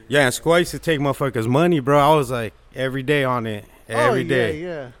Yeah, in school I used to take motherfuckers' money, bro. I was like every day on it, every day.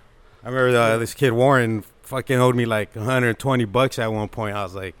 Yeah. I remember this kid Warren fucking owed me like $120 at one point. I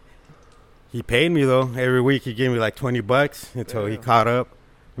was like, he paid me though. Every week he gave me like $20 until he caught up.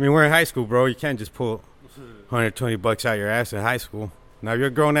 I mean, we're in high school, bro. You can't just pull $120 out your ass in high school. Now, if you're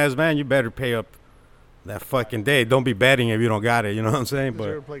a grown-ass man, you better pay up that fucking day. Don't be betting if you don't got it, you know what I'm saying? Did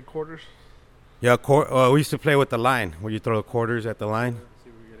you ever play quarters? Yeah, we used to play with the line, where you throw the quarters at the line.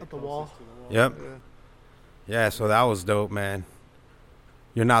 At the wall? Yep. Yeah, so that was dope, man.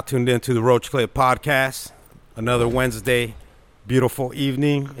 You're now tuned into the Roach Clip Podcast. Another Wednesday, beautiful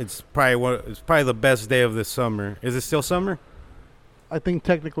evening. It's probably the best day of this summer. Is it still summer? I think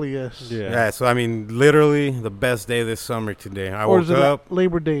technically yes. Yeah. So I mean, literally the best day this summer today. I or woke is it up.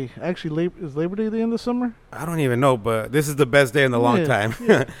 Labor Day? Actually, is Labor Day the end of summer? I don't even know, but this is the best day in a long time.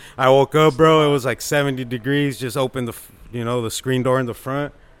 I woke up, bro. It was like 70 degrees. Just opened the screen door in the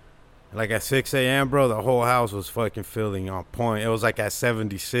front. Like at 6 a.m., bro, the whole house was fucking feeling on point. It was like at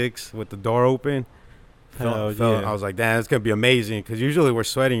 76 with the door open. I was like, damn, it's going to be amazing because usually we're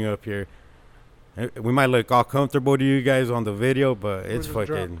sweating up here. We might look all comfortable to you guys on the video, but it's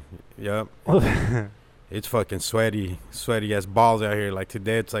fucking, yep. It's fucking sweaty as balls out here. Like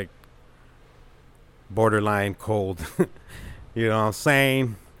today, it's like borderline cold. You know what I'm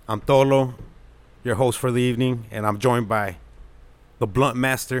saying? I'm Tolo, your host for the evening, and I'm joined by the blunt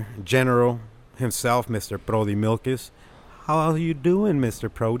master general himself, Mr. Prody Milkis. How are you doing,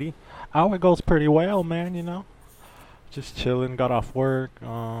 Mr. Prody? Oh, it goes pretty well, man, you know. Just chilling, got off work.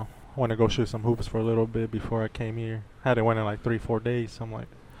 Want to go shoot some hoops for a little bit before I came here. Hadn't went in like 3-4 days, so I'm like,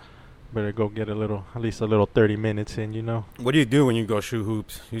 better go get at least a little 30 minutes in, you know. What do you do when you go shoot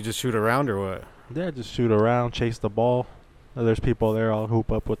hoops? You just shoot around or what? Yeah, just shoot around, chase the ball. There's people there, I'll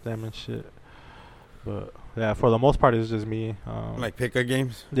hoop up with them and shit. But yeah, for the most part, it's just me. Like pickup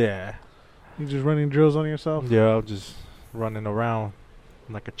games? Yeah. You just running drills on yourself? Yeah, I'm just running around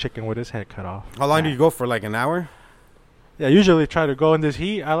like a chicken with his head cut off. How long do you go for, like an hour? Yeah, usually try to go in this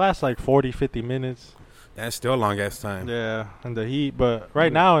heat. I last like 40, 50 minutes. That's still a long ass time. Yeah, in the heat. But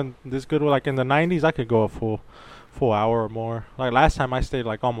right now, in this good, like in the 90s, I could go a full hour or more. Like last time, I stayed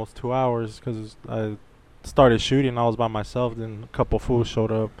like almost 2 hours because I started shooting. I was by myself. Then a couple fools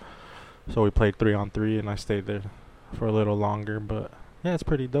showed up. So we played 3-on-3, and I stayed there for a little longer. But yeah, it's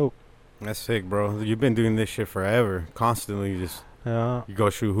pretty dope. That's sick, bro. You've been doing this shit forever. Constantly just you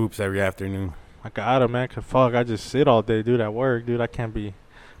go shoot hoops every afternoon. I got it, man. Cause fuck, I just sit all day, dude, at work, dude. I can't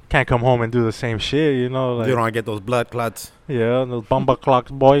come home and do the same shit, you know. Like, you don't get those blood clots. Yeah, those bumper clocks,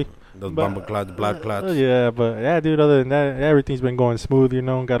 boy. Those bumper clots, blood clots. Yeah, but yeah, dude. Other than that, everything's been going smooth, you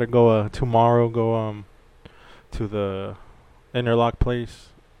know. Got to go tomorrow. Go to the interlock place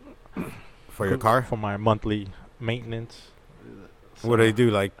for your car for my monthly maintenance. So what do they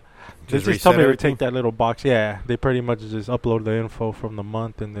do? Like they just tell me to take that little box. Yeah, they pretty much just upload the info from the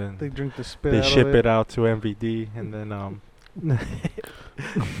month and then they drink the spit. They ship it out to MVD and then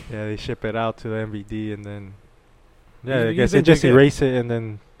yeah, they ship it out to the MVD and then I guess they just erase it and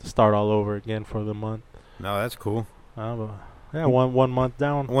then start all over again for the month. No, that's cool. Yeah, one month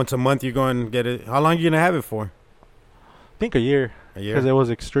down. Once a month you go and get it. How long are you gonna have it for? I think a year. A year? Because it was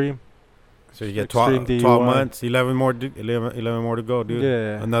extreme. So you get 12 months, 11 more to go, dude.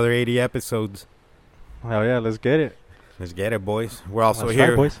 Yeah. Another 80 episodes. Hell yeah, let's get it. Let's get it, boys. We're also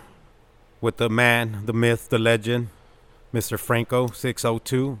here with the man, the myth, the legend, Mr. Franco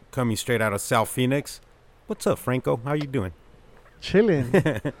 602, coming straight out of South Phoenix. What's up, Franco? How you doing? Chilling.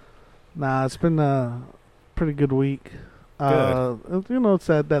 Nah, it's been a pretty good week. Good. You know, it's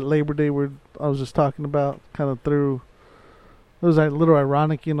that Labor Day where I was just talking about, kind of through. It was like a little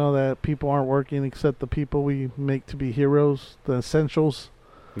ironic, you know, that people aren't working except the people we make to be heroes, the essentials.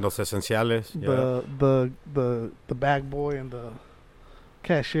 Los esenciales. The bag boy and the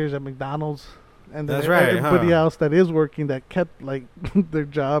cashiers at McDonald's. And then that's right. Everybody else that is working that kept like their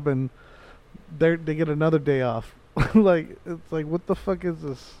job and they get another day off. Like it's like, what the fuck is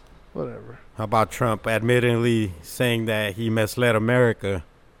this? Whatever. How about Trump admittedly saying that he misled America?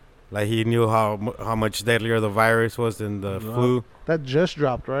 Like he knew how much deadlier the virus was than the flu. That just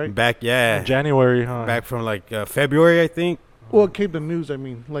dropped, right? Back, yeah. January, huh? Back from like February, I think. Well, it came to news. I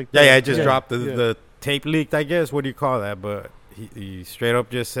mean, like. Yeah, it just dropped. The tape leaked, I guess. What do you call that? But he straight up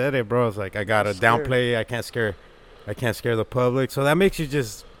just said it, bro. It's like I gotta downplay. I can't scare the public. So that makes you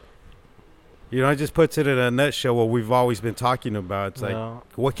just. You know, it just puts it in a nutshell what we've always been talking about. It's like,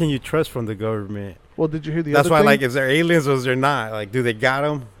 what can you trust from the government? Well, did you hear the That's other why, thing? like, is there aliens or is there not? Like, do they got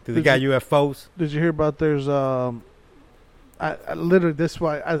them? Do they got UFOs? Did you hear about there's, I literally,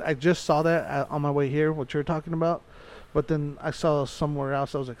 I just saw that on my way here, what you're talking about. But then I saw somewhere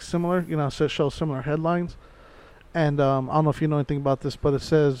else that was like similar, so it shows similar headlines. And I don't know if you know anything about this, but it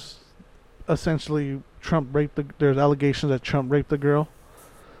says essentially there's allegations that Trump raped the girl,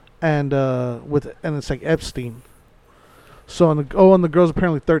 and it's like Epstein. So and the girl's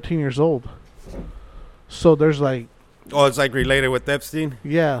apparently 13 years old. So there's like. Oh, it's like related with Epstein.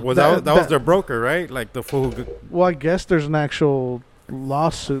 Yeah. That was their broker, right? Like the fool. Well, I guess there's an actual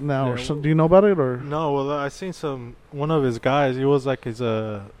lawsuit now, or something. Do you know about it, or? No, well, I seen one of his guys. He was like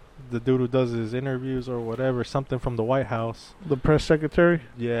the dude who does his interviews or whatever, something from the White House. The press secretary.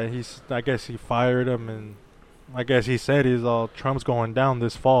 Yeah, I guess he fired him, and I guess he said Trump's going down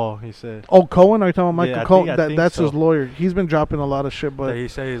this fall. He said. Oh, Cohen? Are you talking about Michael Cohen? I think that's so. his lawyer. He's been dropping a lot of shit, but he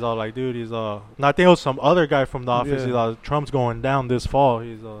said he's all like, dude, he's all. No, I think it was some other guy from the office. Yeah. He's all, Trump's going down this fall.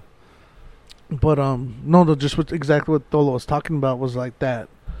 He's all. But no, just exactly what Dolo was talking about was like that.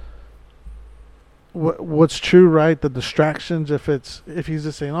 What's true, right? The distractions. If he's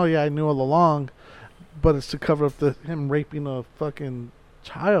just saying, "Oh yeah, I knew all along," but it's to cover up him raping a fucking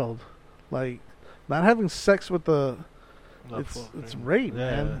child, like not having sex with it's rape,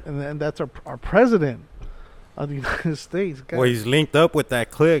 man, and that's our president of the United States. God. Well, he's linked up with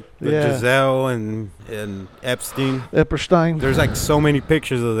that clique, Giselle and Epstein. There's like so many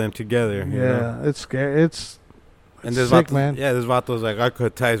pictures of them together. Yeah, it's scary. And there's sick, man. Yeah, there's Vato's like, I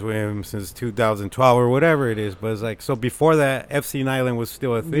cut ties with him since 2012 or whatever it is. But it's like, so before that, Epstein Island was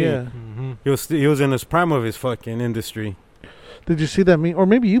still a thing. Yeah. Mm-hmm. He was in his prime of his fucking industry. Did you see that meme? Or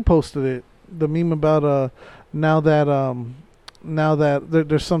maybe you posted it. The meme about now that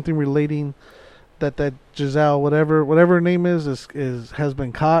there's something relating that Giselle, whatever her name is has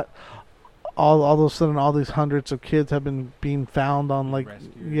been caught. All of a sudden, all these hundreds of kids have been being found on like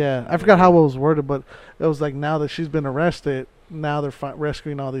rescued. Yeah, I forgot how it was worded, but it was like now that she's been arrested, now they're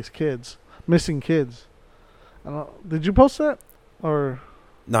rescuing all these missing kids. I don't know, did you post that or?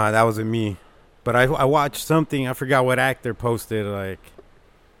 No, that wasn't me, but I watched something. I forgot what actor posted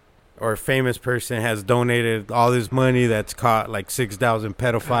or a famous person has donated all this money that's caught like 6,000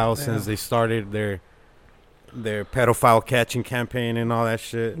 pedophiles since they started their pedophile catching campaign and all that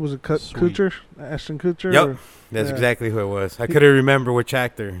shit. Was it Kutcher? Ashton Kutcher? Yep. That's exactly who it was. I couldn't remember which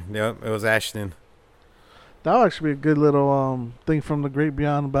actor. Yep, it was Ashton. That would actually be a good little thing from the Great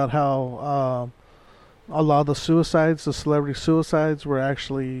Beyond about how a lot of the celebrity suicides were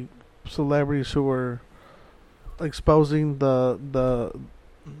actually celebrities who were exposing the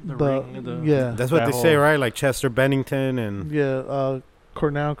yeah. That's what they say, right? Like Chester Bennington and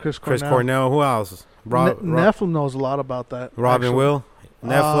Chris Cornell. Who else? Nephilim knows a lot about that. Robin Will.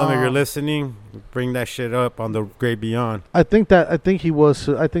 Nephilim, if you're listening, bring that shit up on the Great Beyond. I think that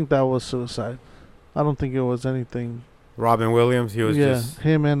was suicide. I don't think it was anything. Robin Williams, he was just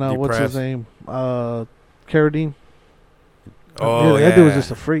him and depressed. What's his name? Carradine. Oh that dude was just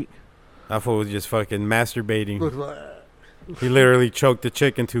a freak. That fool was just fucking masturbating. He literally choked the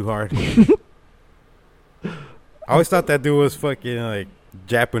chicken too hard. I always thought that dude was fucking like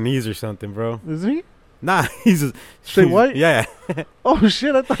Japanese or something, bro. Is he? Nah, he's straight white. Yeah. Oh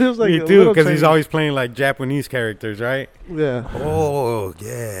shit! I thought it was like me too, because he's always playing like Japanese characters, right? Yeah. Oh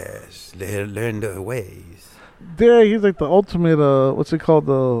yes, learn the ways. Yeah, he's like the ultimate. What's it called?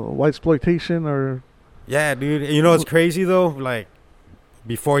 The white exploitation or? Yeah, dude. You know what's crazy though? Like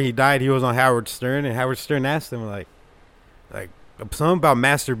before he died, he was on Howard Stern, and Howard Stern asked him like something about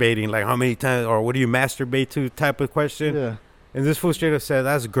masturbating, like how many times or what do you masturbate to type of question. Yeah. And this fool straight up said,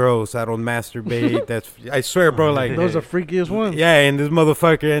 "That's gross. I don't masturbate." I swear, bro. Like those are freakiest ones. Yeah, and this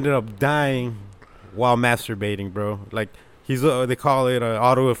motherfucker ended up dying while masturbating, bro. Like they call it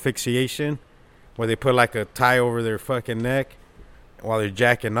auto asphyxiation, where they put like a tie over their fucking neck while they're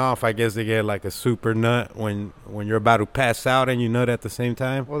jacking off. I guess they get like a super nut when you're about to pass out and you nut at the same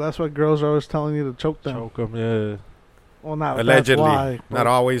time. Well, that's what girls are always telling you to choke them. Choke them, yeah. Well, not allegedly, why, not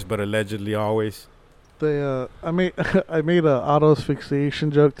always, but allegedly always. I made an auto asphyxiation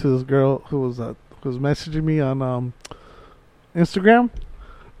joke to this girl who was messaging me on Instagram,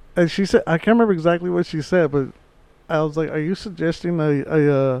 and she said, I can't remember exactly what she said, but I was like, "Are you suggesting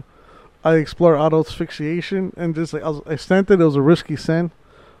I explore auto asphyxiation?" And just like I sent it. It was a risky send,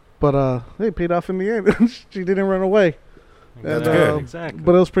 but it paid off in the end. She didn't run away. That's good. Exactly.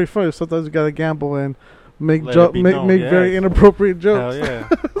 But it was pretty funny. Sometimes you gotta gamble and make very inappropriate jokes. Hell yeah.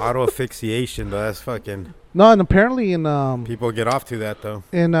 Auto asphyxiation, though, that's fucking. No, and apparently in people get off to that though.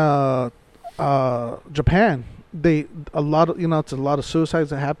 In Japan, it's a lot of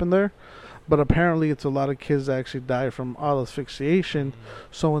suicides that happen there, but apparently it's a lot of kids that actually die from auto asphyxiation.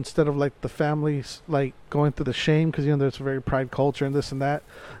 So instead of like the families like going through the shame, because there's a very pride culture and this and that,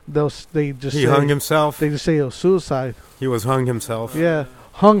 they just He hung himself. They just say it was suicide. He was hung himself. Yeah,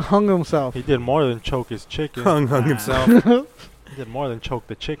 hung himself. He did more than choke his chicken. Hung himself. He did more than choke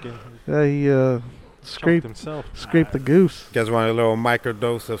the chicken. Yeah, he Choked scraped himself. the goose. You guys want a little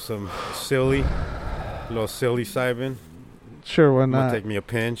microdose of some silly? A little silly Cybin? Sure, why I'm gonna not? take me a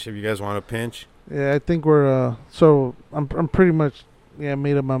pinch if you guys want a pinch. Yeah, I think we're so I'm pretty much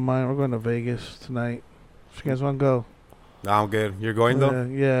made up my mind. We're going to Vegas tonight. If you guys want to go. No, I'm good. You're going though?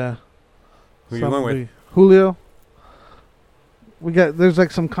 Yeah. Who you going with? Julio. There's like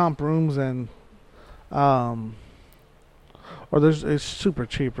some comp rooms and it's super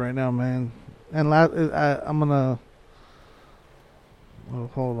cheap right now, man. And I'm gonna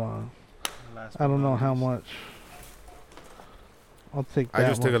hold on. I don't know how much. I'll take that. I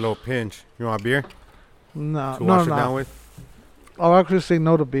just took a little pinch. You want a beer? No, To wash it down no. with? Oh, I'll just say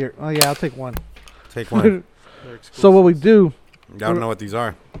no to beer. Oh yeah, I'll take one. Take one. So what we do? I don't know what these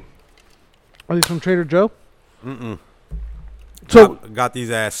are. Are these from Trader Joe? Mm-mm. So Got these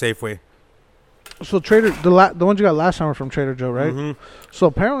at Safeway. So the ones you got last time were from Trader Joe, right? Mm-hmm. So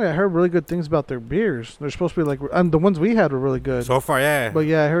apparently I heard really good things about their beers. They're supposed to be like, and the ones we had were really good. So far, yeah. But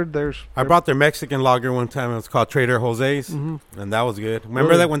yeah, I heard I brought their Mexican lager one time. It was called Trader Jose's, and that was good.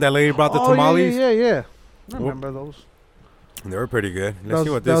 Remember that when that lady brought the tamales? Yeah. I remember those. They were pretty good. Let's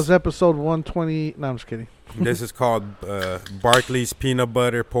see what That this. was episode 120. No, I'm just kidding. This is called Barclays Peanut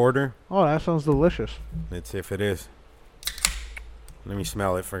Butter Porter. Oh, that sounds delicious. Let's see if it is. Let me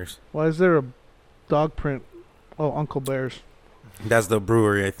smell it first. Why is there a dog print? Oh, Uncle Bear's. That's the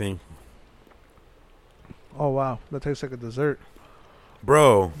brewery, I think. Oh wow, that tastes like a dessert.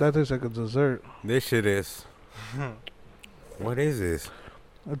 Bro, That tastes like a dessert. this shit is. What is this?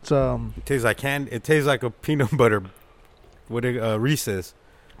 It's It tastes like candy. It tastes like a peanut butter. What Reese's,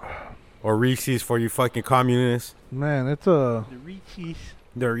 or Reese's for you fucking communists. man, it's a. The Reese's.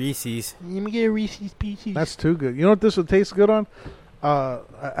 The Reese's. Let me get Reese's Pieces. That's too good. You know what this would taste good on?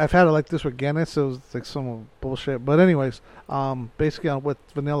 I've had it like this with Guinness. It was like some bullshit. But anyways, basically on with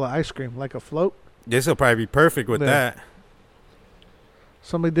vanilla ice cream, like a float. This will probably be perfect with Yeah. that.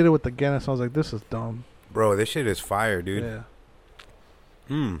 Somebody did it with the Guinness. I was like, this is dumb. Bro, this shit is fire, dude. Yeah.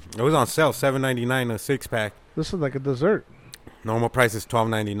 It was on sale, $7.99 a 6-pack. This is like a dessert. Normal price is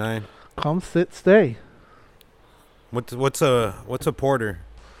 $12.99. Come sit, stay. What's a porter?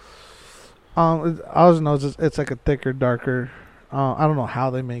 I also know it's like a thicker, darker. I don't know how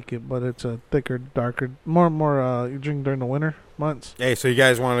they make it, but it's a thicker, darker, more. You drink during the winter months. Hey, so you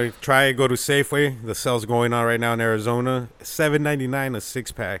guys want to try it? Go to Safeway. The sale's going on right now in Arizona. $7.99 a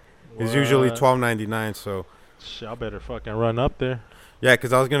 6-pack. It's usually $12.99. So Shit, I better fucking run up there. yeah,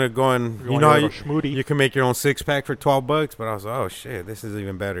 because I was gonna go and You know how schmoody. you can make your own 6-pack for $12, but I was like, oh shit, this is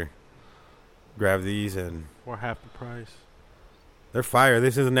even better. Grab these and Or half the price. they're fire.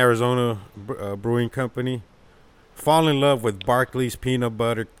 This is an Arizona brewing company. Fall in love with Barclays Peanut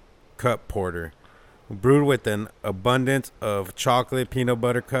Butter Cup Porter. Brewed with an abundance of chocolate peanut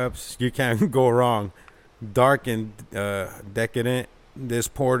butter cups. You can't go wrong. Dark and decadent, this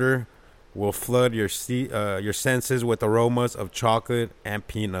porter will flood your senses with aromas of chocolate and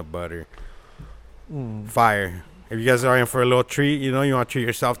peanut butter. Fire. If you guys are in for a little treat, you want to treat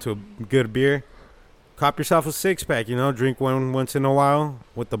yourself to a good beer, cop yourself a 6-pack, drink one once in a while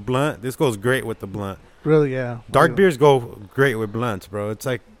with the blunt. This goes great with the blunt. Really, yeah. Dark beers go great with blunts, bro. It's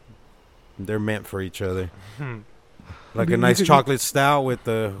like they're meant for each other. Like a nice chocolate stout with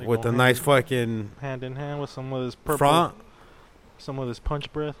a nice fucking hand in hand with some of this purple. front. Some of this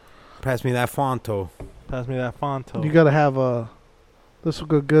punch breath. Pass me that Fonto. Pass me that Fonto. You gotta have this will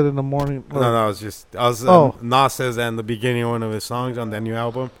go good in the morning. No, Nas says that in the beginning of one of his songs on that new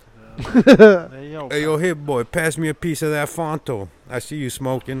album. Hey, yo, Hey, yo, hit boy, pass me a piece of that Fonto. I see you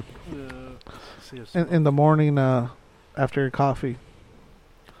smoking. In the morning, after your coffee.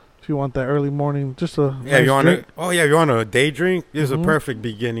 If you want that early morning, just a nice drink. You want a day drink? This is a perfect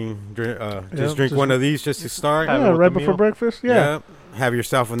beginning. Just drink one of these just to start. Have it Yeah, with right the before meal. breakfast. Yeah. Have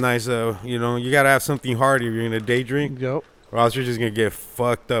yourself a nice, you gotta have something hard if you're gonna day drink, Yep. or else you're just gonna get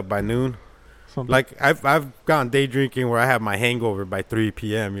fucked up by noon. Something. Like I've gone day drinking where I have my hangover by 3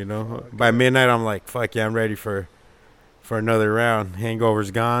 p.m. By midnight I'm like, fuck yeah, I'm ready for another round.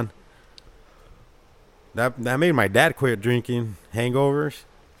 Hangover's gone. That made my dad quit drinking. Hangovers.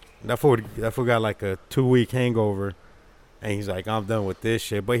 That fool got like a 2-week hangover, and he's like, I'm done with this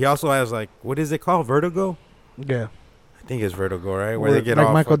shit. But he also has like, what is it called? Vertigo? Yeah. I think it's vertigo, right? Where they get like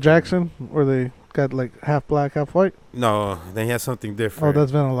all Michael fucking- Jackson, where they Got like half black, half white. No, then he has something Oh, different.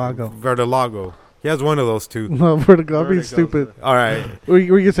 that's Venelago. Vertilago. He has one of those two. No, Vertigo. I'm being Vertigo's stupid. All right. Where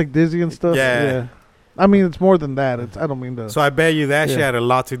he gets like dizzy and stuff. Yeah. I mean, it's more than that. I don't mean to. So I bet you that Yeah. shit had a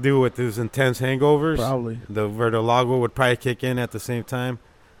lot to do with his intense hangovers. Probably. The vertilago would probably kick in at the same time.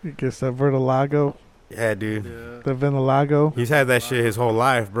 He gets that Vertilago, Yeah, dude. Yeah. the Venelago. He's had that shit his whole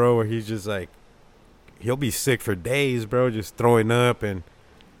life, bro, where he's just like, he'll be sick for days, bro, just throwing up and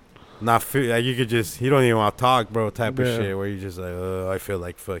not feel like you could just, he don't even want to talk, bro, type of Yeah. shit, where you just like, I feel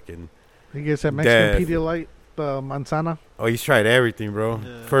like fucking. He gets that Mexican Death. Pedialyte, manzana. Oh, he's tried everything, bro.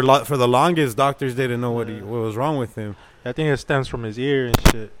 Yeah. For the longest, doctors didn't know what Yeah. what was wrong with him. I think it stems from his ear and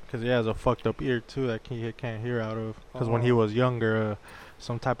shit, because he has a fucked up ear too that he can't hear out of. Because when he Oh. was younger,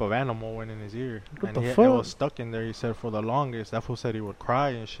 some type of animal went in his ear, What and the it fuck? was stuck in there. He said for the longest. That fool said he would cry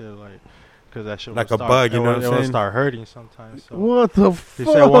and shit, like, because that shit Like would a start, bug, you it know would, what it I'm would saying? start hurting sometimes. So. What the He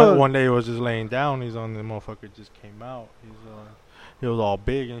fuck? said one day he was just laying down. He's on the motherfucker just came out. He was all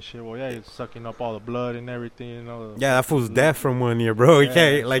big and shit. Well, yeah, he's sucking up all the blood and everything. You know. Yeah, that fool's deaf from 1 year, bro. You Yeah,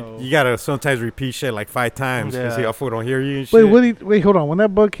 can't, like, so- you gotta sometimes repeat shit like 5 times because Yeah. the fool don't hear you and shit. Wait, hold on. When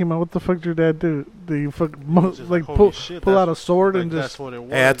that bug came out, what the fuck did your dad do? Did you Just like holy pull shit, out that's- a sword like, and that's just? what it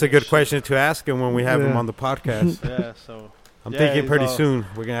was. Hey, that's a and good shit. question to ask him when we have him Yeah. on the podcast. Yeah, so. I'm Yeah, thinking he's pretty all- soon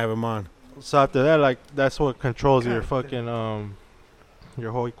we're gonna have him on. So after that, like, that's what controls your God fucking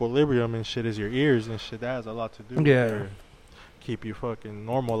your whole equilibrium and shit is your ears and shit. That has a lot to do with Yeah. your, keep you fucking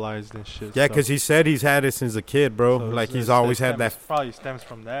normalized and shit. Yeah, so- because he said he's had it since a kid, bro. so Like it's- he's always had stems- that. Probably stems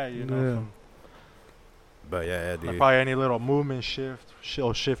from that, you know. Yeah. From, But yeah, like dude. probably any little movement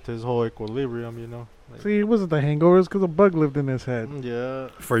she'll shift his whole equilibrium, you know. Like, See, it wasn't the hangovers because a bug lived in his head. yeah.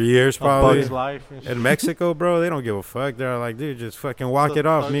 For years, A probably. bug's life and shit. In Mexico, bro, they don't give a fuck. They're like, dude, just fucking walk it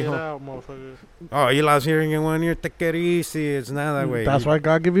off, Thug it mijo. out, motherfucker. Oh, you lost hearing in 1 ear? Take it easy. It's not that way. That's why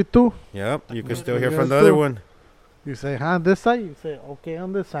God give you two. Yep, you can still Yeah, hear from the too. other one. You say, huh, on this side. You say, okay,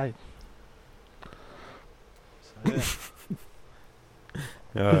 on this side. So,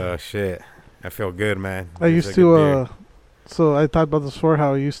 yeah. Oh, shit. I feel good, man. I It's used a to, good beer. so I talked about this before,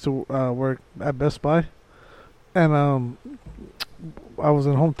 how I used to work at Best Buy. And I was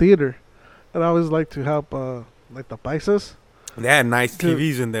in home theater. And I always like to help, like the paisas. They had nice Dude.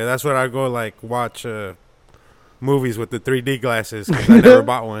 TVs in there. That's where I go, like, watch movies with the 3D glasses because I never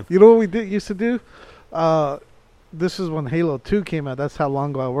bought one. You know what we used to do? This is when Halo 2 came out. That's how long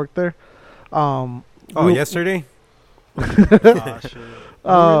ago I worked there. Oh, we- yesterday? Ah, shit.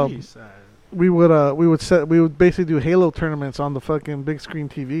 Um, Release, we would basically do Halo tournaments on the fucking big screen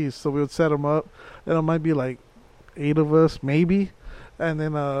TVs. So we would set them up, and it might be like 8 of us, maybe. And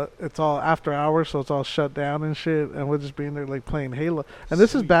then it's all after hours, so it's all shut down and shit. And we're just being there like playing Halo. And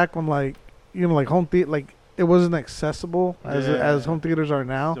this is Sweet. back when like like home theater it wasn't accessible as Yeah. home theaters are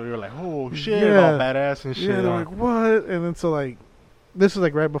now. So you're like, oh shit, Yeah. all badass and shit. Yeah, they're huh? like, what? And then so like, this is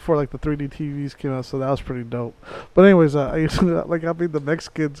like right before like the 3D TVs came out, so that was pretty dope. But anyways, I used to like I'll be the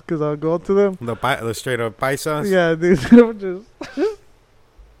Mexicans because I'll go up to them. The straight up paisas? Yeah, dude, they would just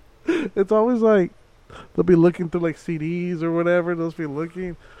it's always like they'll be looking through like CDs or whatever. They'll just be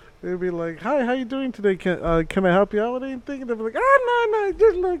looking. They'll be like, "Hi, how you doing today? Can I help you out with anything?" And they'll be like, no,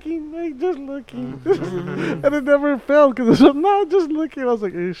 just looking." And it never failed because it's no, just looking. I was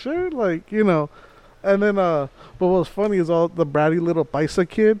like, "Are you sure?" Like, And then, but what was funny is all the bratty little paisa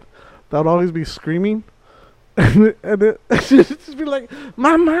kid that would always be screaming. And it she'd just be like,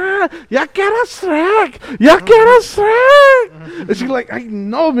 "Mama, ya quiero Shrek! Ya quiero Shrek!" And she's like, "I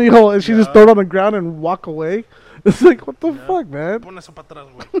know, mijo." And she just Yeah. throw it on the ground and walk away. It's like, what the Yeah. fuck, man? Pon eso pa' atrás,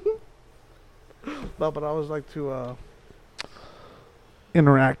 güey. No, but I always like to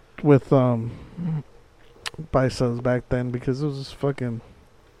interact with paisas back then because it was just fucking,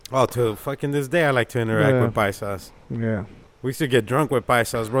 Oh, to fucking this day, I like to interact Yeah. with paisas. yeah. We used to get drunk with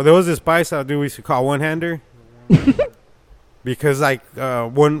paisas, bro. There was this paisa dude we used to call one-hander. Because, like,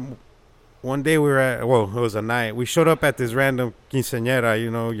 one day we were at, well, it was a night. We showed up at this random quinceañera,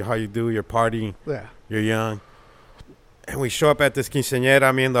 you know, how you do your party. Yeah. You're young. And we show up at this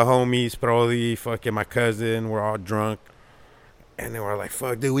quinceañera, me and the homies, Brody, fucking my cousin, we're all drunk. And then we're like,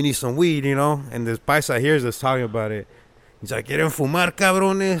 fuck, dude, we need some weed, you know? And this paisa hears us talking about it. He's like, ¿Quieren fumar,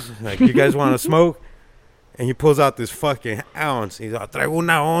 cabrones? Like, you guys want to smoke? And he pulls out this fucking ounce. He's like, traigo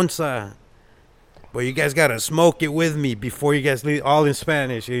una onza. But you guys got to smoke it with me before you guys leave. All in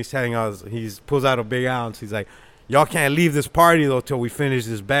Spanish. He's telling us, he pulls out a big ounce. He's like, y'all can't leave this party, though, till we finish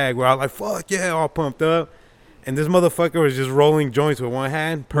this bag. We're all like, fuck yeah, all pumped up. And this motherfucker was just rolling joints with one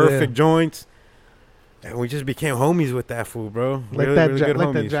hand. Perfect joints. And we just became homies with that fool, bro. Like Really, that, really good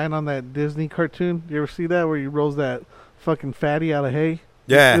like that homies. giant on that Disney cartoon. You ever see that where he rolls that fucking fatty out of hay?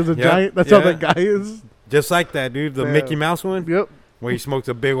 Yeah, There's a yep, giant. That's yeah. how that guy is. Just like that, dude. The Yeah. Mickey Mouse one, Yep. where he smoked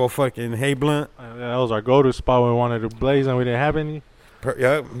a big old fucking hay blunt. That was our go-to spot when we wanted to blaze and we didn't have any.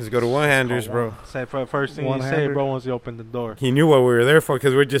 Yep, just go to one-handers, bro. Say first thing you say, One-hander. bro, once you open the door. He knew what we were there for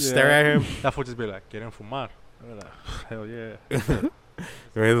because we'd just stare at him. That fool just be like, "Quieren fumar." We're like, hell yeah.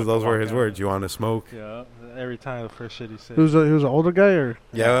 Those were his words. You want to smoke? Yeah. Every time the first shit he said. He was an older guy, or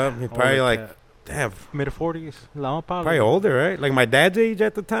Yeah, he probably Older like, cat. damn, Mid-40s. probably older, right? Like my dad's age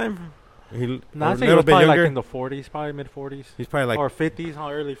at the time. He No, or I a think it little was bit probably younger. like in the 40s, probably mid-40s. He's probably like, or 50s,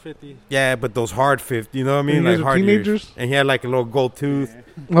 early 50s. yeah, but those hard 50, you know what I mean? You Like guys were hard teenagers? years. And he had like a little gold tooth.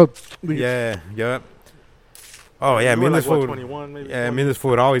 oh, Yeah, yep. Oh yeah, We me were and like, this what, fool. 21 maybe? Yeah, me and this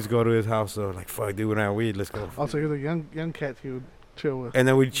fool would always go to his house. So like, fuck, dude, when I weed, let's go. Also, here's a young cat he would chill with. And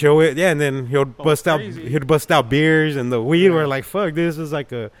then we'd chill it, yeah. And then he'll bust out, crazy. he'd bust out beers and the weed. Yeah. We're like, fuck, this is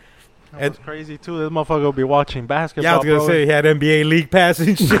like a. That was crazy too. This motherfucker would be watching basketball. Yeah, I was gonna bro. say he had NBA league pass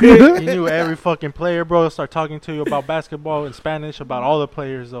and shit. He knew every fucking player, bro. Start talking to you about basketball in Spanish, about all the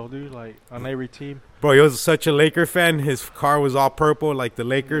players, though, dude. Like on every team. Bro, he was such a Laker fan. His car was all purple, like the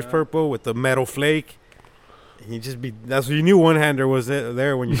Lakers purple with the metal flake. He just be. That's what you knew. One-hander was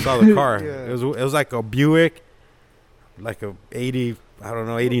there when you saw the car. Yeah. It was like a Buick, like a 80. I don't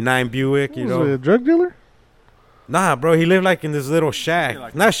know, 89 Buick. You Was know. he a drug dealer? Nah, bro, he lived like in this little shack. Yeah,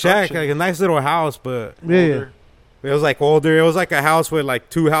 like Not shack, construction. like a nice little house, but Yeah, Older. it was like older. It was like a house with like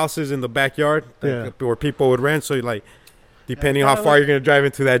two houses in the backyard, Yeah. where people would rent. So like, depending Yeah, how kinda far like- you're gonna drive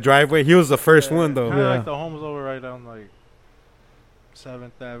into that driveway, he was the first one though. Kind of Yeah. like the homes over right down like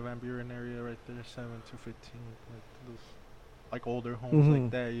 7th Ave, Van Buren area right there, 7 to 15. Like those, like older homes Mhm.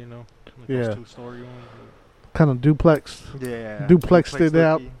 like that, you know. Like Yeah. those 2-story ones. Kind of duplex. Yeah. Duplexed it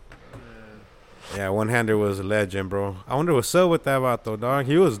out. Yeah, One-hander was a legend, bro. I wonder what's up with that about though, dog.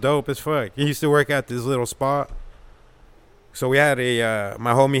 He was dope as fuck. He used to work at this little spot. So we had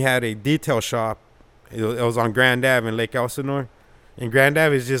my homie had a detail shop. It was on Grand Ave in Lake Elsinore. And Grand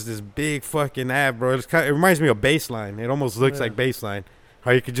Ave is just this big fucking Ave, bro. It reminds me of Baseline. It almost looks Yeah. like Baseline.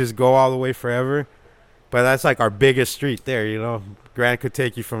 How you could just go all the way forever. But that's like our biggest street there, you know. Grand could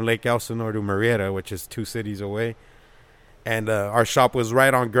take you from Lake Elsinore to Marietta, which is 2 cities away. And our shop was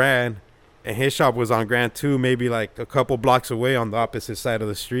right on Grand. And his shop was on Grand too, maybe like a couple blocks away on the opposite side of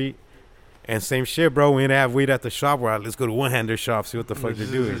the street. And same shit, bro. We didn't have weed at the shop. We're like, let's go to One-hander shop, see what the fuck they're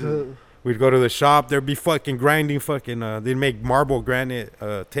doing. We'd go to the shop. There'd be fucking grinding they'd make marble granite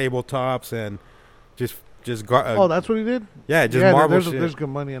tabletops and just Oh, that's what he did? yeah, just Yeah, marble there's, shit. there's good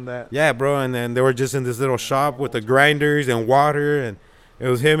money in that. Yeah, bro. And then they were just in this little shop with the grinders and water. And it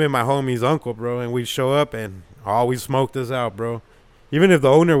was him and my homie's uncle, bro. And we'd show up and always smoked us out, bro. Even if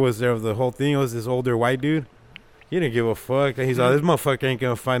the owner was there of the whole thing, it was this older white dude. He didn't give a fuck. He's like, this motherfucker ain't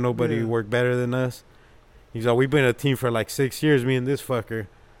gonna find nobody who work better than us. He's like, we've been a team for like 6 years, me and this fucker.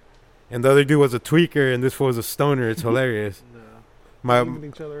 And the other dude was a tweaker, and this fool was a stoner. It's hilarious. My Leaving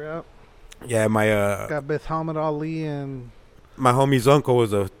each other out. yeah, my Got Beth Muhammad Ali and my homie's uncle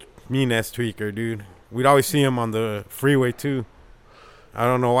was a mean ass tweaker, dude. We'd always see him on the freeway too. I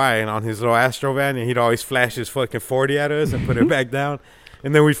don't know why. And on his little Astro van, and he'd always flash his fucking 40 at us and put it back down.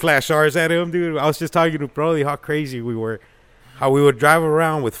 And then we'd flash ours at him, dude. I was just talking to Broly how crazy we were. How we would drive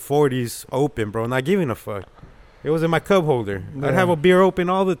around with 40s open, bro, not giving a fuck. It was in my cup holder. Yeah. I'd have a beer open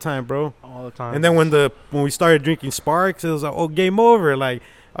all the time, bro. All the time. And then when we started drinking Sparks, it was like, oh, game over. Like,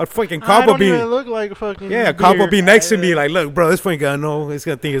 I'd fucking I Cop don't would be, even look like fucking yeah, Cop beer. would be next to me, like, look, bro, this one gonna know. It's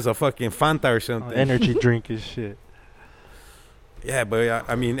gonna think it's a fucking Fanta or something. Energy drink is shit. Yeah, but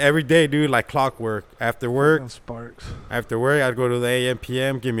I mean, every day, dude, like clockwork. After work, and Sparks. I'd go to the AM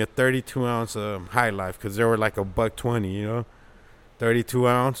PM, give me a 32 ounce High Life, because they were like $1.20, you know, 32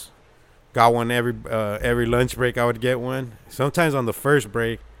 ounce. Got one every lunch break. I would get one. Sometimes on the first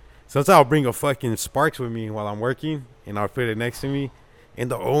break, sometimes I'll bring a fucking Sparks with me while I'm working, and I'll put it next to me. And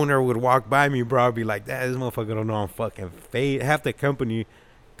the owner would walk by me, bro. I'd be like, this motherfucker don't know I'm fucking faded. Half the company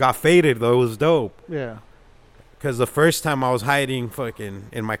got faded, though. It was dope. Yeah. Because the first time I was hiding fucking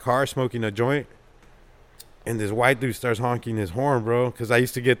in my car smoking a joint, and this white dude starts honking his horn, bro. Because I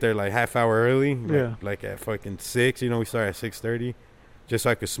used to get there like half hour early. Yeah. Like at fucking 6. You know, we start at 6:30. Just so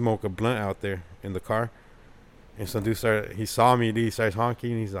I could smoke a blunt out there in the car. And some dude he saw me, dude. He starts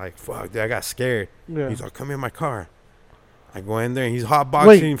honking. He's like, fuck, dude, I got scared. Yeah. He's like, come in my car. I go in there, and he's hotboxing.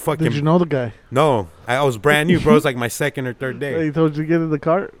 Wait, Fucking. did you know the guy? No. I was brand new, bro. It's like my second or third day. He told you to get in the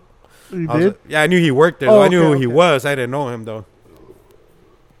car? You I was did? yeah, I knew he worked there. Oh, Though. I knew okay, who he okay. was. I didn't know him, though.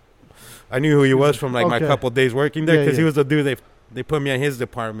 I knew who he was from, like, my Okay. couple days working there. Yeah, Because yeah. he was the dude they put me in his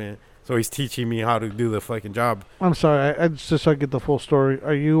department. So he's teaching me how to do the fucking job. I'm sorry. I just so I get the full story.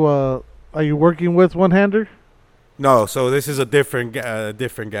 Are you working with One-hander? No, so this is a different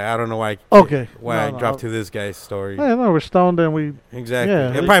guy. I don't know why. Okay. Why No, I dropped to this guy's story. Yeah, no, we're stoned and we Exactly. Yeah.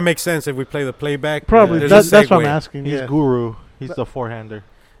 It probably makes sense if we play the playback. probably There's a that's what I'm segue. asking. He's Yeah. Guru. He's the forehander.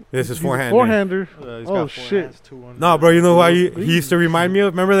 This is He's a forehand. Forehander. He's Oh, got four shit. hands, 2 on No, the- bro. You know why he used to remind me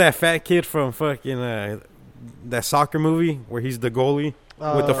of? Remember that fat kid from fucking that soccer movie where he's the goalie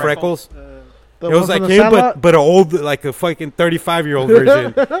with the freckles? The It was one like from the him, Sandlot? but an old, like a fucking 35-year-old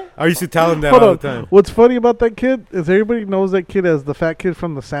version. I used to tell him that Hold all on. the time. What's funny about that kid is everybody knows that kid as the fat kid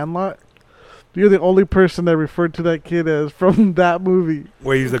from the Sandlot. You're the only person that referred to that kid as from that movie.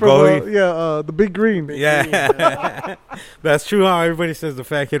 Where he's the From, goalie. the Big Green. Yeah, that's true. How everybody says the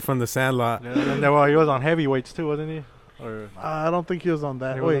fat kid from the Sandlot. Yeah, and then, well, he was on heavyweights too, wasn't he? Or I don't think he was on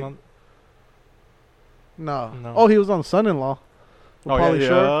that. he Wait, wasn't no. No. Oh, he was on Son-in-Law. With on? Pauly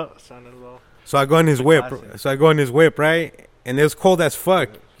Shore. Son-in-law. So I go in his whip. Classic. So I go in his whip, right? And it was cold as fuck.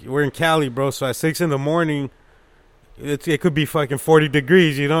 We're in Cali, bro. So at 6 a.m, it could be fucking 40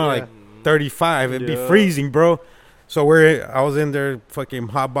 degrees, you know, Yeah. like 35. It'd be Yeah. freezing, bro. So I was in there fucking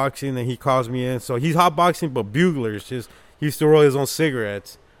hotboxing, and he calls me in. So he's hotboxing, but buglers. Just he used to roll his own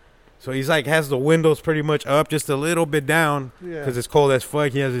cigarettes. So he's like has the windows pretty much up, just a little bit down, Yeah. because it's cold as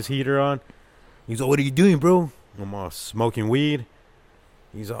fuck. He has his heater on. He's like, "What are you doing, bro?" I'm all smoking weed.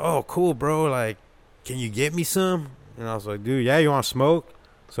 He's like, "Oh, cool, bro. Like, can you get me some?" And I was like, "Dude, yeah, you want to smoke?"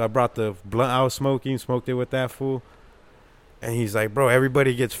 So I brought the blunt I was smoking, smoked it with that fool. And he's like, "Bro,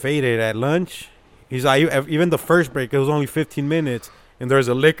 everybody gets faded at lunch." He's like, even the first break, it was only 15 minutes. And there's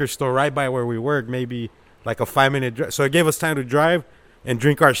a liquor store right by where we work, maybe like a 5-minute drive. So it gave us time to drive and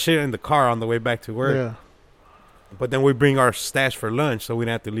drink our shit in the car on the way back to work. Yeah. But then we bring our stash for lunch, so we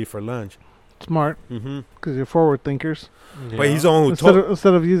didn't have to leave for lunch. Smart, Mm-hmm. because you're forward thinkers. But he's the one who Instead told.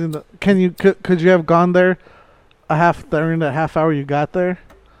 instead of using the, could you have gone there during that half hour you got there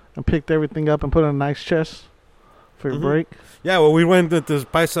and picked everything up and put it in a nice chest for your Mhm. break? Yeah, well, we went with this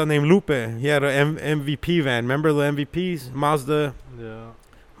paisa named Lupe. He had an MVP van. Remember the MVPs? Mazda. Yeah.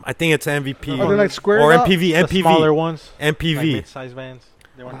 I think it's MVP. Are they like squared Or out? MPV. The smaller MPV. ones. Like MPV. mid-size vans.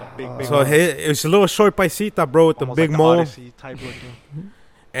 They weren't the big So ones. it's a little short paisita, bro, with the Almost big like mole. Odyssey type looking.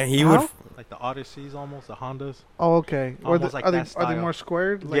 And he How? would. Like the Odysseys almost, the Hondas. Oh, okay. Almost like are they that style. more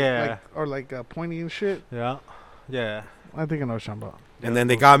squared? Like, Yeah. or like pointy and shit? Yeah. Yeah. I think I know what you're talking about. And then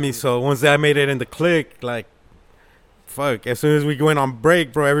they got me. So once I made it in the click, like, fuck. As soon as we went on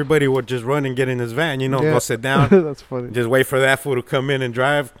break, bro, everybody would just run and get in his van. You know, Yeah. go sit down. That's funny. Just wait for that fool to come in and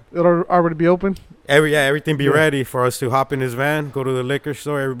drive. It'll already be open? Everything be Yeah. ready for us to hop in his van, go to the liquor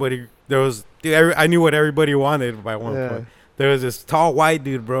store. Everybody, I knew what everybody wanted by one Yeah. point. There was this tall white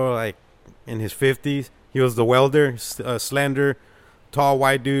dude, bro, like in his 50s. He was the welder, slender, tall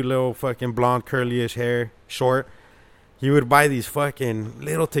white dude, little fucking blonde, curly-ish hair, short. He would buy these fucking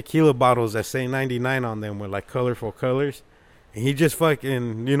little tequila bottles that say 99 on them with like colorful colors. And he just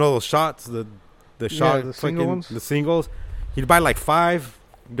fucking, you know those shots, the shot, the fucking, single ones? the singles. He'd buy like 5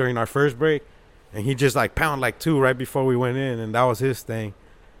 during our first break. And he just like pound like 2 right before we went in, and that was his thing.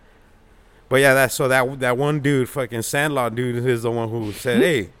 But yeah, that one dude, fucking Sandlot dude, is the one who said,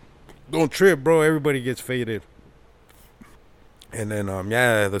 "Hey, don't trip, bro. Everybody gets faded." And then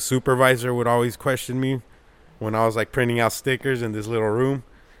yeah, the supervisor would always question me when I was like printing out stickers in this little room,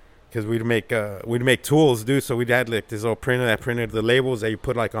 because we'd make tools, dude. So we'd had like this little printer that printed the labels that you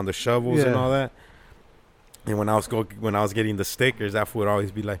put like on the shovels and Yeah. all that. And when I was getting the stickers, that fool would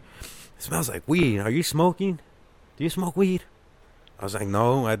always be like, "It smells like weed. Are you smoking? Do you smoke weed?" I was like,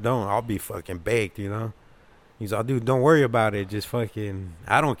 "No, I don't. I'll be fucking baked, you know." He's like, "Dude, don't worry about it. Just fucking,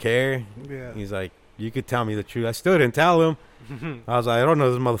 I don't care." Yeah. He's like, "You could tell me the truth." I still didn't tell him. I was like, "I don't know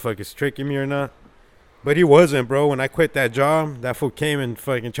if this motherfucker's tricking me or not." But he wasn't, bro. When I quit that job, that fool came and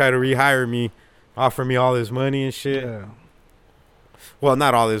fucking tried to rehire me, offer me all his money and shit. Yeah. Well,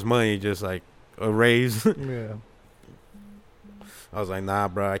 not all his money, just like a raise. Yeah. I was like, "Nah,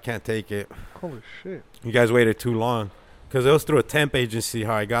 bro, I can't take it. Holy shit. You guys waited too long." Because it was through a temp agency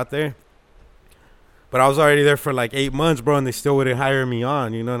how I got there. But I was already there for like 8 months, bro, and they still wouldn't hire me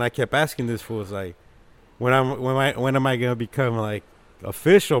on, you know. And I kept asking this fool, like, when am I gonna become like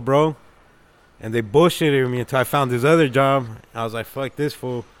official, bro? And they bullshitted me until I found this other job. I was like, fuck this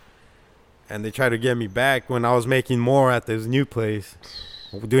fool. And they tried to get me back when I was making more at this new place,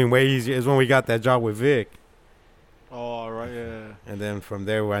 doing way easier. Is when we got that job with Vic. Oh, right, yeah. And then from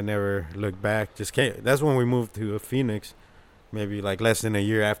there, I never looked back. Just came. That's when we moved to Phoenix. Maybe like less than a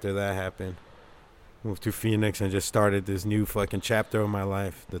year after that happened. Moved to Phoenix and just started this new fucking chapter of my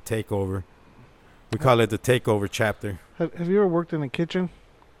life, the takeover. We call it the takeover chapter. Have you ever worked in a kitchen?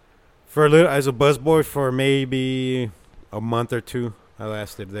 For a little, as a busboy for maybe a month or two, I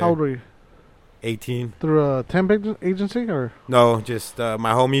lasted there. How old were you? 18. Through a temp agency or? No, just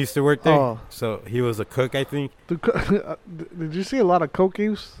my homie used to work there. Oh. So he was a cook, I think. Did you see a lot of coke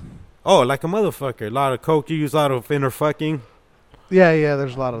use? Oh, like a motherfucker. A lot of coke use, a lot of inner fucking. Yeah,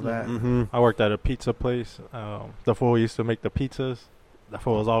 there's a lot of that. Mm-hmm. I worked at a pizza place. The fool used to make the pizzas. The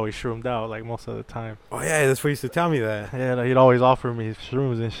fool was always shroomed out, like, most of the time. Oh, yeah, that's what he used to tell me that. Yeah, like, he'd always offer me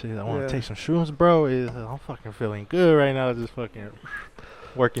shrooms and shit. I want Yeah. to take some shrooms, bro. I'm fucking feeling good right now. Just fucking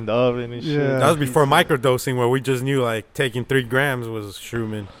working the oven and shit. Yeah. That was before microdosing, where we just knew, like, taking 3 grams was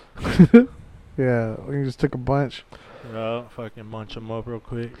shrooming. Yeah, we just took a bunch. Yeah, fucking munch them up real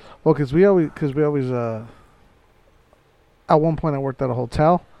quick. Well, because we always, at one point I worked at a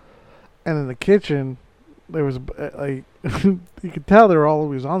hotel, and in the kitchen, there was, like, you could tell they were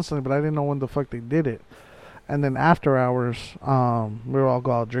always on something, but I didn't know when the fuck they did it. And then after hours, we were all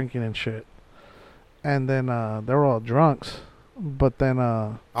go out drinking and shit. And then, they were all drunks. But then,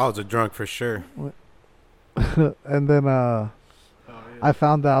 I was a drunk for sure. and then, I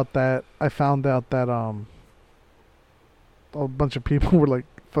found out that, a bunch of people were, like,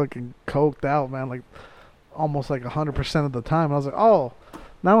 fucking coked out, man, like, almost, like, 100% of the time. I was like, oh,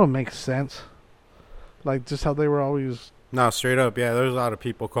 now it makes sense. Like, just how they were always... No, straight up, yeah, there's a lot of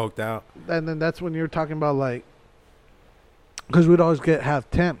people coked out. And then that's when you're talking about, like... Because we'd always have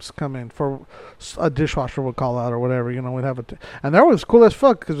temps come in for a dishwasher would call out or whatever, you know, we'd have and that was cool as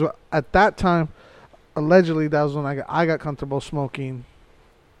fuck, because at that time, allegedly, that was when I got comfortable smoking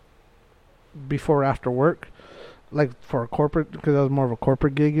before or after work. Like, for a corporate, because that was more of a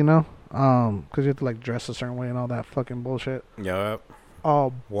corporate gig, you know? Because you have to, like, dress a certain way and all that fucking bullshit. Yup.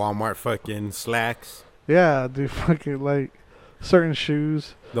 Oh, Walmart fucking slacks. yeah, dude, fucking, like, certain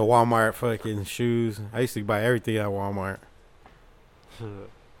shoes. The Walmart fucking shoes. I used to buy everything at Walmart.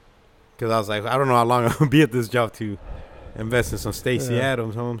 Because I was like, I don't know how long I'll be at this job to invest in some Stacey Yeah.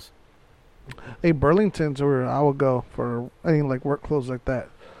 Adams homes. Hey, Burlington's where I would go for any, like, work clothes like that.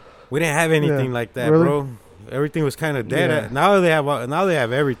 We didn't have anything Yeah. like that, Really? bro. Everything was kind of dead. Yeah. Now they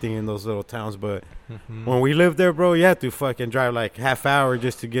have everything in those little towns. But Mhm. when we lived there, bro, you had to fucking drive like half hour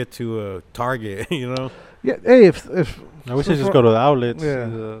just to get to a Target. You know, Yeah, hey, if I wish I just go to the outlets.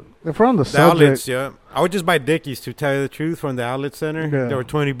 Yeah. if we're on the the subject, outlets. Yeah, I would just buy Dickies to tell you the truth from the outlet center. Yeah. They were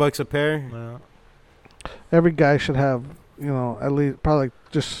 $20 a pair. Yeah. every guy should have, you know, at least probably like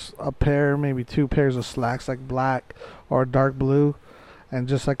just a pair, maybe 2 pairs of slacks, like black or dark blue, and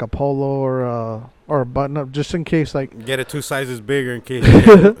just like a polo or a button up, just in case. Like, Get it 2 sizes bigger in case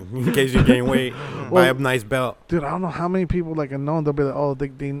you gain weight. Buy a nice belt. dude, I don't know how many people like I know they'll be like, oh, they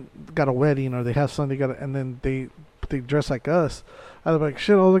got a wedding or they have something, and then they dress like us. I'd be like,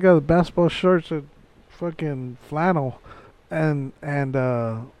 shit, all they got is basketball shorts and fucking flannel, and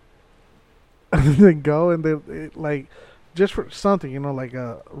they go and like, just for something, you know, like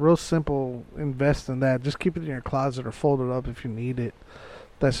a real simple invest in that. Just keep it in your closet or fold it up if you need it.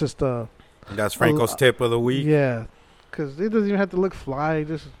 That's just That's Franco's tip of the week. yeah, because it doesn't even have to look fly.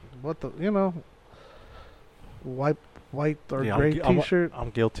 Just you know, white or Yeah, gray t-shirt. I'm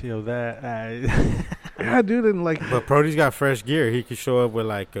guilty of that. Yeah, dude, and like, But Prody's got fresh gear. He could show up with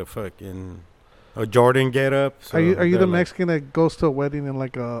like a fucking a Jordan get up. So are you they're the like, Mexican that goes to a wedding in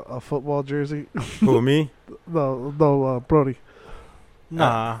like a football jersey? Who, me? No, Brody.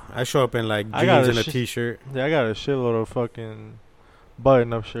 Nah. I show up in like I got jeans a and a shi- t-shirt. Yeah, I got a shitload of fucking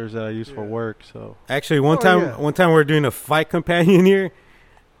button-up shirts that I use for Yeah. work. So Actually, one Oh, time yeah. we were doing a fight companion here,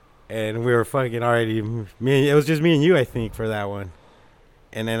 and we were fucking already. It was just me and you, I think, for that one.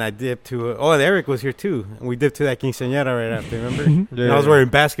 And then I dipped to. Eric was here too. And we dipped to that quinceañera right after. Remember? yeah, And I was wearing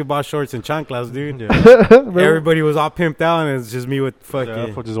basketball shorts and chanclas, dude. Yeah, Everybody was all pimped out, and it's just me with fucking.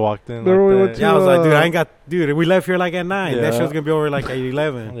 yeah, I just walked in Remember we like went that. to- Yeah, I was like, dude, I uh, ain't got. Dude, we left here like at 9. That Yeah. shit was gonna be over like at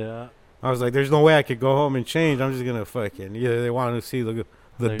 11. Yeah. I was like, there's no way I could go home and change. I'm just gonna fucking. Either they want to see the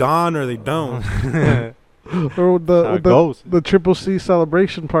Like- dawn or they don't. Or How it goes. the Triple C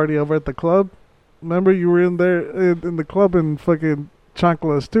celebration party over at the club. Remember, you were in there in the club in fucking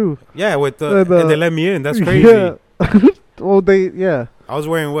chanclas too. Yeah, with And, and they let me in. That's crazy. Yeah. Well, yeah. I was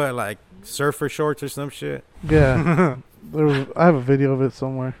wearing what, like surfer shorts or some shit. Yeah. I have a video of it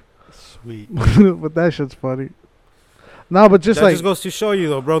somewhere. Sweet. But that shit's funny. No, but just That like, just goes to show you,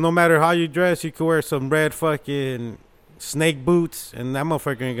 though, bro. No matter how you dress, you could wear some red fucking snake boots, and that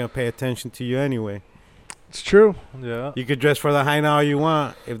motherfucker ain't gonna pay attention to you anyway. it's true. Yeah. You could dress for the hyena all you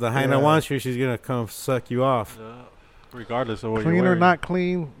want. If the hyena Yeah. wants you, she's gonna come suck you off. Yeah. Regardless of what Clean you're or wearing. not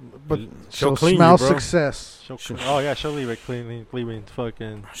clean, but she'll she'll clean smell you, bro. success. Oh yeah, she'll leave it clean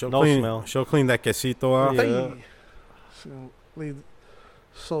fucking She'll no clean. smell. She'll clean that quesito off. Yeah. Hey. She'll leave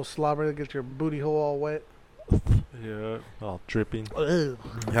so slobbery to get your booty hole all wet. Yeah, all dripping. Ugh.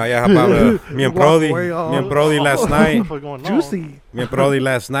 Hell yeah, how about me and Walk Brody? away all- Me and Brody last night. What's going on? Juicy. Me and Brody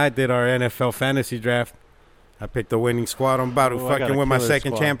last night did our NFL fantasy draft. I picked the winning squad. I'm about to Oh, I got fucking a win my killer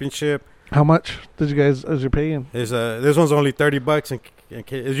second squad. championship. How much did you guys, as you're paying? This one's only $30, and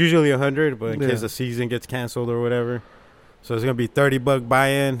it's usually 100, but in Yeah. case the season gets canceled or whatever, so it's gonna be $30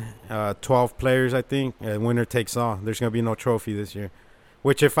 buy-in, 12 players, I think, and winner takes all. There's gonna be no trophy this year,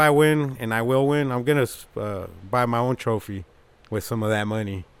 which if I win, and I will win, I'm gonna buy my own trophy with some of that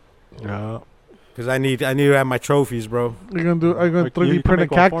money, Yeah. cause I need to have my trophies, bro. You're gonna do? Are you gonna Like, 3D you can print a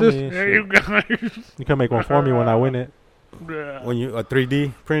make one for cactus? me and Yeah, shit. you guys. You can make one for me when I win it. When you a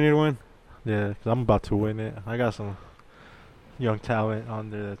 3D printed one, Yeah, 'cause I'm about to win it. I got some young talent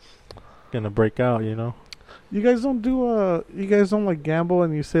on there that's gonna break out, you know? You guys don't do you guys don't like gamble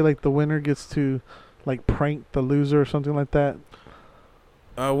and you say like the winner gets to like prank the loser or something like that?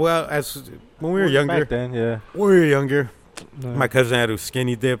 well, as when we were younger, Back then, yeah. my cousin had to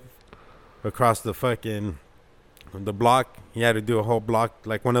skinny dip across the block. He had to do a whole block,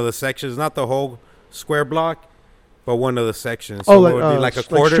 like one of the sections, not the whole square block, but one of the sections. So it would be like a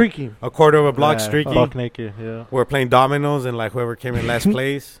quarter, streaking. a quarter of a block Yeah, streaking. Buck naked, yeah. We were playing dominoes, and like whoever came in last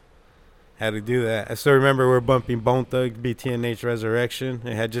place had to do that. I still remember we were bumping Bone Thugs, BTNH Resurrection.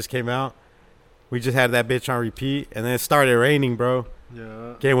 It had just came out. We just had that bitch on repeat, and then it started raining, bro.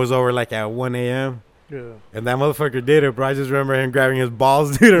 Yeah. Game was over like at 1 a.m. Yeah. And that motherfucker did it, bro. I just remember him grabbing his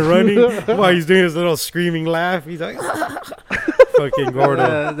balls, dude, and running while he's doing his little screaming laugh. He's like, fucking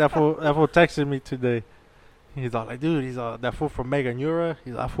Gordo. That fool texted me today. He's all like, dude, he's that fool from Mega Neura.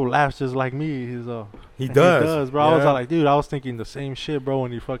 He's that fool laughs just like me. He does. bro. I was Yeah. all like, dude, I was thinking the same shit, bro,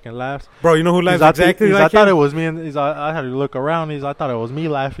 when he fucking laughs. Bro, you know who laughs I exactly like thought it him? was me, and I had to look around. I thought it was me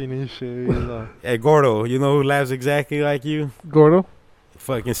laughing and shit. Hey, Gordo, you know who laughs exactly like you? Gordo.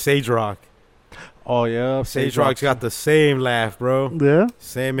 Fucking Sage Rock. Oh yeah, Sage Rock's got the same laugh, bro. Yeah.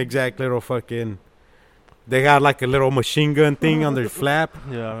 Same exact little fucking. They got like a little machine gun thing on their flap,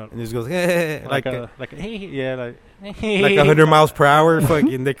 yeah, and it just goes like like 100 miles per hour.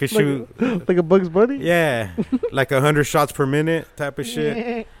 Fucking, they could shoot, Like a Bugs Bunny. yeah, like 100 shots per minute type of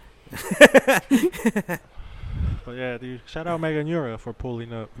shit. But yeah, dude, shout out Mega Neura for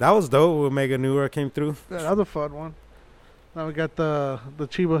pulling up. That was dope when Mega Neura came through. That was a fun one. Now we got the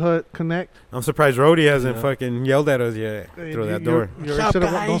Chiba Hut Connect. I'm surprised Rody hasn't Yeah. fucking yelled at us yet through that door. You What's up, said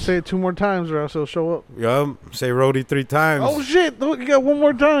it, guys? don't say it 2 more times or else he'll show up. Yup, say Rody 3 times. Oh shit! You got 1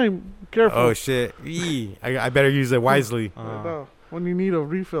 more time. Careful. Oh shit! Eee. I better use it wisely. No, when you need a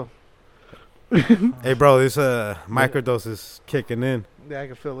refill. Hey, bro, this microdose is kicking in. Yeah, I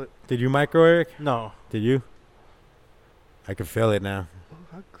can feel it. Did you micro, Eric? No, Did you? I can feel it now.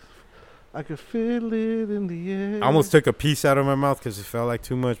 I can feel it in the air. I almost took a piece out of my mouth because it felt like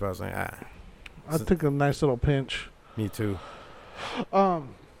too much, but I was like, I took a nice little pinch. me too.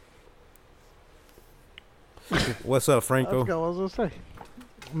 Um, What's up, I Franco? forgot what I was gonna say.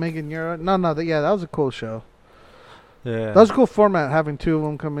 Megan Euro. No, that was a cool show. yeah, That was a cool format, having 2 of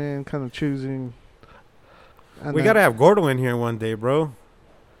them come in, kind of choosing. And We then- gotta have Gordo in here one day, bro.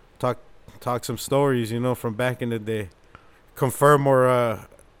 Talk some stories, from back in the day. Confirm or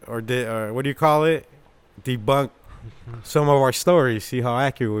what do you call it? Debunk some of our stories. See how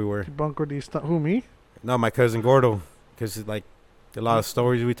accurate we were. Bunker D stuff. Who, me? No, my cousin Gordo, because like a lot of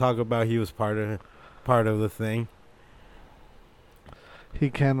stories we talk about, he was part of the thing. He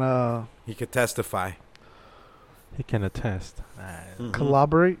can He could testify. he can attest. Mhm.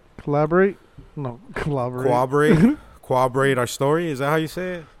 collaborate. No, collaborate. Corroborate our story. Is that how you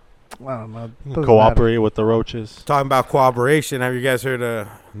say it? I don't know. Doesn't Cooperate with the roaches. Talking about cooperation, have you guys heard of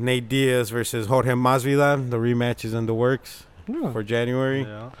Nate Diaz versus Jorge Masvidal? The rematch is in the works matter. Yeah. for January.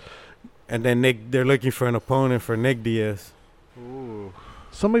 Yeah. And then they're looking for an opponent for Nick Diaz. Ooh.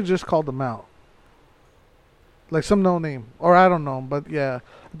 Somebody just called him out. Like some no name, or I don't know, but yeah,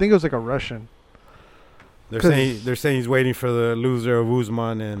 I think it was like a Russian. They're 'Cause- saying he's waiting for the loser of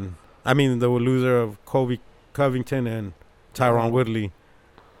Usman the loser of Colby Covington and Tyron Woodley.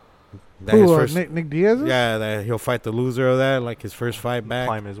 That his Who? first- Nick Diaz? yeah, that he'll fight the loser of that, like his first fight back,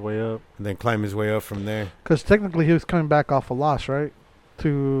 Climb his way up. and then climb his way up from there. Because technically he was coming back off a loss, right?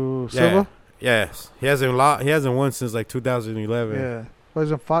 To Yeah. Silva. Yes, he hasn't won since like 2011. Yeah. Well, he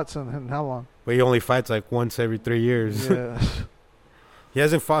hasn't fought since in how long? But he only fights like once every 3 years. Yeah. He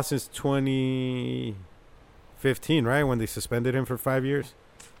hasn't fought since 2015, right? When they suspended him for 5 years.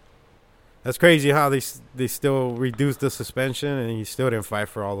 That's crazy how they still reduced the suspension and he still didn't fight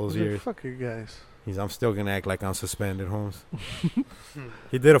for all those years. Fuck you guys. I'm still gonna act like I'm suspended, Holmes.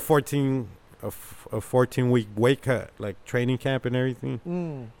 He did a 14-week weight cut, like training camp and everything.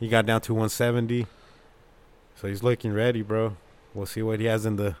 Mm. He got down to 170. So he's looking ready, bro. We'll see what he has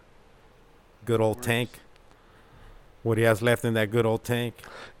in the good old tank. What he has left in that good old tank.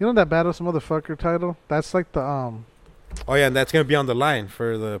 You know that baddest motherfucker title? That's like the Oh yeah, and that's gonna be on the line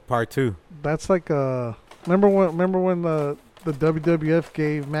for the part 2. That's like remember when the WWF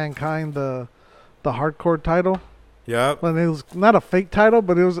gave Mankind the hardcore title? Yep. When it was not a fake title,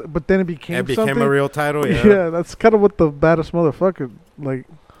 but then it became something. A real title. Yeah. Yeah, that's kind of what the baddest motherfucker like.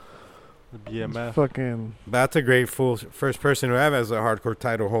 The BMF. Fucking. That's a great first person to have as a hardcore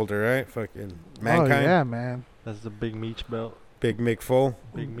title holder, right? Fucking Mankind. Oh yeah, man. That's the Big Meech belt. Big Mick Full.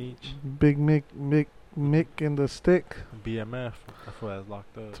 Big Meech. Big Mick in the stick. BMF. That's what I was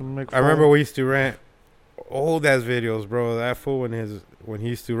locked up. To Mick I remember we used to rent old ass videos, bro. That fool when he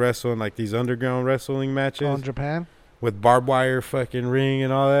used to wrestle in like these underground wrestling matches on Japan with barbed wire fucking ring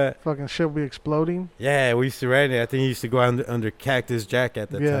and all that. Fucking shit would be exploding. Yeah, we used to rent it. I think he used to go under Cactus Jack at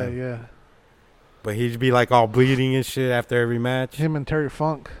the time. Yeah. But he'd be like all bleeding and shit after every match. Him and Terry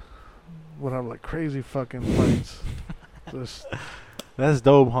Funk would have like crazy fucking fights. Just That's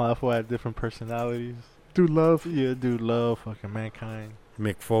dope, huh? That's why I had different personalities. Dude Love. Yeah, Dude Love, fucking Mankind.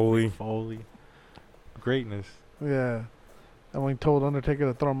 Mick Foley. Foley. Greatness. Yeah. And when he told Undertaker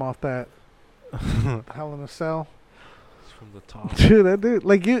to throw him off that Hell in a Cell. It's from the top. Dude, that dude,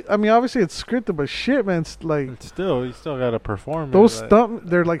 like I mean, obviously it's scripted, but shit, man, it's like It's still, you still gotta perform. those it,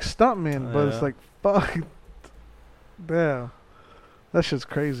 they're like stuntmen, but it's Yeah. like fuck. Yeah, that shit's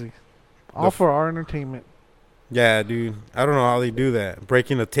crazy. All for our entertainment. Yeah, dude. I don't know how they do that.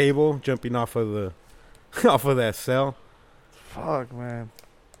 Breaking a table, jumping off of the off of that cell. Fuck, man.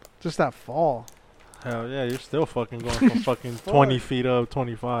 Just that fall. Hell yeah, you're still fucking going from fucking 20 feet up,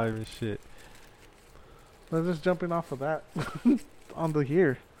 25 and shit. They're just jumping off of that on the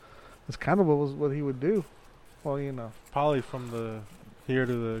here. That's kind of what he would do. Well, you know. Probably from the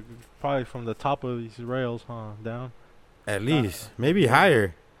top of these rails, huh? Down. At least. Maybe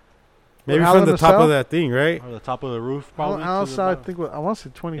higher. Maybe Hell from in the a top Cell? of that thing, right? Or the top of the roof, probably. How to the else I bottom. think I want to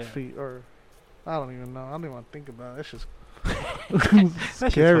say 20 Yeah. feet or I don't even know. I don't even want to think about it. That's just That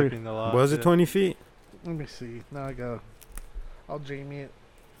shit's scary. fucking a lot, Was it yeah. 20 feet? Let me see. Now I go. I'll Jamie it.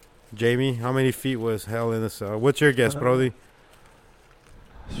 Jamie, how many feet was Hell in a Cell? What's your guess, Brody?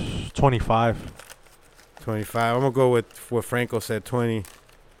 25. 25. I'm going to go with what Franco said, 20.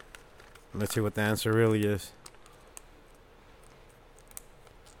 Let's see what the answer really is.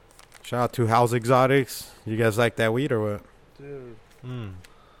 Shout out to House Exotics. You guys like that weed or what? Dude.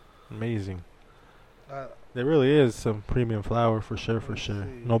 Amazing. Uh, There really is some premium flour for sure, for Let's sure.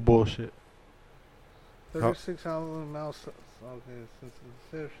 see. No bullshit. 36 mouse. Okay, since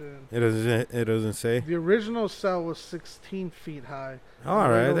inception. It doesn't say. The original cell was 16 feet high. All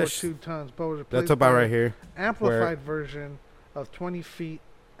and right, weighed over that's 2 tons. But was that's replaced about by right here. Amplified version of 20 feet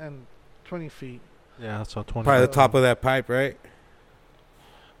and 20 feet. Yeah, that's all 20. Probably the top of that pipe, right?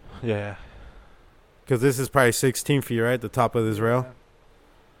 Yeah. Because this is probably 16 feet, right? The top of this rail.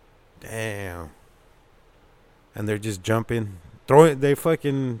 Yeah. Damn. And they're just jumping. They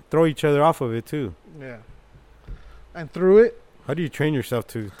fucking throw each other off of it, too. Yeah. And through it, How do you train yourself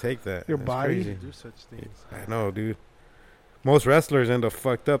to take that? Your That's body? crazy. Do such things. I know, dude. Most wrestlers end up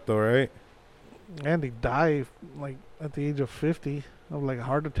fucked up, though, right? and they die like at the age of 50 of like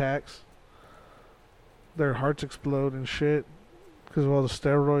heart attacks. Their hearts explode and shit because of all the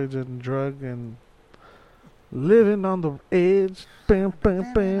steroids and drug and living on the edge. Bam,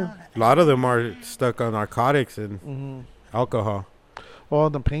 bam, bam. A lot of them are stuck on narcotics and Mm-hmm. alcohol. All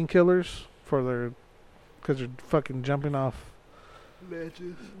the painkillers for their, because they're fucking jumping off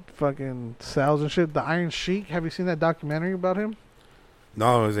fucking cells and shit. The Iron Sheik, have you seen that documentary about him?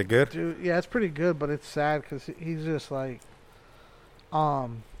 No, is it good? Dude, yeah, it's pretty good, but it's sad because he's just like,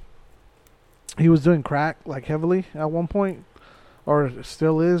 he was doing crack like heavily at one point, or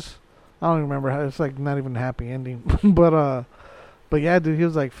still is. I don't even remember how. It's like not even a happy ending, but yeah, dude, he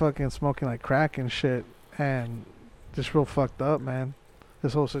was like fucking smoking like crack and shit, and just real fucked up, man.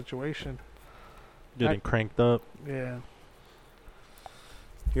 This whole situation. Getting cranked up. Yeah.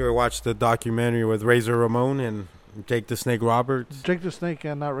 You ever watched the documentary with Razor Ramon and Jake the Snake Roberts? Jake the Snake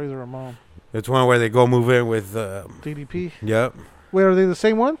and not Razor Ramon. It's one where they go move in with. DDP. Yep, Wait, are they the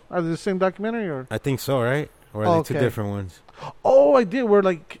same one? Are they the same documentary or? I think so, right? Or are they two Okay. different ones? Oh, I did. Where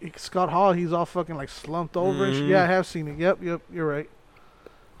like Scott Hall, he's all fucking like slumped over. And shit. Mhm. Yeah, I have seen it. Yep, you're right.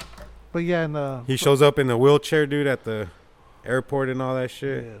 But yeah, and He shows up in the wheelchair, dude, at the airport and all that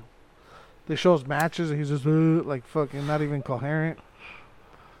shit. yeah. They show us matches and he's just like fucking not even coherent.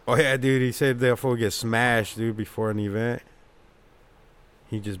 Oh yeah, dude. He said that fool get smashed, dude, before an event.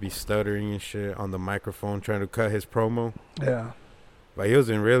 He'd just be stuttering and shit on the microphone trying to cut his promo. Yeah. But he was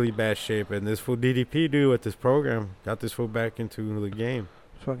in really bad shape, and this fool DDP dude with this program got this fool back into the game.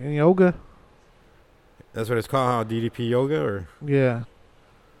 Fucking yoga. That's what it's called, huh? DDP yoga, or Yeah.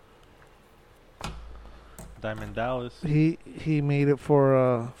 Diamond Dallas. He made it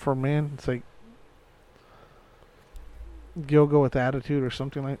for men. It's like yoga with attitude or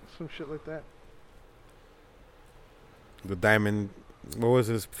something like some shit like that. the diamond. What was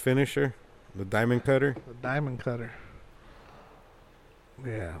his finisher? The diamond cutter. The diamond cutter.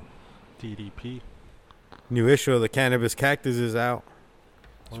 Yeah. DDP. New issue of the Cannabis Cactus is out.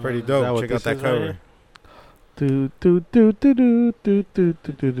 It's pretty Is that dope. what Check out this that is right cover. here? Do do do do do do do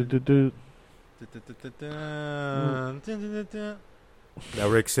do do do do. That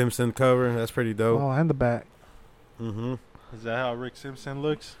Rick Simpson cover. That's pretty dope. Oh, and the back. Mm-hmm. Is that how Rick Simpson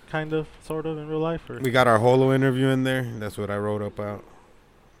looks, kind of, sort of, in real life? Or? We got our Holo interview in there. That's what I wrote about.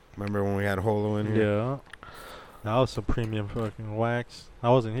 Remember when we had Holo in here? Yeah. That was some premium fucking wax. I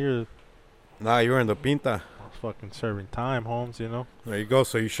wasn't here. Nah, you were in the Pinta. I was fucking serving time, Holmes, you know? There you go.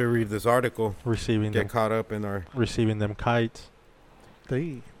 So you should read this article. Receiving Get caught up in our... them kites.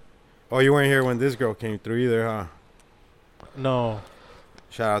 They. Oh, you weren't here when this girl came through either, huh? No.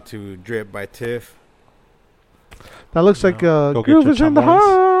 Shout out to Drip by Tiff. That looks like Go get Groove your is in the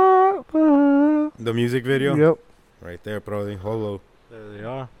chamois. heart. The music video? Yep. Right there, Brody. Holo. There they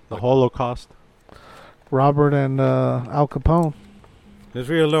are. The Holocaust. Robert and Al Capone. Let's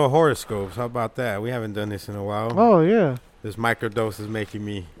read a little horoscopes. How about that? We haven't done this in a while. Oh yeah. This microdose is making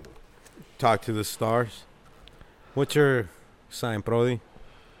me talk to the stars. What's your sign, Brody?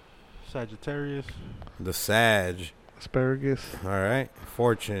 Sagittarius. The Sag. Asparagus. All right.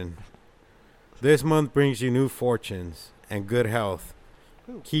 Fortune. This month brings you new fortunes and good health.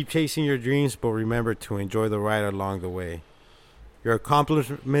 Keep chasing your dreams, but remember to enjoy the ride along the way. Your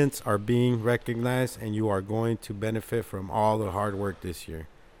accomplishments are being recognized, and you are going to benefit from all the hard work this year.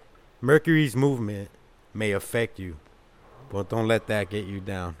 Mercury's movement may affect you, but don't let that get you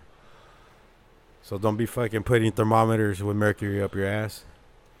down. So don't be fucking putting thermometers with mercury up your ass,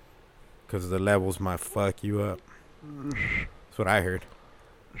 because the levels might fuck you up. That's what I heard.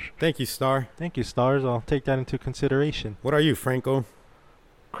 Thank you, Star. Thank you, stars. I'll take that into consideration. What are you, Franco?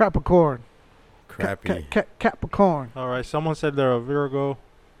 Capricorn. Crappy. Capricorn. All right. Someone said they're a Virgo. All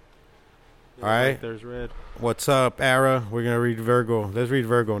right. There's red. What's up, Ara? We're going to read Virgo. Let's read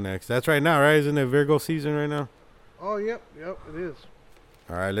Virgo next. That's right now, right? Isn't it Virgo season right now? Oh yep, it is.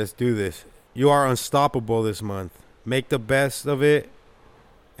 All right, let's do this. You are unstoppable this month. Make the best of it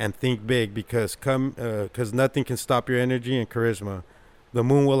and think big because nothing can stop your energy and charisma. The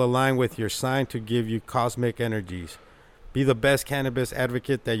moon will align with your sign to give you cosmic energies. Be the best cannabis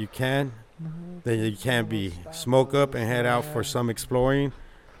advocate that you can be. Smoke up and head out for some exploring,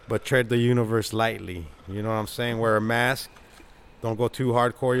 but tread the universe lightly. You know what I'm saying? Wear a mask. Don't go too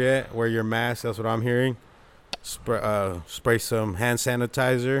hardcore yet. Wear your mask. That's what I'm hearing. Spray some hand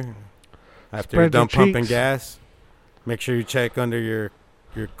sanitizer after you're done pumping gas. Make sure you check under your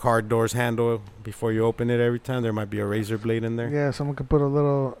car door's handle before you open it every time. There might be a razor blade in there. Yeah, someone could put a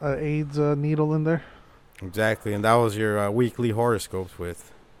little AIDS needle in there. Exactly, and that was your weekly horoscopes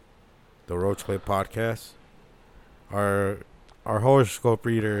with the Roach Clip podcast. Our horoscope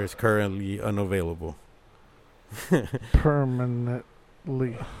reader is currently unavailable.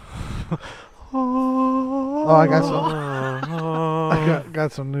 Permanently. Oh, I got some. I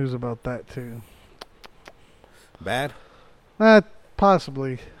got some news about that too. Bad?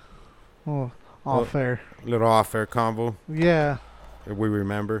 Possibly. Oh, fair. Little off-air combo. Yeah. If we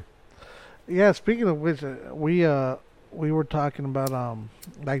remember. Yeah. Speaking of which, we were talking about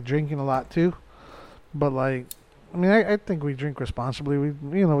like drinking a lot too, but like, I mean, I think we drink responsibly.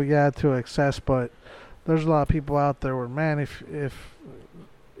 We add to excess, but there's a lot of people out there where, man, if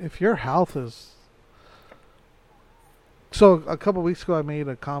your health is. So a couple weeks ago, I made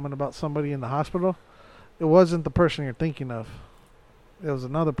a comment about somebody in the hospital. It wasn't the person you're thinking of. It was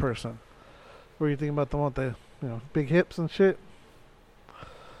another person. Were you thinking about the one with the big hips and shit?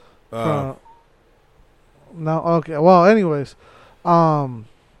 No. Okay. Well, anyways, that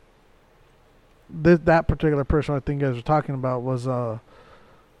particular person I think you guys were talking about was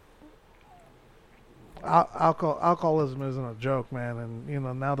alcoholism isn't a joke, man.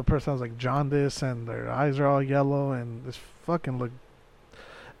 And now the person has like jaundice and their eyes are all yellow and this fucking look.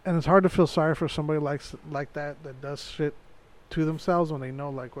 And it's hard to feel sorry for somebody like that does shit to themselves when they know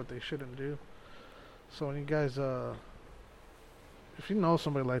like what they shouldn't do. So when you guys if you know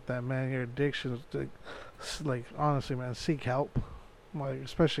somebody like that, man, your addiction is like honestly, man, seek help. Like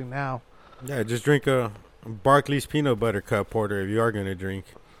especially now. Yeah, just drink a Barclays peanut butter cup porter if you are gonna drink.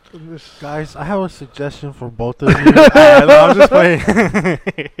 Guys, I have a suggestion for both of you. No, I'm just playing.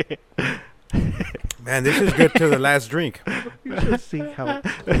 Man, this is good to the last drink. You should see how.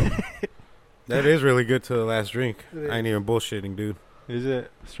 That is really good to the last drink. It is. I ain't even bullshitting, dude. Is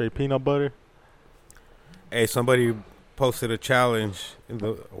it straight peanut butter? Hey, somebody posted a challenge.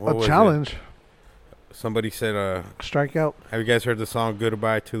 What was A it? challenge. Somebody said, Strikeout. have you guys heard the song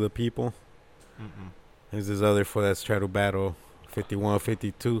Goodbye to the People? Mm-mm. There's this other fool that's trying to battle 51,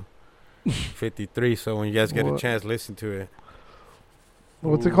 52, 53. So when you guys get a What? chance, listen to it.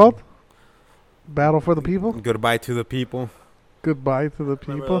 What's it Ooh. called? Battle for the people. Goodbye to the People. Goodbye to the Remember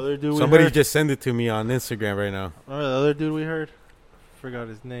the people. other dude we Somebody heard? just sent it to me on Instagram right now. Remember the other dude we heard? Forgot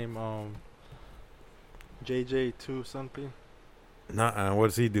his name. JJ2 something. Nuh-uh. What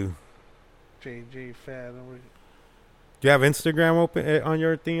does he do? JJ Fad. Do you have Instagram open on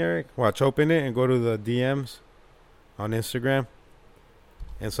your thing, Eric? Watch, open it and go to the DMs on Instagram.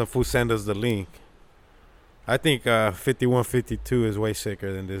 And some fool send us the link. I think 5152 is way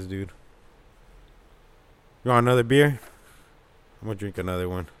sicker than this dude. You want another beer? I'm going to drink another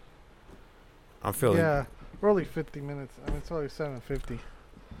one. I'm feeling Yeah, we're only 50 minutes. I mean, it's only 7:50.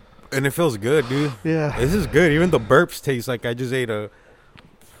 And it feels good, dude. Yeah. This is good. Even the burps taste like I just ate a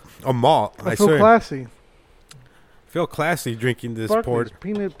malt. I feel swear. classy. Feel classy drinking this Barclays,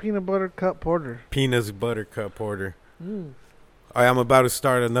 porter. peanut butter cup porter. Peanuts buttercup porter. Mm. I'm about to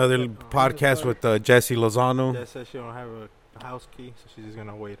start another podcast sorry. with Jesse Lozano. Jess said she don't have a house key, so she's just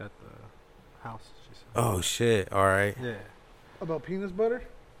gonna wait at the house. She said. Oh, shit. All right. Yeah. About peanut butter?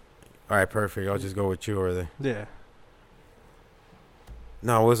 All right, perfect. I'll just go with you over there. Yeah.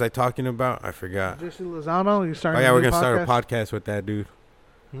 No, what was I talking about? I forgot. Jesse Lozano, you Oh, starting? yeah, a we're new going to start a podcast? podcast with that dude.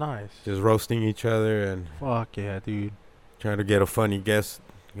 Nice. Just roasting each other and Fuck yeah, dude. trying to get a funny guest.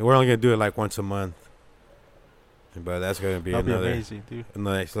 We're only going to do it like once a month. But that's going to be That'd be another amazing, dude. a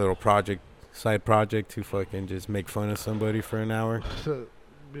nice little project, side project to fucking just make fun of somebody for an hour. So,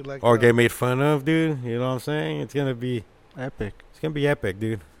 be like Or get made fun of, dude. You know what I'm saying? It's going to be Epic. epic,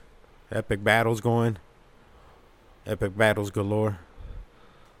 dude. Epic battles going. Epic battles galore.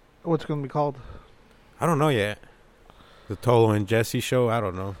 What's going to be called? I don't know yet. The Tolo and Jesse show? I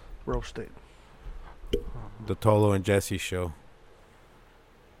don't know. Roasted. The Tolo and Jesse show.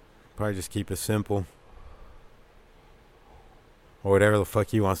 Probably just keep it simple. Or whatever the fuck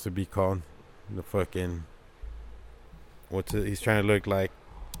he wants to be called. The fucking... He's trying to look like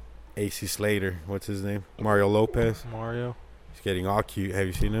AC Slater. What's his name? Mario Lopez. Mario. He's getting all cute. Have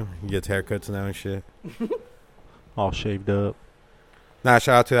you seen him? He gets haircuts now and shit. All shaved up. Nah,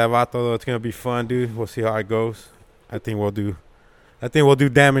 shout out to that vato though. It's gonna be fun, dude. We'll see how it goes. I think we'll do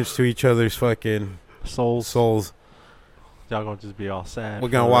damage to each other's fucking souls. Y'all gonna just be all sad. We're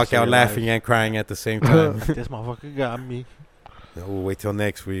for gonna the walk rest of out your laughing lives. and crying at the same time. This motherfucker got me. We'll wait till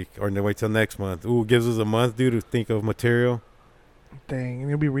next week or wait till next month. Ooh, gives us a month, dude, to think of material. Dang, and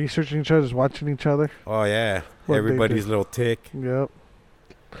you'll be researching each other, just watching each other. Oh yeah, What they everybody's do. little tick. Yep.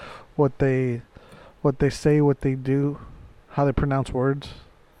 What they say, what they do, how they pronounce words.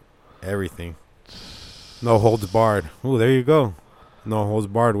 Everything. No holds barred. Ooh, there you go. No holds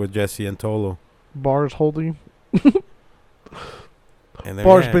barred with Jesse and Tolo. Bars holding. And then,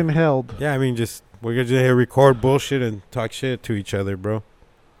 Bars yeah. been held. Yeah, I mean, we're gonna just record bullshit and talk shit to each other, bro.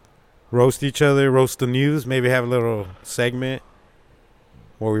 Roast each other, roast the news. Maybe have a little segment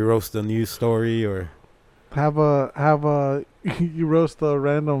where we roast the news story or. Have a you roast a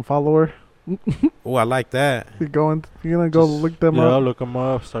random follower. Oh, I like that. You're gonna go Just- look them yeah, up. look them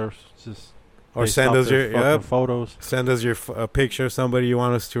up. Start just. Or based send off us their your fucking photos. Send us your a picture of somebody you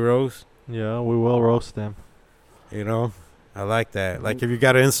want us to roast. Yeah, we will roast them. You know, I like that. Like if you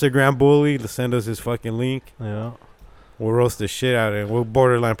got an Instagram bully, send us his fucking link. Yeah. We'll roast the shit out of it. We'll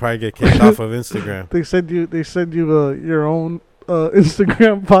borderline probably get kicked off of Instagram. They send you your own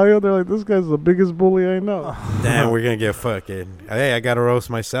Instagram bio. They're like, this guy's the biggest bully I know. Damn, we're gonna get fucking. Hey, I gotta roast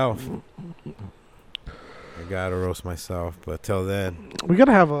myself. But till then, We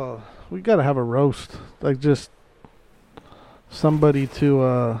gotta have a roast, like just somebody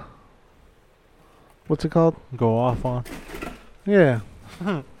to what's it called? Go off on. Yeah.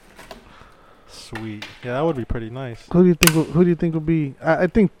 Sweet. Yeah, that would be pretty nice. Who do you think will be? I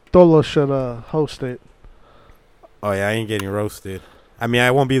think Tolo should host it. oh yeah, I ain't getting roasted. I mean,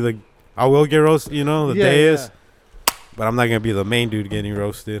 I won't be I will get roasted. You know, the Yeah, day yeah. is, but I'm not gonna be the main dude getting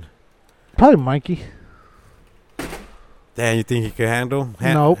roasted. Probably Mikey. Damn, you think he could handle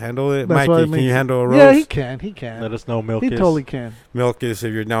Nope. handle it? That's why Mikey, it can makes you it- handle a roast? Yeah, he can. He can. Let us know, Milk. He totally can. Milk is,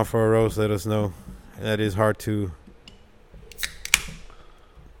 if you're down for a roast, let us know. That is hard to.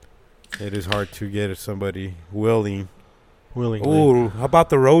 It is hard to get somebody willing willingly. Ooh, how about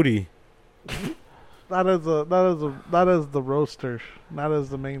the roadie? Not as the roaster, not as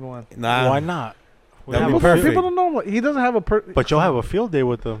the main one. Nah, Why not? We That'd have be a perfect. People don't know. He doesn't have a But you'll have a field day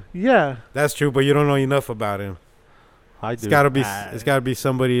with them. Yeah, that's true. But you don't know enough about him. I It's do. gotta be. It's gotta be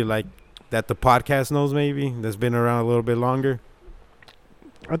somebody like that. The podcast knows maybe that's been around a little bit longer.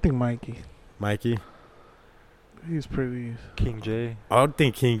 I think Mikey. Mikey. He's pretty. King J. I would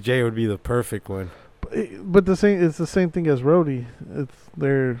think King J would be the perfect one. But it's the same thing as Rhodey. It's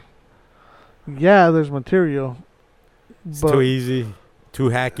yeah, there's material. It's But too easy, too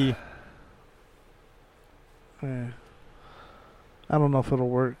hacky. I don't know if it'll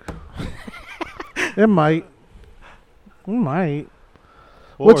work. It might. It might.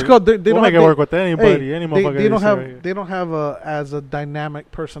 What's called? They We'll don't make have, it work with anybody. hey, Any motherfucker. they don't say have. right here. They don't have as a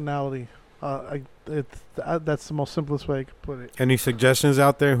dynamic personality. That's the most simplest way I could put it. Any suggestions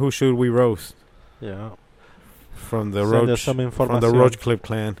out there? Who should we roast Yeah. from the Send us Roach? some From the información. Roach Clip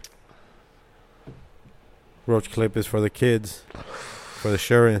clan. Roach Clip is for the kids, for the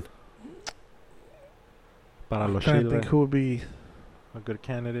Shurin. Para los Trying to think chile. who would be. A good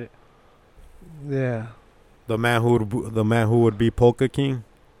candidate. Yeah. The man who would be Polka King.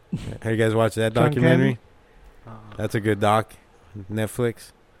 Have you guys watched that John documentary? Uh, That's a good doc.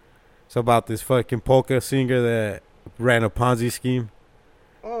 Netflix. It's about this fucking polka singer that ran a Ponzi scheme.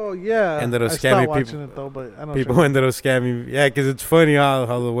 Oh yeah. Ended up I scamming stopped watching people- it though, but I don't. People ended up scamming. Yeah, because it's funny how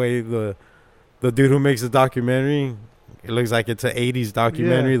the way the dude who makes the documentary, it looks like it's an 80s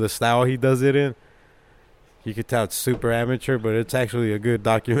documentary, Yeah. the style he does it in. You could tell it's super amateur, but it's actually a good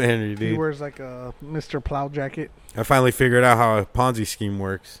documentary, He dude. wears like a Mr. Plow jacket. I finally figured out how a Ponzi scheme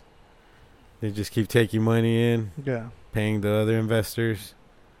works. They just keep taking money in, Yeah. paying the other investors.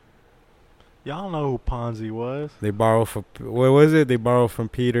 Y'all know who Ponzi was. They borrow from, what was it? They borrow from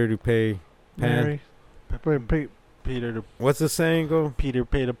Peter to pay Pan. Mary. Wait, Peter to What's the saying go? Peter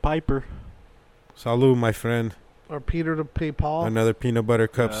paid a piper. Salud, my friend. or Peter to pay Paul. Another peanut butter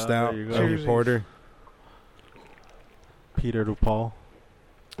cup Yeah, stout. there you go. Cheers. Porter. Peter to Paul.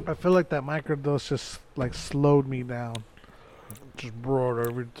 I feel like that microdose just like slowed me down. Just brought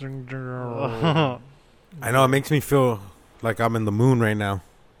everything down. I know, it makes me feel like I'm in the moon right now.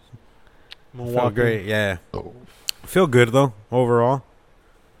 Feel Milwaukee. great, yeah. Feel good though, overall.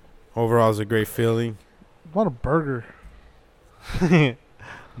 Overall, it's a great feeling. What a burger.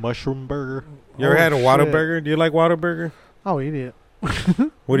 Mushroom burger. You ever Oh, had a shit. Whataburger? Do you like Whataburger? I'll eat it.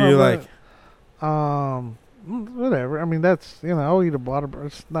 What do No, you but, like? Whatever. I mean, that's, I'll eat a Whataburger.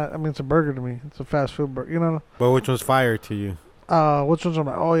 It's not, I mean, it's a burger to me. It's a fast food burger, But which one's fire to you? Which ones are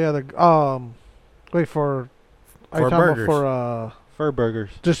my, oh yeah, wait for, are you For talking burgers. about Fur burgers.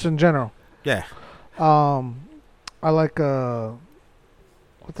 just in general? Yeah. I like,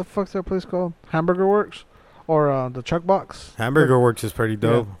 what the fuck's that place called? Hamburger Works? Or, the Chuck Box? Hamburger Works is pretty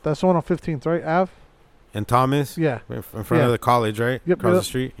dope. Yeah, that's the one on 15th, right? Ave? And Thomas? Yeah. In front Yeah. of the college, right? Yep, Across yep. the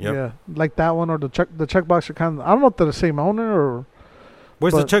street? Yep. Yeah. Like that one or the Chuck Box are kind of, I don't know if they're the same owner or,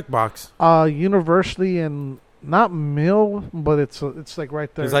 Where's the But- Chuck Box? University and not Mill, but it's like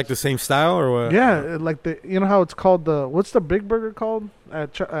right there. It's like the same style or what? Yeah, like how it's called what's the big burger called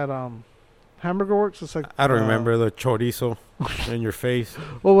at Hamburger Works? It's like I don't remember the chorizo in your face.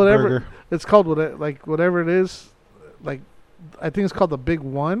 Well, whatever Burger. it's called, whatever it is, like I think it's called the big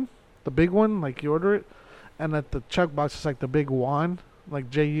one, like you order it, and at the Chuck Box it's like the big Juan, like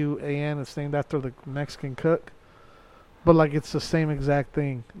Juan. It's named after the Mexican cook, but like it's the same exact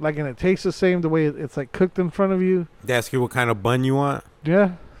thing. Like, and it tastes the same the way it's like cooked in front of you. They ask you what kind of bun you want.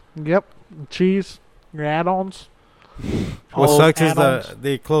 Yeah, yep, cheese, your add-ons. What All sucks is add-ons.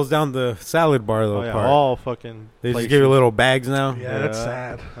 they closed down the salad bar though. Oh, yeah, part. all fucking. They just places. give you little bags now. Yeah, that's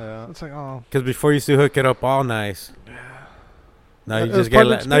sad. Yeah. It's like, oh, Because before you used to hook it up all nice. Now you It's just part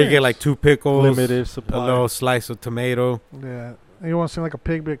get of the now you get like 2 pickles, Limited a supply. little slice of tomato, yeah. You want to seem like a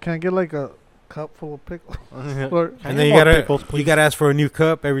pig, but can I get like a cup full of pickles? Or, Can and I then you get more gotta pickles, please? ask for a new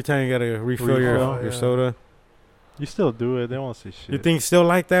cup every time you gotta refill your Refill, soda. You still do it. They won't say shit. You think it's still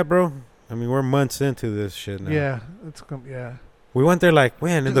like that, bro? I mean, we're months into this shit now. yeah, yeah. We went there like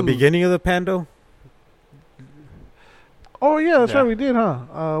when in the Dude. beginning of the pando, Oh yeah, that's Yeah. right. We did,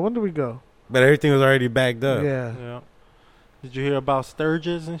 huh? When did we go? but everything was already bagged up. Yeah. Yeah. Did you hear about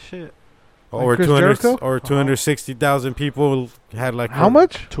Sturgis and shit? Over Chris 200 Jericho? or 260,000 people had like How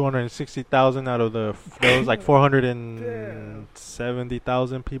much? 260,000 out of there was like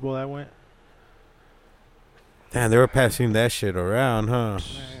 470,000 people that went. Damn, they were passing that shit around, huh?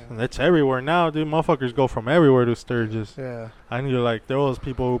 And it's everywhere now, dude. Motherfuckers go from everywhere to Sturgis. Yeah. I knew like there was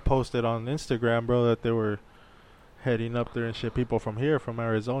people who posted on Instagram, bro, that they were heading up there and shit. People from here, from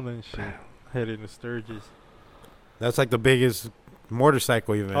Arizona and shit, heading to Sturgis. That's like the biggest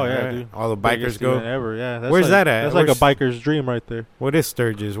motorcycle event. Oh yeah, right? dude. All the Biggest bikers go. event ever. Yeah. That's Where's like, that at? That's like a Where's- biker's dream right there. What is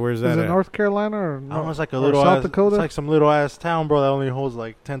Sturgis? Where's Is that it at? North Carolina or Almost like a or little South ass, Dakota? It's like some little ass town, bro, that only holds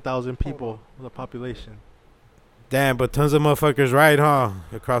like 10,000 people, the population. Damn, but tons of motherfuckers ride, huh?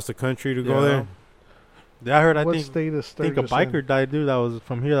 Across the country to go there. Yeah, I heard. I what think state is a Sturgis biker in? died, dude. That was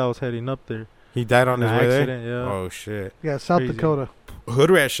from here. That was heading up there. He died on In his an way there. accident, yeah. Oh shit. Yeah, South Crazy. Dakota. Hood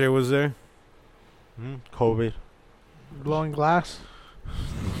rat shit was there. COVID. Blowing glass.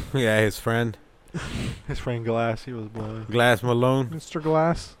 Yeah, his friend His friend Glass, he was blowing. Glass Malone. Mr.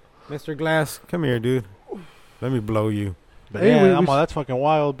 Glass. Mr. Glass, come here, dude. Let me blow you. But Hey, yeah, we that's fucking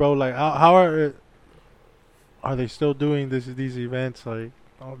wild, bro. Like, how are they still doing these events? Like,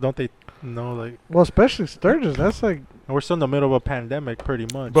 don't they know? Like, Well, especially Sturgis. That's like we're still in the middle of a pandemic, pretty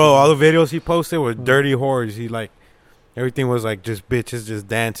much. Bro, all the videos he posted were Mm. dirty whores. He like everything was like just bitches just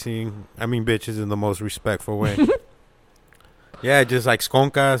dancing. I mean bitches in the most respectful way. Yeah, just like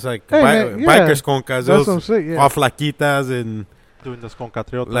skonkas, like Hey, man, yeah. biker skonkas. that's what I'm Those saying. Yeah. all flaquitas and doing this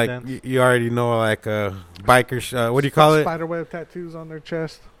compatriota like dance. you already know like biker. What do you call it? Spiderweb tattoos on their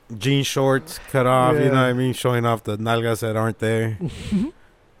chest. Jean shorts cut off. You Yeah. know what I mean? Showing off the nalgas that aren't there,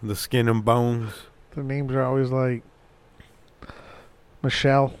 the skin and bones. The names are always like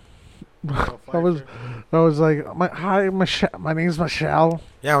Michelle. I was like, hi, Michelle. My name's Michelle.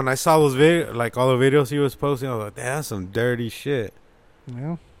 Yeah, when I saw those like all the videos he was posting, I was like, that's some dirty shit.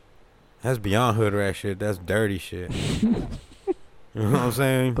 Yeah. That's beyond hood rat shit. That's dirty shit. You know what I'm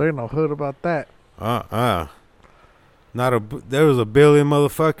saying? There ain't no hood about that. Not there was a billion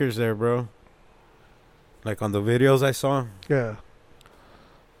motherfuckers there, bro. Like on the videos I saw, Yeah.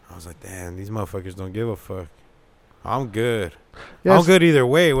 I was like, damn, these motherfuckers don't give a fuck. I'm good. Yes. I'm good either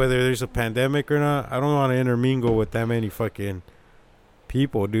way, whether there's a pandemic or not. I don't want to intermingle with that many fucking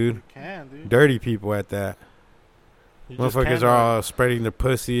people, dude. You can, dude. Dirty people at that. You just Motherfuckers can't, are all spreading their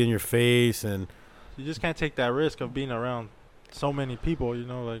pussy in your face and You just can't take that risk of being around so many people, you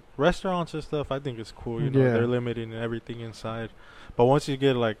know, like restaurants and stuff. I think it's cool, you know, Yeah. they're limiting everything inside. But once you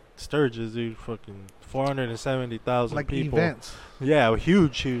get like Sturgis, dude, fucking 470,000 Like people. events. Yeah,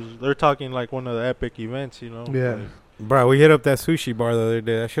 huge. They're talking like one of the epic events, you know. Yeah. Like, bro, we hit up that sushi bar the other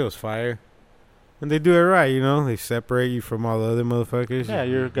day. That shit was fire. And they do it right, you know. They separate you from all the other motherfuckers. Yeah,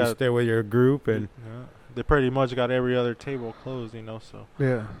 you stay with your group, and yeah, they pretty much got every other table closed, you know, so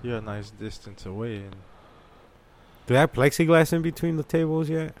Yeah. you're a nice distance away. And do they have plexiglass in between the tables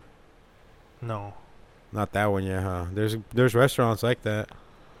yet? no. Not that one yet, huh? There's restaurants like that,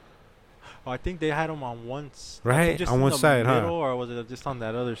 Oh, I think they had them on right? just On in one the side, middle, huh? or was it just on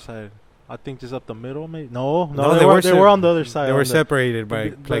that other side? I think just up the middle, maybe. No, No, they were on the other side. They on were the- separated by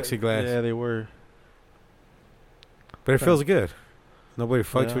but- plexiglass, Yeah, they were. but it feels good. Nobody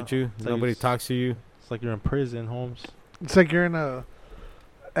fucks Yeah. with you. It's like Nobody it's- talks to you. It's like you're in prison, Holmes. It's like you're in a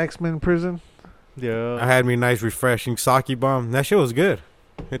X-Men prison. Yeah, I had me nice, refreshing sake bomb. That shit was good.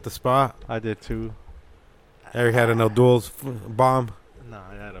 Hit the spot. I did too. Eric had an O'Doul's bomb. Nah,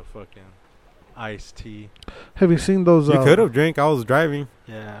 I had a fucking iced tea. Have you seen those? You could have drank. I was driving.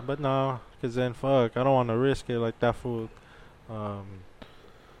 Yeah, but no, cause then fuck, I don't want to risk it like that fool.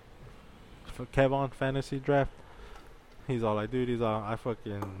 For Kevon fantasy draft, he's all like, dude, I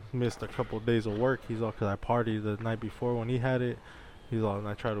fucking missed a couple of days of work. He's all, cause I partied the night before when he had it. He's all, and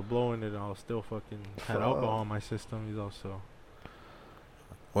I tried to blow in it, and I was still fucking had Fuck. alcohol in my system. He's also,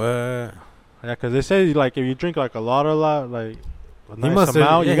 What? yeah, cause they say like if you drink like a lot, like a He nice must have-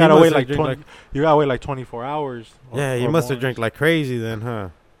 amount, yeah, you he gotta must wait have like drink 20. You gotta wait like 24 hours. Yeah, you or must have more. drank like crazy then, huh?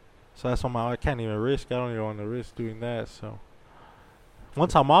 So that's why I can't even risk. I don't even want to risk doing that. So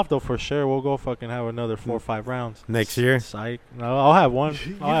once I'm off though, for sure we'll go fucking have another 4 or 5 rounds Next year? Psych. No, I'll have one.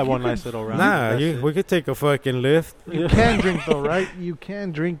 I'll have you one could- nice little round. Nah, That's it. we could take a fucking lift. You can drink though, right? You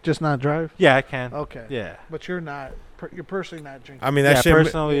can drink, just not drive. Yeah, I can. Okay. Yeah. But you're not. You're personally not drinking. I mean, that Yeah, shit.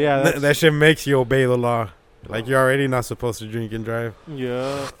 personally, yeah. That shit makes you obey the law. Like you're already not supposed to drink and drive,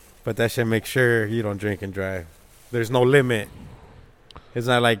 Yeah. but that shit makes sure you don't drink and drive. There's no limit. It's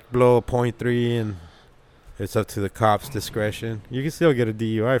not like blow a .3 and it's up to the cops' discretion. You can still get a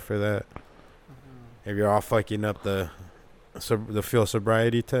DUI for that if you're all fucking up the field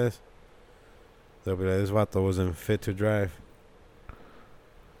sobriety test. They'll be like, "This vato wasn't fit to drive."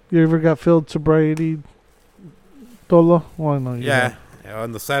 You ever got filled sobriety, Tolo? Well, no. You Yeah,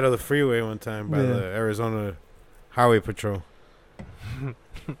 on the side of the freeway one time by Yeah. the Arizona Highway Patrol.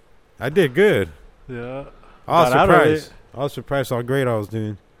 I did good. Yeah. I was Got out of surprised. I was surprised how great I was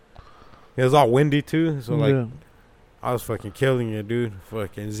doing. It was all windy too, so like yeah. I was fucking killing it, dude.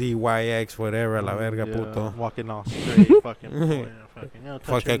 Fucking ZYX, whatever, la verga, puto. Walking all straight, fucking, fucking, touch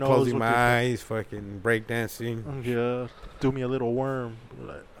Fucking your nose closing with my your- eyes, fucking breakdancing. Yeah, do me a little worm.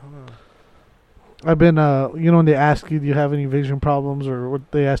 Like, I've been, when they ask you, do you have any vision problems, or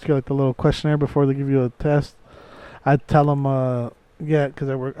what they ask you like the little questionnaire before they give you a test, I tell them, yeah, because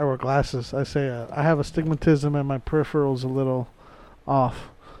I wear glasses. I say I have astigmatism and my peripheral's a little off,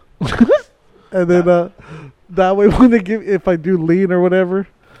 and then that way when they give, if I do lean or whatever,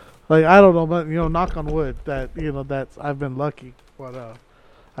 like I don't know, but knock on wood that that's I've been lucky, but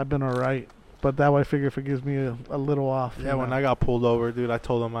I've been all right. But that way I figure if it gives me a little off. yeah, when I got pulled over, dude, I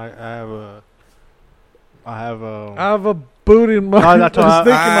told them I have a. I have a boot in my. No, that's what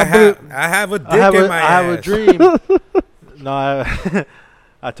I have a dick in my I have a ass. dream. No,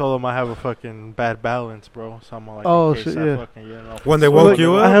 I told them I have a fucking bad balance, bro. So I'm like, Oh, in case shit, I yeah. fucking, When they So, woke like,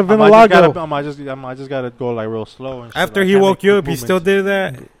 you I up? have I vitiligo. just gotta go like real slow. And shit. After I he can't woke make you quick up, he still movements. did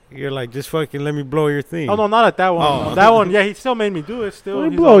that? You're like, just fucking let me blow your thing. Oh no, not at that one. Oh. That one, yeah, he still made me do it. Still, Let me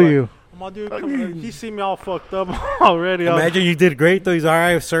He's blow all like, you. "Come on, dude, come." He see me all fucked up already. Imagine you did great, though. He's all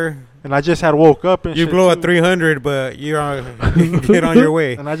right, sir. And I just had woke up and You shit blow too. at 300, but you're on, get on your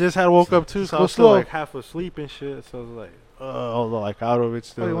way. And I just had woke up too, so I Go was still slow. like half asleep and shit. So I was like, I was like out of it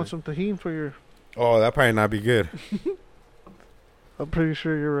still. Oh, you like- want some tahini for your? Oh, that probably not be good. I'm pretty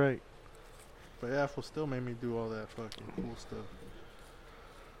sure you're right. But yeah, fool still made me do all that fucking cool stuff.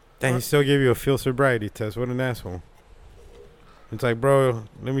 Dang, he still gave you a field sobriety test. What an asshole. It's like, bro,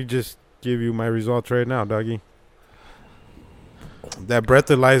 let me just give you my results right now, doggy. That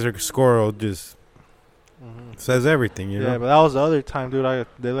breathalyzer score just says everything, you Yeah, know? but that was the other time, dude.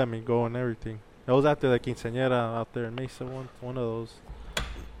 They let me go and everything. It was after the quinceañera out there in Mesa. One of those.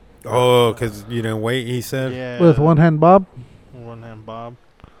 Oh, because you didn't wait, he said? Yeah. With one hand, Bob. One hand, Bob.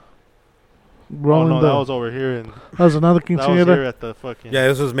 Rolling oh no, the. that was over here, and that was another that was quinceañera. here at the fucking. Yeah,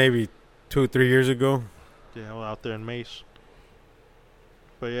 this was maybe 2 or 3 years ago. Yeah, out there in Mace.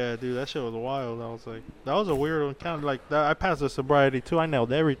 But yeah, dude, that shit was wild. I was like, that was a weird one. Kind of like that. I passed the sobriety too. I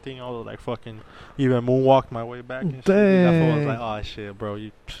nailed everything. I was like, fucking, even moonwalked my way back and shit. Dude, that fool was like, oh shit, bro,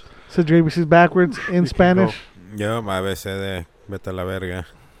 you. Said your ABC's backwards in You can Spanish. Yo, my ABCD, vete a la verga.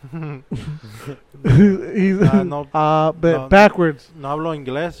 He's no, no. backwards. No hablo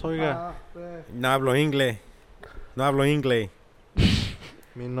inglés, oiga. No hablo inglés. No hablo inglés.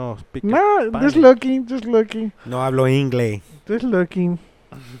 Me no speak. No, just Spanish. looking. No hablo inglés. Just looking.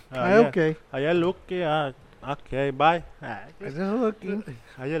 Yeah. Okay. Allá looking. Okay, bye. Just looking.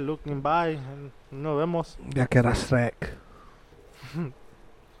 Allá looking, bye. Nos vemos. Ya que era Shrek.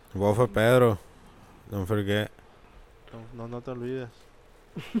 Voy for Pedro. Don't forget. No te olvides.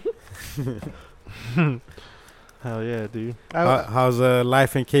 Hell yeah, dude. How's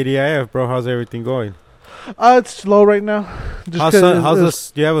life in KDIF, bro? How's everything going? It's slow right now. Just How's 'cause how's it's-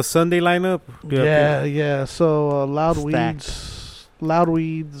 this? Do you have a Sunday lineup? Do you have Yeah. So Loud Stacked.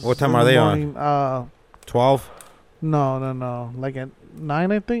 Weeds. What time in are the they on? morning. 12? No. Like at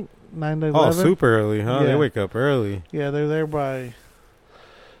 9, I think. 9 to 11. Oh, super early, huh? They Yeah. wake up early. Yeah, they're there by.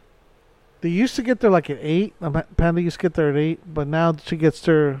 They used to get there like at 8. Panda used to get there at 8, but now she gets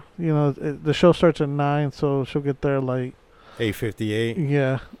there. The show starts at 9, so she'll get there like 8:58.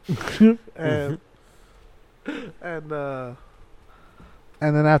 yeah, and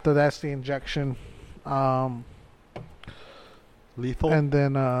and then after that's the injection, Lethal. and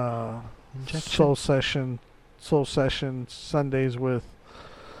then Injection? soul session Sundays with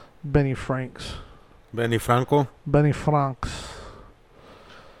Benny Franks. Benny Franco. Benny Franks.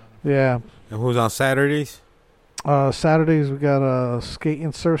 Yeah. And who's on Saturdays? Saturdays we got skate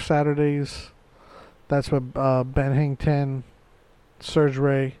and surf Saturdays. That's with Ben Hang 10, Serge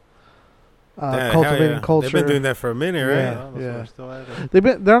Ray, Yeah, hell Cultivating yeah. Culture. They've been doing that for a minute, right? Yeah. That's why we're still at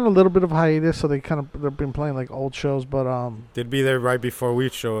it. They're on a little bit of hiatus, so they've been playing like old shows, but They'd be there right before we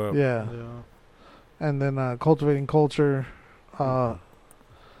show up. yeah. And then Cultivating Culture,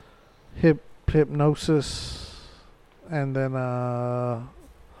 Hypnosis, and then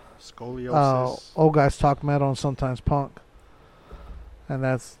Scoliosis. Old Guys Talk Metal and sometimes Punk, and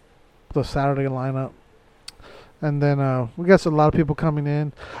that's the Saturday lineup. And then we got a lot of people coming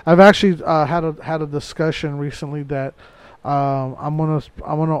in. I've actually had a discussion recently that I'm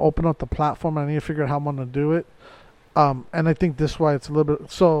gonna open up the platform. And I need to figure out how I'm gonna do it. And I think this why it's a little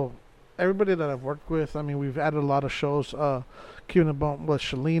bit so. Everybody that I've worked with, I mean, we've added a lot of shows. Keeping it blunt with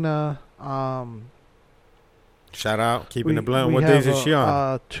Shalina. Shout out, keeping it blunt. we What have, days is she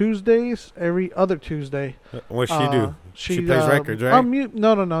on? Tuesdays, every other Tuesday. What's she do? She plays records, right?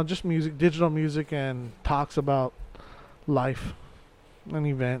 No, just music, digital music, and talks about life and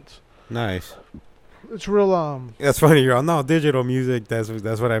events. Nice. It's real. That's funny. You're on no digital music. That's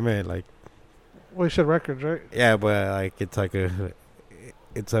what I meant. Like, Well, you said records, right? yeah, but like it's like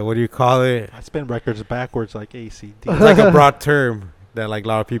what do you call it? I spin records backwards like ACD. It's like a broad term that like a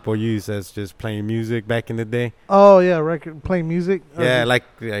lot of people use as just playing music back in the day. Oh yeah, record playing music. Yeah, like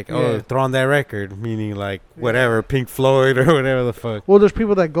oh, throw on that record, meaning like whatever, Pink Floyd or whatever the fuck. Well, there's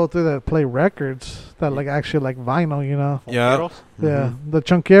people that go through that play records that like actually like vinyl, you know. Yeah. Yeah, the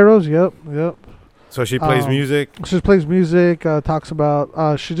chunkeros. Yep. So she plays music. She plays music. Talks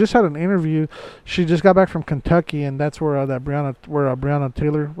about. She just had an interview. She just got back from Kentucky, and that's where Breonna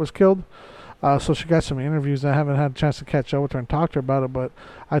Taylor was killed. So she got some interviews. I haven't had a chance to catch up with her and talk to her about it, but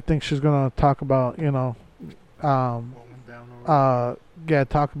I think she's gonna talk about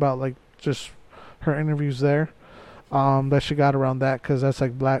talk about like just her interviews there. That she got around that because that's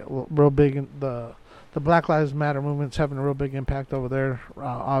like real big in the Black Lives Matter movement's having a real big impact over there,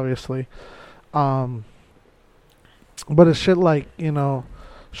 obviously. But it's shit like,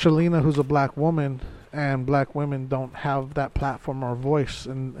 Shalina, who's a black woman, and black women don't have that platform or voice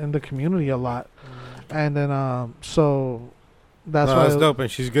in the community a lot. And then, so that's why. That's dope,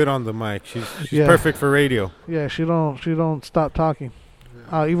 and she's good on the mic. She's perfect for radio. Yeah, she don't stop talking.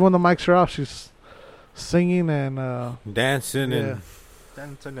 Even when the mics are off, she's singing and dancing and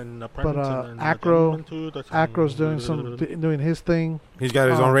Acro's doing his thing. He's got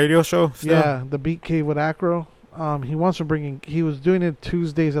his own radio show still? Yeah, the Beat Cave with Acro. He wants to he was doing it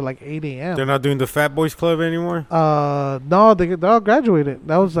Tuesdays at like 8 a.m. They're not doing the Fat Boys Club anymore? No, they all graduated.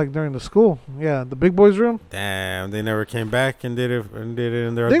 That was like during the school. Yeah, the big boys room. Damn, they never came back and did it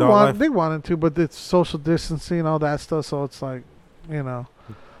in their adult life. They wanted to, but it's social distancing and all that stuff, so it's like,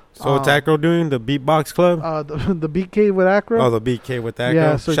 So what's Acro doing? The Beatbox Club? The Beat Cave with Acro. Oh, the Beat Cave with Acro.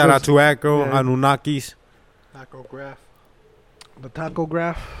 Yeah, so shout out to Acro, Anunnakis. Tacograph. The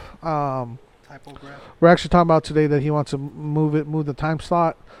Tacograph. Typograph. We're actually talking about today that he wants to move the time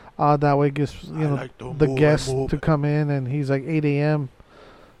slot. That way it gives the guests to come in, and he's like 8 a.m.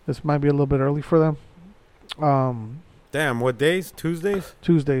 This might be a little bit early for them. Damn, what days? Tuesdays?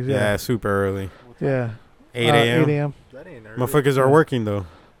 Tuesdays, yeah. Yeah, super early. Yeah. 8 a.m. 8 a.m. That ain't early. Motherfuckers are working though.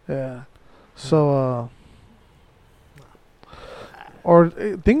 Yeah. So, or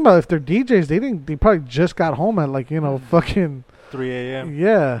think about it, if they're DJs, they probably just got home at like, fucking 3 a.m.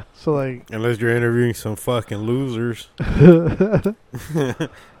 Yeah. So like, unless you're interviewing some fucking losers. I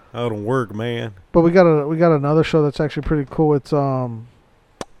don't work, man. But we got another show that's actually pretty cool. It's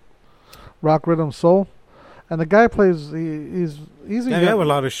Rock Rhythm Soul, and the guy plays. He's they have a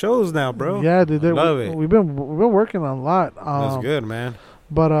lot of shows now, bro. Yeah, dude. Love it. We've been working on a lot. That's good, man.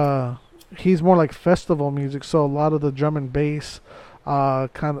 But he's more like festival music, so a lot of the drum and bass, kind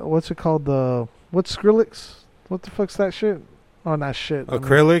of what's it called? What's Skrillex? What the fuck's that shit? Oh, not shit.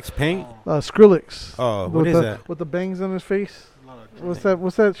 Acrylics, paint. Skrillex. Oh, what is that? With the bangs on his face. What's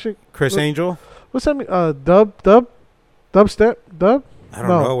that shit? Chris Angel? What's that mean? Dubstep? Dub? I don't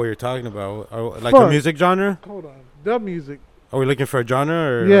know what you're talking about. Like a music genre? Hold on. Dub music. Are we looking for a genre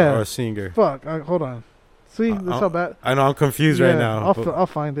or a singer? Fuck. Hold on. See, that's how bad. I know, I'm confused right now. I'll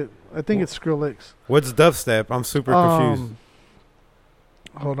find it. I think it's Skrillex. What's dubstep? I'm super confused.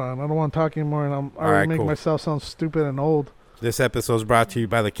 Hold on. I don't want to talk anymore, and I already make myself sound stupid and old. This episode is brought to you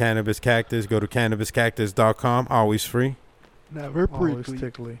by the Cannabis Cactus. Go to cannabiscactus.com. Always free. Never always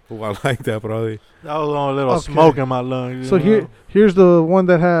tickly. Oh, I like that, bro. That was on a little smoke in my lungs. So here's the one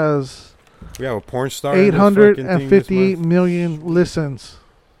that has. We have a porn star. 858 million listens.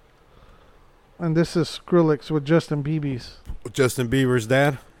 And this is Skrillex with Justin Bieber's. Justin Bieber's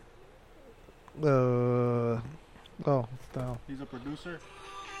dad? No. He's a producer?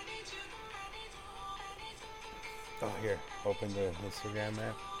 Oh, here. Open the Instagram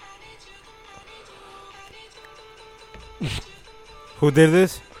app. Who did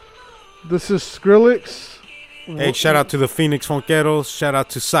this? This is Skrillex. Hey, shout out to the Phoenix Funkeros. Shout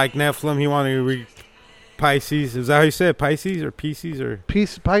out to Psych Nephilim. He wanted to read Pisces. Is that how you say it? Pisces or Pisces or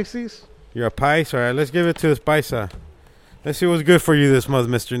Pisces? You're a Pisces? All right, let's give it to this Paisa. Let's see what's good for you this month,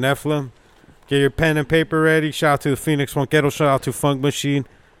 Mr. Nephilim. Get your pen and paper ready. Shout out to the Phoenix Funkeros. Shout out to Funk Machine.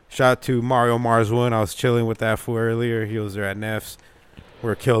 Shout out to Mario Mars 1. I was chilling with that fool earlier. He was there at Neff's.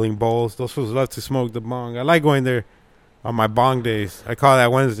 We're killing bowls. Those fools love to smoke the bong. I like going there on my bong days. I call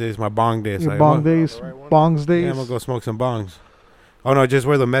that Wednesdays my bong days. Your bong days? Bongs days? Yeah, I'm going to go smoke some bongs. Oh, no, just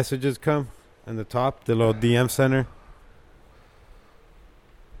where the messages come in the top, the little DM center.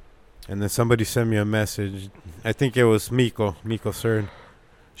 And then somebody sent me a message. I think it was Miko Cern.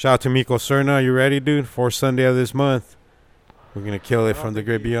 Shout out to Miko Cerna. Are you ready, dude? 4th Sunday of this month. We're going to kill it from the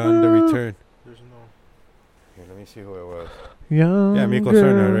great beyond the return. There's no. Here, let me see who it was. Young Yeah, Mikko girl,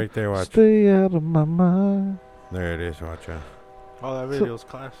 Serna right there. Watch. stay out of my mind. There it is. Watch out. Oh, that video's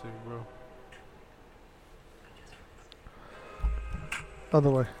classic, bro. Other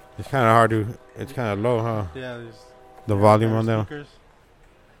way. It's kind of hard to. It's kind of low, huh? Yeah, there's The volume on there. speakers.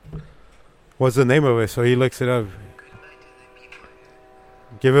 What's the name of it? So he looks it up.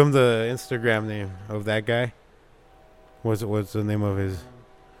 Give him the Instagram name of that guy. What's the name of his?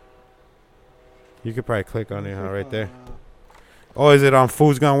 You could probably click on it, huh? Right there. Oh, is it on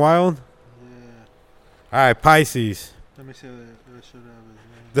Foods Gone Wild? Yeah. All right, Pisces. Let me see if it should have his name.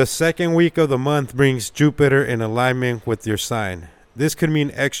 The second week of the month brings Jupiter in alignment with your sign. This could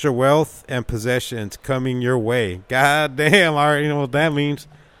mean extra wealth and possessions coming your way. God damn, I already know what that means.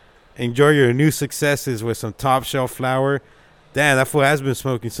 Enjoy your new successes with some top shelf flour. Damn, that fool has been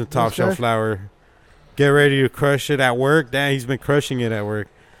smoking some top shelf flour. Get ready to crush it at work. Damn, he's been crushing it at work.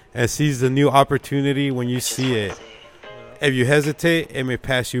 And seize the new opportunity when you see it. If you hesitate, it may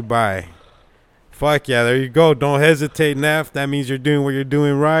pass you by. Fuck yeah, there you go. Don't hesitate, Neff. That means you're doing what you're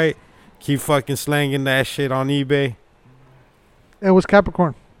doing right. Keep fucking slanging that shit on eBay. It was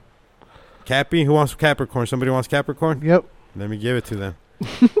Capricorn. Cappy? Who wants Capricorn? Somebody wants Capricorn? Yep. Let me give it to them.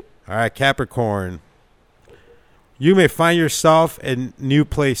 All right, Capricorn. You may find yourself in new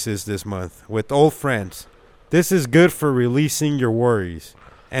places this month with old friends. This is good for releasing your worries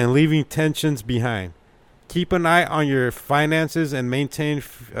and leaving tensions behind. Keep an eye on your finances and maintain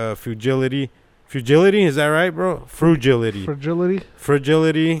fragility. Fragility, is that right, bro? Fragility. Fragility.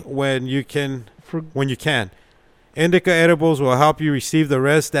 Fragility when you can. When you can. Indica edibles will help you receive the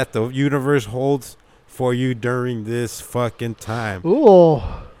rest that the universe holds for you during this fucking time. Ooh.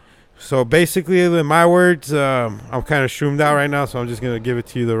 So basically, in my words, I'm kind of shroomed out right now, so I'm just going to give it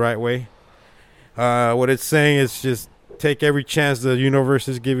to you the right way. What it's saying is just take every chance the universe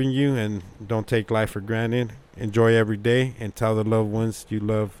is giving you and don't take life for granted. Enjoy every day and tell the loved ones you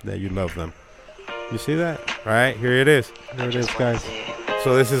love that you love them. You see that? All right, here it is. Here it is, guys.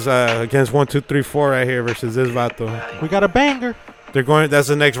 So this is against 1, 2, 3, 4 right here versus this vato. We got a banger. They're going. That's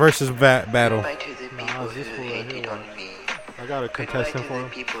the next versus battle. Nah, it's this fool right here. I got a contestant for him.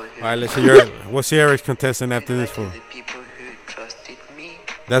 All right, let's see your. We'll see Eric's contestant after this one.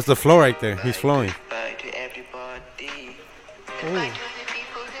 That's the flow right there. He's flowing.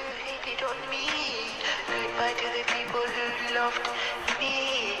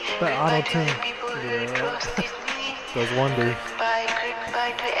 The auto tune. Does wonders.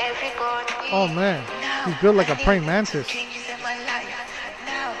 Oh man, he's built like a praying mantis.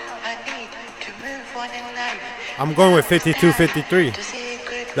 I'm going with 52, 53.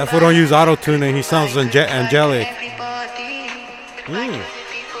 That fool don't use auto tune and he sounds angelic.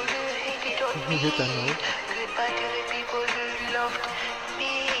 You hit that note.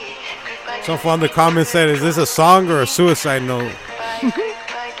 Some fool in the comments said, "Is this a song or a suicide note?"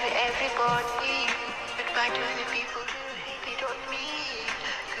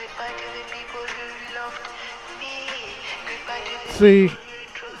 See,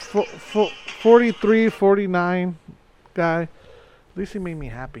 43, 49 guy. At least he made me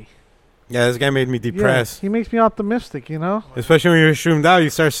happy. Yeah, this guy made me depressed. Yeah, he makes me optimistic, you know? Especially when you're shroomed out,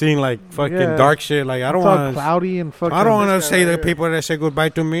 you start seeing like fucking dark shit. Like I don't It's all want. cloudy and fucking. I don't want to this guy say right the here. people that say goodbye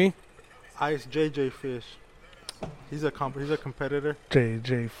to me. Ice JJ Fish. He's a competitor.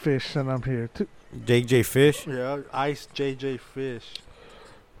 JJ Fish, and I'm here too. JJ Fish. Yeah, Ice JJ Fish.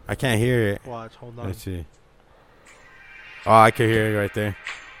 I can't hear it. Watch, hold on. Let's see. Oh, I can hear it right there.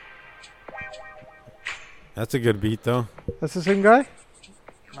 That's a good beat though. That's the same guy?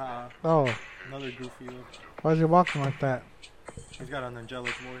 Nah, Oh, another goofy look. why is he walking like that? He's got an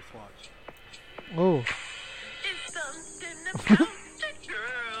angelic voice. Watch. Oh,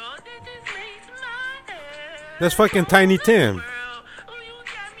 That's fucking Tiny Tim.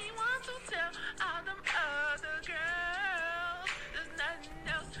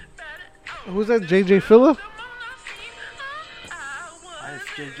 who's that? JJ Phillip? Ice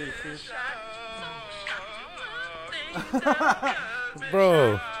JJ Fish.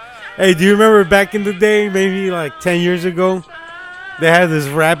 Bro. Hey, do you remember back in the day, maybe like 10 years ago, they had this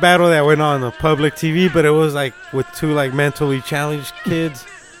rap battle that went on the public TV, but it was like with two like mentally challenged kids.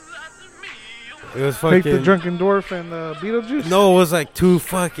 It was Take fucking the Drunken Dwarf and Beetlejuice? No, it was like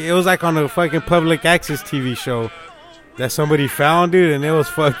it was like on a fucking public access TV show that somebody found it, and it was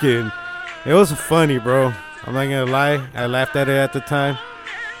funny, bro. I'm not gonna lie, I laughed at it at the time.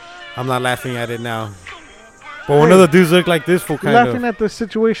 I'm not laughing at it now. But one of the dudes looked like this fool You're kind laughing of. at the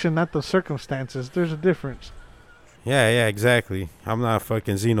situation, not the circumstances. There's a difference. Yeah, exactly. I'm not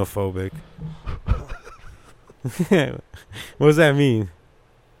fucking xenophobic. What does that mean?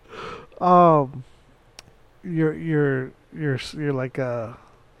 you're like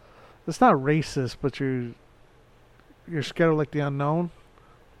it's not racist, but you're scared of like the unknown.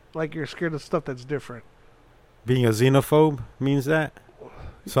 Like you're scared of stuff that's different. Being a xenophobe means that.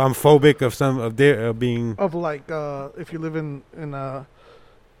 So I'm phobic of some of their being Of like if you live in a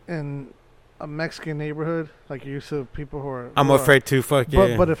Mexican neighborhood, like you're used to people who are. I'm who are- afraid to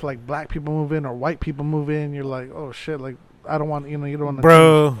fucking. But if like black people move in or white people move in, you're like, oh shit, like I don't want you don't want to.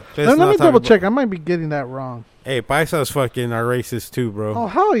 Bro, Let me double check. I might be getting that wrong. Hey, paisas fucking are racist too, bro. Oh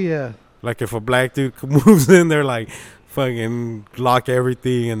hell yeah! Like if a black dude moves in, they're like fucking lock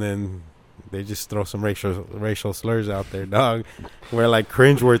everything, and then they just throw some racial slurs out there, dog. We're like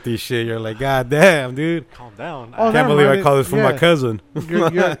cringeworthy shit. You're like, God damn, dude. Calm down. Oh, I can't never believe mind. I call this from my Yeah. cousin.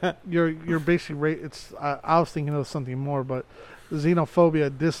 You're basically it's. I was thinking of something more, but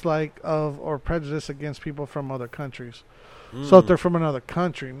xenophobia, dislike of or prejudice against people from other countries. So if they're from another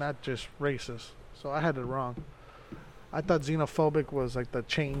country, not just racist. So I had it wrong. I thought xenophobic was like the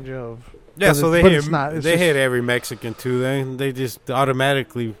change of. Yeah, but so it- they but hit it's not. It's they just- hit every Mexican too. They just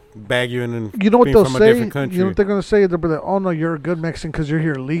automatically bag you in and You know what being they'll from a say? different country. You know what they're gonna say? They'll be like, "Oh no, you're a good Mexican because you're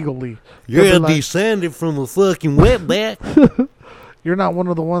here legally. You're They'll be like, descended from a fucking wetback. you're not one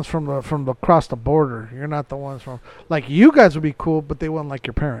of the ones from the across the border. You're not the ones from like you guys would be cool, but they wouldn't like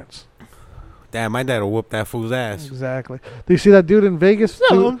your parents. Damn, my dad will whoop that fool's ass. Exactly. Do you see that dude in Vegas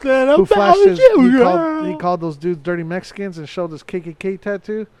who flashed his? He called those dudes dirty Mexicans and showed his KKK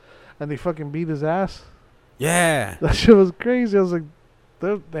tattoo, and they fucking beat his ass. Yeah. That shit was crazy. I was like,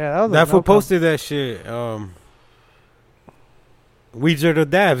 that was That like, fool no posted that shit. Weezer the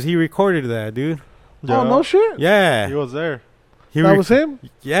Dabs, he recorded that, dude. Oh no shit. He Yeah. was there. He Was him.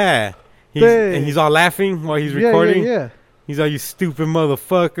 yeah. He's, Dang. and he's all laughing while he's Yeah, recording. Yeah, He's all, you stupid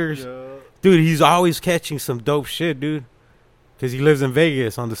motherfuckers. Dude, he's always catching some dope shit, dude. Because he lives in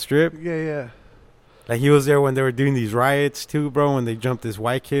Vegas on the strip. yeah. Like, he was there when they were doing these riots, too, bro, when they jumped this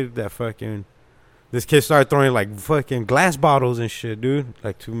white kid that fucking... This kid started throwing, like, fucking glass bottles and shit, dude.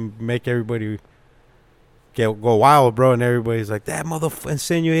 Like, to make everybody go wild, bro. And everybody's like, that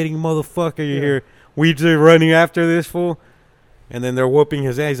insinuating motherfucker, you Yeah. hear Weezer running after this fool. And then they're whooping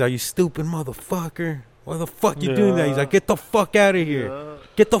his ass. He's like, you stupid motherfucker. Why the fuck you doing that? He's like, get the fuck out of here.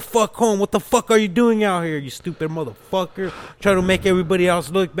 Get the fuck home. What the fuck are you doing out here, you stupid motherfucker? Trying to make everybody else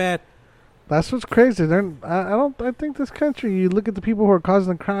look bad. That's what's crazy. I think this country. You look at the people who are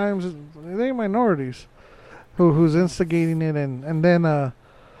causing the crimes. They ain't minorities. Who's instigating it, and then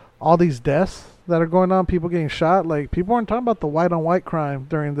all these deaths that are going on. People getting shot. Like people aren't talking about the white on white crime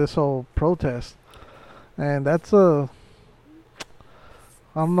during this whole protest, and that's I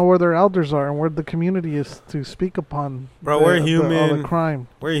don't know where their elders are and where the community is to speak upon. Bro, the, we're all human. the crime.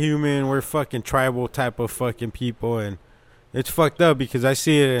 We're human. We're fucking tribal type of fucking people, and it's fucked up because I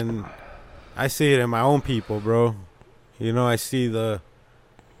see it in my own people, bro. You know, I see the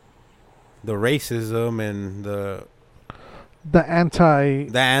racism and the anti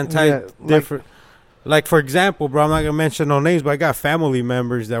yeah, different. Like, for example, bro, I'm not gonna mention no names, but I got family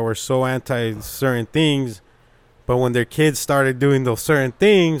members that were so anti certain things, but when their kids started doing those certain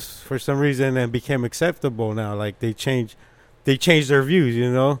things for some reason and became acceptable now, like they changed their views,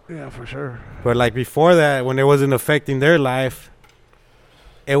 you know. Yeah, for sure. But like before that, when it wasn't affecting their life,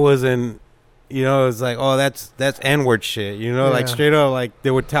 it wasn't. You know, it's like, oh, that's N-word shit. You know, like Yeah. straight up, like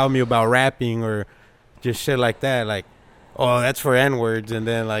they would tell me about rapping or just shit like that. Like, oh, that's for N-words. And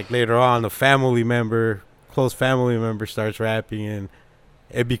then like later on, close family member starts rapping and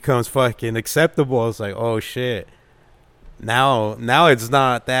it becomes fucking acceptable. It's like, oh shit. Now it's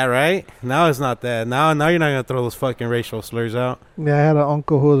not that, right? Now it's not that. Now you're not gonna throw those fucking racial slurs out. Yeah, I had an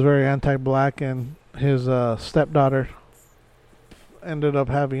uncle who was very anti-black, and his stepdaughter ended up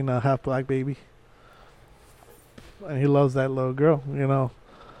having a half-black baby, and he loves that little girl. You know,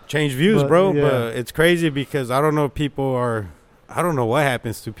 Change views, But, bro. yeah. But it's crazy because I don't know I don't know what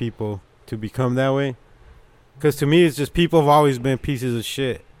happens to people to become that way. Because to me, it's just people have always been pieces of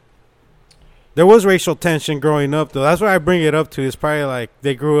shit. There was racial tension growing up, though. That's why I bring it up to. It's probably like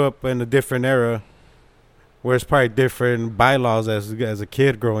they grew up in a different era where it's probably different bylaws as a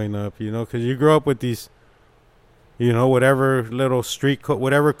kid growing up, you know? Because you grow up with these, you know, whatever little street code,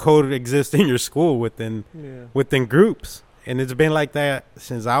 whatever code exists in your school within groups. And it's been like that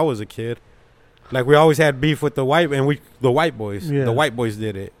since I was a kid. Like, we always had beef with the white boys. Yeah. The white boys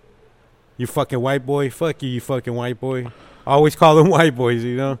did it. You fucking white boy. Fuck you, you fucking white boy. I always call them white boys,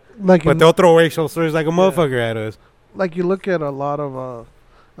 you know? like But they'll throw racial slurs like a motherfucker at us. like you look at a lot of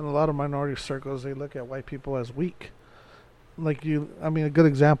in a lot of minority circles, they look at white people as weak. Like I mean, a good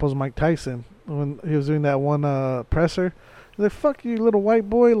example is Mike Tyson when he was doing that one presser. They're like, "Fuck you, little white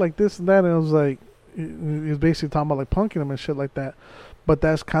boy," like this and that, and it was like he was basically talking about like punking them and shit like that. But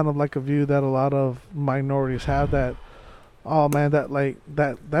that's kind of like a view that a lot of minorities have, that, oh man, that like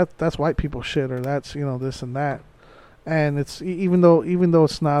that's white people shit, or that's, you know, this and that. And it's even though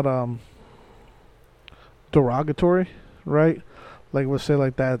it's not derogatory, right? Like we'll say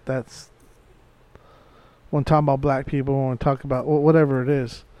like that. That's when talking about black people, when talk about whatever it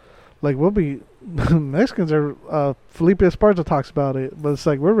is. Like we'll be Mexicans are Felipe Esparza talks about it, but it's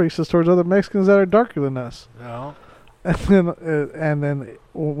like we're racist towards other Mexicans that are darker than us. Yeah. And then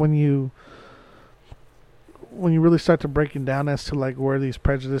when you really start to breaking down as to like where these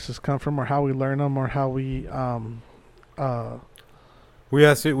prejudices come from, or how we learn them, or how we used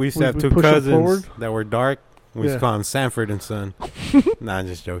to have two push 'em cousins forward. that were dark. We used Yeah. to call them Sanford and Son. Nah, I'm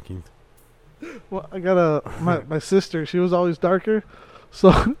just joking. Well, I got my sister. She was always darker, so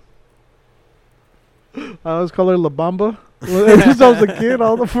I always call her La Bamba. Ever since I was a kid,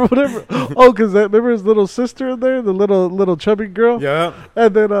 all the whatever. Oh, because remember his little sister in there, the little chubby girl. Yeah.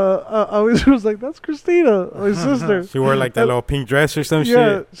 And then I always was like, "That's Christina, my sister." She wore like that little pink dress or some Yeah,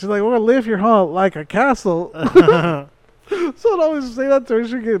 shit. she's like, "We're gonna live here, huh? Like a castle." So I'd always say that to her.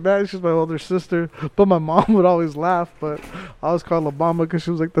 She'd get mad. She's my older sister, but my mom would always laugh. But I always call her Obama because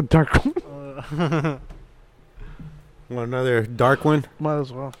she was like the dark one. Want another dark one? Might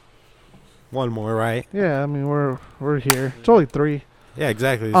as well. One more, right? Yeah, I mean we're here. It's only 3, Yeah,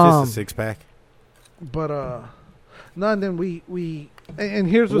 exactly. It's just a 6-pack. but no. And then we and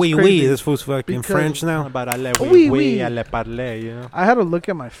here's what's Oui, crazy. this fool's fucking Because- French now. But I le Oui, oui, oui. I le parle, you know. I had to look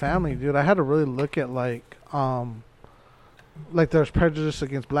at my family, dude. I had to really look at like there's prejudice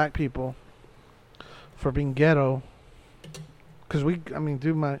against black people for being ghetto. Cause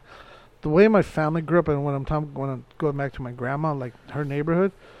dude, the way my family grew up, and when I'm going back to my grandma, like her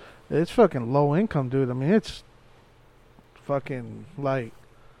neighborhood, it's fucking low income, dude. I mean, it's fucking like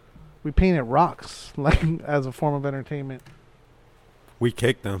we painted rocks like as a form of entertainment, We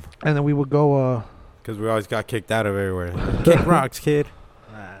kicked them and then we would go because we always got kicked out of everywhere. Kick rocks, kid.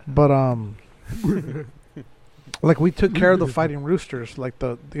 but like we took care of the fighting roosters, like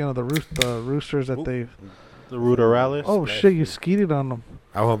the roosters that they. The Ruderalis. Oh shit! You skeeted on them.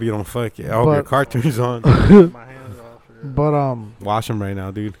 I hope you don't fuck it. I hope your But- cartoon's on. My hands off. But Wash them right now,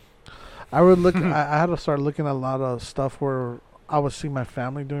 dude. I would look. I had to start looking at a lot of stuff where I would see my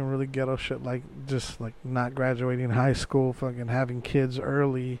family doing really ghetto shit, like just like not graduating high school, fucking having kids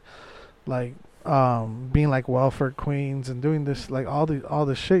early, like being like welfare queens and doing this like all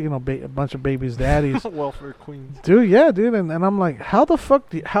this shit, you know, a bunch of babies' daddies. Welfare queens. Dude, yeah, dude, and I'm like, how the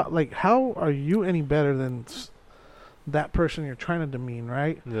fuck how are you any better than that person you're trying to demean,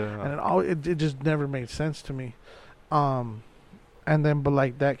 right? Yeah. And it just never made sense to me. And then but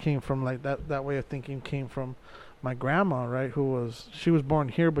like that came from like that way of thinking came from my grandma, right? She was born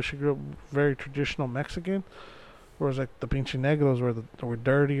here, but she grew up very traditional Mexican. Whereas like the pinche negros were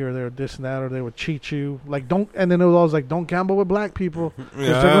dirty, or they were this and that, or they would cheat you. Like and then it was always like, don't gamble with black people because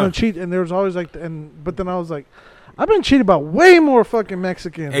they're gonna cheat. And there was always like, but then I was like, I've been cheated by way more fucking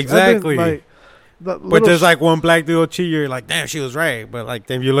Mexicans. Exactly. But there's like one black dude will cheat you, you're like, damn, she was right. But like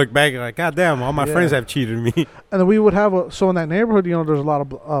then you look back, you're like, god damn, all my Yeah. friends have cheated me. And then we would have so in that neighborhood, you know, there's a lot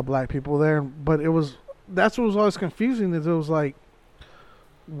of black people there, but that's what was always confusing, is it was like,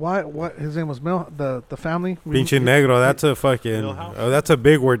 what his name was the family Pinche negro, that's a fucking Millhouse? that's a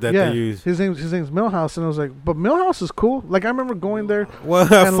big word that they use. his name's Millhouse, and I was like, but Millhouse is cool. Like I remember going there.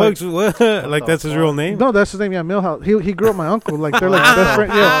 What And, like- fucks? What? Like that's his real name? No, that's his name. Yeah, Millhouse. He grew up my uncle. Like they're like best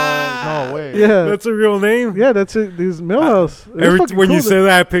friend. Yeah, No way. yeah, That's a real name. yeah. That's it. He's Millhouse. It was fucking When cool you that- say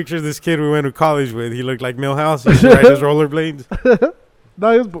that, I picture this kid we went to college with. He looked like Millhouse. He used to ride his rollerblades.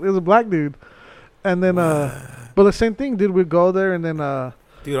 no, he was a black dude. And then but the same thing, dude. We'd go there, and then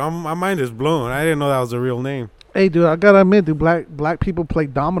Dude, my mind is blown. I didn't know that was a real name. hey, dude, I gotta admit, dude, black people play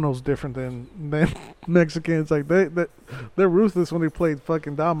dominoes different than Mexicans. Like they're ruthless when they play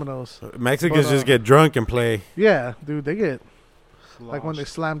fucking dominoes. Mexicans But, just get drunk and play. Yeah, dude, they get like when they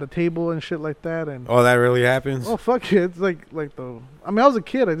slam the table and shit like that. And Oh, that really happens? oh fuck it, it's like the. I mean, I was a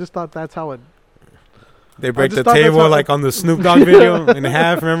kid. I just thought that's how it. They break just the thought that's table how- like on the Snoop Dogg video in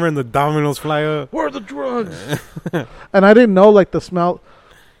half, remember? And the dominoes fly up. Where are the drugs? And I didn't know like the smell.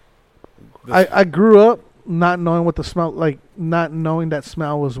 I grew up not knowing what the smell, like not knowing that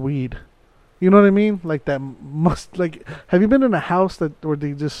smell was weed. You know what I mean? Like that must like. Have you been in a house where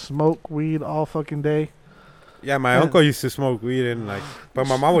they just smoke weed all fucking day? Yeah, my Yeah. uncle used to smoke weed and like, but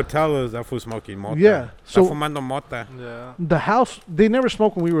my mom would tell us that fool's smoking mota. Yeah, So so fumando mota. Yeah. the house they never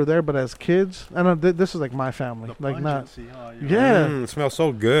smoked when we were there, but as kids, I know this is like my family, like not. Yeah. It smells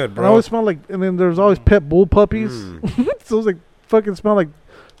so good, And I bro. always smell like, and then there's always pet bull puppies. Mm. So it was like fucking smell like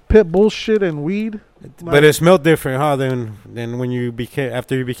pit bull shit and weed. But it smelled different, huh? Than when you became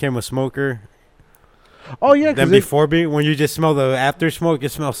after you became a smoker. Oh yeah, Then before when you just smell the after smoke, it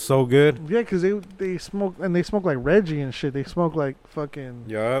smells so good. Yeah, because they smoke and they smoke like Reggie and shit. They smoke like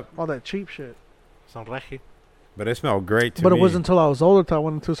fucking all that cheap shit. Some Reggie. But it smelled great to me. But it wasn't until I was older till I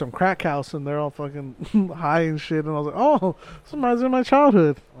went into some crack house and they're all fucking high and shit, and I was like, oh, this reminds me of my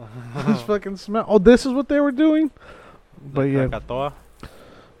childhood. This fucking smell. Oh, this is what they were doing. But yeah.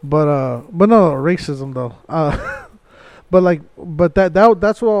 But no racism though. But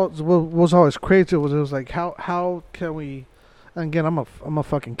that's what was always crazy. It was like how can we? And again, I'm a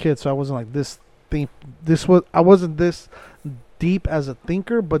fucking kid, so I wasn't like this. I wasn't this deep as a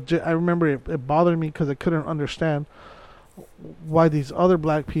thinker, but I remember it bothered me because I couldn't understand why these other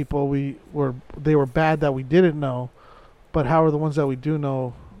black people they were bad that we didn't know, but how are the ones that we do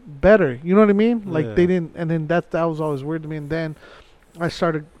know better? You know what I mean? Like they didn't, and then that was always weird to me. And then I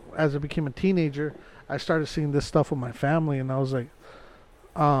started, as I became a teenager, I started seeing this stuff with my family, and I was like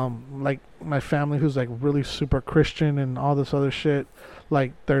my family who's like really super Christian and all this other shit.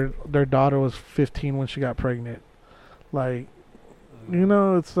 Like their daughter was 15 when she got pregnant. Like, you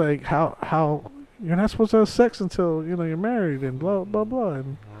know, it's like how you're not supposed to have sex until you're married and blah blah blah,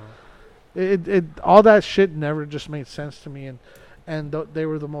 and it all that shit never just made sense to me, and they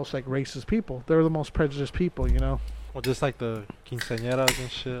were the most like racist people. They were the most prejudiced people, Well, just like the quinceañeras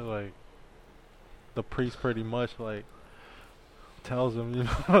and shit, like the priest pretty much like tells them,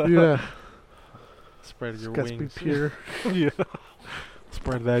 yeah, spread your wings. Be pure. Yeah,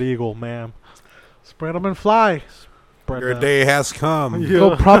 spread that eagle, ma'am. Spread them and fly. Your day has come. Yeah.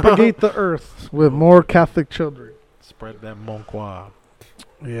 Go propagate the earth with more Catholic children. Spread that monqua.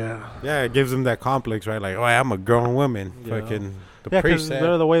 Yeah. Yeah, it gives them that complex, right? Like, oh, I'm a grown woman. Yeah. Fucking the priest said.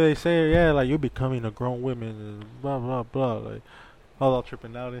 They're the way they say it, yeah, like you're becoming a grown woman and blah blah blah. Like all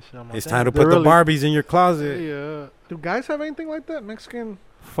tripping out and shit. I'm like, it's time to put the Barbies in your closet. Yeah. Do guys have anything like that? Mexican?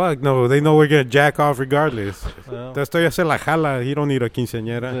 Fuck no, they know we're gonna jack off regardless. Te estoy hacer la jala. He don't need a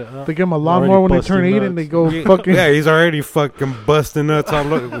quinceañera. They give him a lawnmower when they turn 8 and they go fucking. Yeah, he's already fucking busting nuts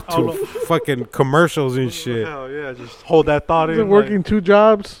all over to fucking commercials and shit. Hell yeah, just hold that thought in. He's working 2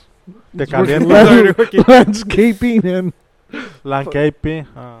 jobs. Landscaping and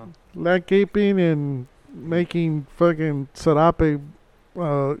landscaping and making fucking serape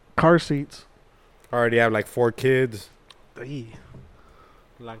car seats. Already have like 4 kids.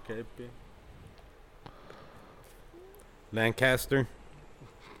 Lancaster,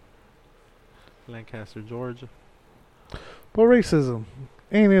 Georgia. But racism,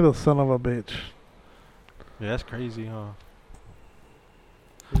 ain't it a son of a bitch? Yeah, that's crazy, huh?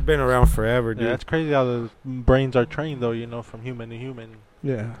 It's been around forever, dude. Yeah, it's crazy how the brains are trained, though, from human to human.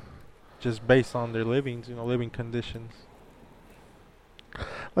 Yeah. Just based on their living conditions.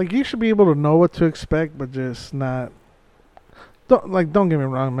 Like, you should be able to know what to expect, but just not. Don't get me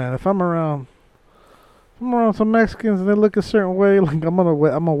wrong, man. If I'm around some Mexicans and they look a certain way, like I'm gonna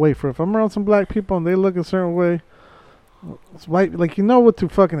wait for it. If I'm around some black people and they look a certain way, it's white. Like, you know what to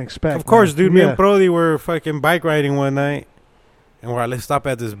fucking expect. Of course, dude. Me and Brody were fucking bike riding one night, and we're like, let's stop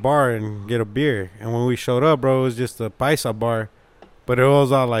at this bar and get a beer. And when we showed up, bro, it was just a paisa bar, but it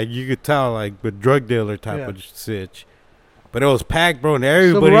was all like you could tell like the drug dealer type of sitch. But it was packed, bro, and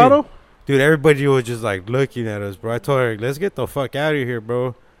everybody. Silverado? Dude, everybody was just like looking at us, bro. I told her, let's get the fuck out of here,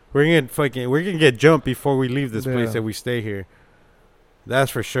 bro. We're gonna get jumped before we leave this place if we stay here.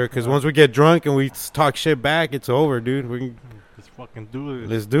 That's for sure. Because once we get drunk and we talk shit back, it's over, dude. We can let's fucking do this.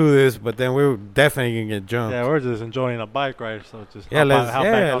 Let's do this. But then we're definitely gonna get jumped. Yeah, we're just enjoying a bike ride, so just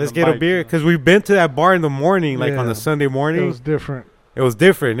let's get a beer. Because we've been to that bar in the morning, like on the Sunday morning. It was different. It was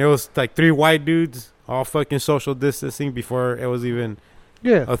different. It was like 3 white dudes all fucking social distancing before it was even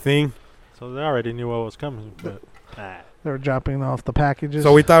a thing. So they already knew what was coming, but they were dropping off the packages.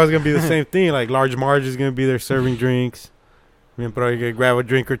 So we thought it was gonna be the same thing. Like Large Marge is gonna be there serving drinks. Me and bro gonna grab a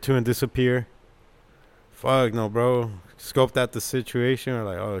drink or 2 and disappear. Fuck no, bro. Scoped out the situation. We're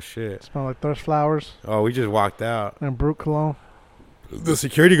like, oh shit. Smell like thirst flowers. Oh, we just walked out. And Brute cologne. The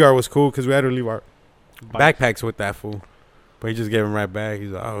security guard was cool because we had to leave our backpacks with that fool. But he just gave him right back.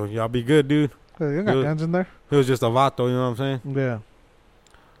 He's like, oh, y'all be good, dude. You got guns in there? It was just a vato, you know what I'm saying? Yeah.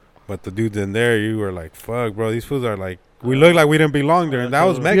 But the dudes in there, you were like, fuck, bro. These fools are like, we look like we didn't belong there. And that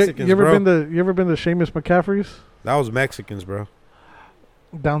was Mexicans, you ever bro. You ever been to Seamus McCaffrey's? That was Mexicans, bro.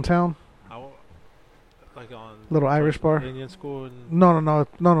 Downtown? Like on little Irish bar? Indian school?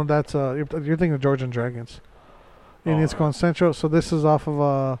 No. That's, you're thinking of Georgian Dragons. Indian school on Central. So this is off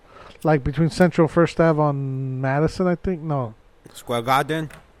of, like between Central First Ave on Madison, I think. No. Square Garden?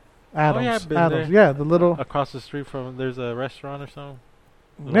 Adams. Yeah, the little. Across the street from, there's a restaurant or something?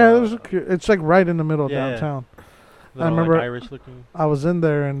 Yeah, it's like right in the middle of Yeah. downtown. Little, remember- like, Irish looking. I was in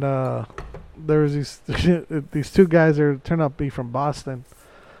there and there was these two guys that turned out to be from Boston,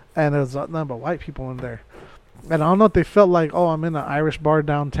 and there was nothing but white people in there. And I don't know if they felt like, oh, I'm in an Irish bar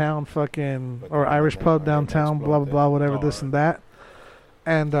downtown, fucking, or Irish pub downtown, blah blah blah, whatever, this and that.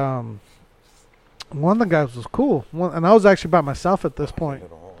 And one of the guys was cool, and I was actually by myself at this point.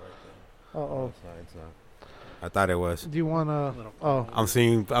 Uh-oh. I thought it was. Do you wanna? Oh, I'm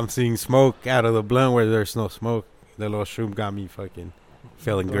seeing smoke out of the blunt where there's no smoke. The little shroom got me fucking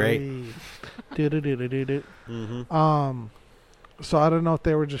feeling great. Mm-hmm. So I don't know if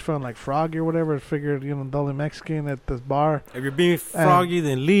they were just feeling like froggy or whatever. I figured, the only Mexican at this bar. If you're being froggy,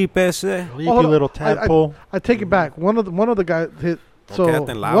 then leave, ese. Leave you little tadpole. I take it back. One of the guys hit. So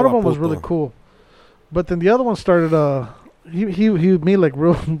one of them was really cool, but then the other one started. He made like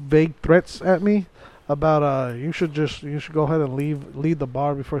real vague threats at me about you should go ahead and leave the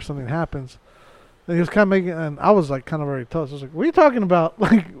bar before something happens. And he was kind of making, and I was like kind of very tough. I was like, "What are you talking about?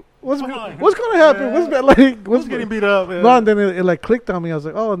 Like, what's going to happen? What's getting beat up?" Man? No, and then it like clicked on me. I was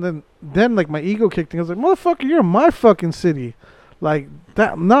like, "Oh," and then like my ego kicked in. I was like, "Motherfucker, you're in my fucking city." Like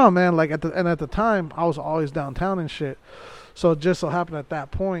that. No, man. Like at the time, I was always downtown and shit. So it just so happened at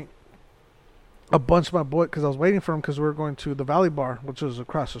that point, a bunch of my boys, because I was waiting for them because we were going to the Valley Bar, which was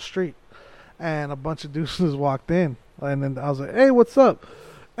across the street, and a bunch of deuces walked in, and then I was like, "Hey, what's up?"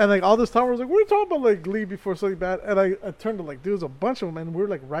 And like all this time, I was like, "What are you talking about? Like leave before something bad?" And I turned to like, dude, a bunch of them, and we were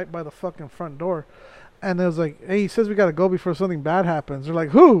like right by the fucking front door, and it was like, "Hey, he says we gotta go before something bad happens." They're like,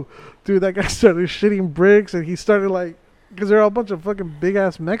 "Who?" Dude, that guy started shitting bricks, and he started like, because they're all a bunch of fucking big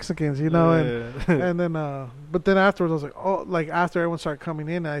ass Mexicans, and and then but then afterwards I was like, oh, like after everyone started coming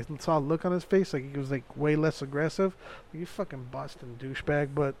in, I saw a look on his face, like he was like way less aggressive. Like, you fucking Boston douchebag.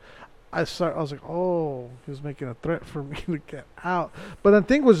 But I was like, oh, he was making a threat for me to get out. But the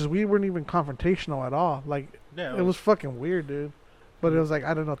thing was, we weren't even confrontational at all. Like it was fucking weird, dude. But it was like,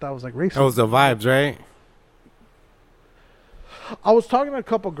 I don't know if that was like racist. That was the vibes, right? I was talking to a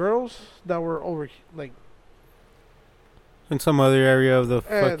couple girls that were over like in some other area of the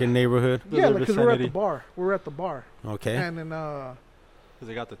fucking neighborhood. Yeah, because we were at the bar. We were at the bar. Okay. And then because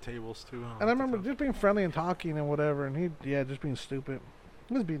they got the tables too. And I remember just being friendly and talking and whatever, and just being stupid.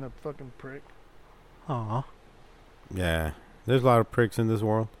 He was being a fucking prick. Aw. Yeah, there's a lot of pricks in this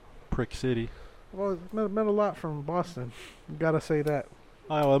world. Prick City. Well, met a lot from Boston. Gotta say that.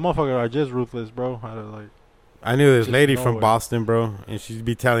 Oh, well, the motherfuckers are just ruthless, bro. I knew this lady from nowhere. Boston, bro, and she'd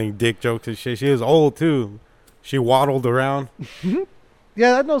be telling dick jokes and shit. She was old too. She waddled around.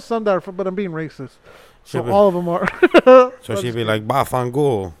 Yeah, I know some that are from, but I'm being racist. So Yeah, all of them are. So she'd be like,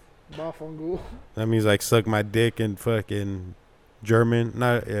 "Bafangul." Bafangul. That means like suck my dick in fucking German.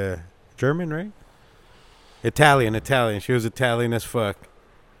 Not German, right? Italian. She was Italian as fuck.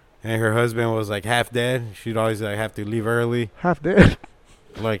 And her husband was like half dead. She'd always like have to leave early. Half dead.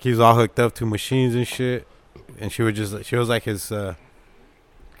 Like he was all hooked up to machines and shit. And she was like his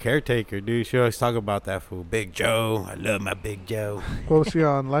caretaker, dude. She always talk about that fool. Big Joe. I love my Big Joe. What was she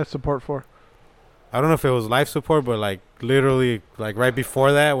on life support for? I don't know if it was life support, but like literally like right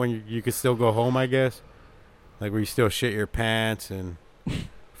before that when you could still go home, I guess. Like where you still shit your pants and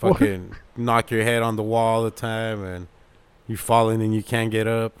fucking knock your head on the wall all the time and you falling and you can't get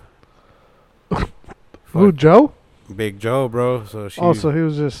up. Who, Joe? Big Joe, bro. So she. Oh, so he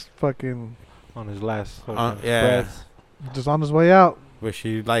was just fucking on his last breath. Just on his way out. But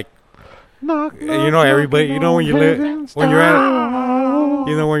she like, knock, everybody. You know when you're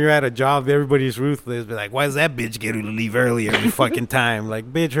at a job, everybody's ruthless. Be like, why does that bitch get to leave early every fucking time?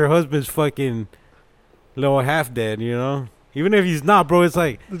 Like, bitch, her husband's fucking little half dead. You know, even if he's not, bro. It's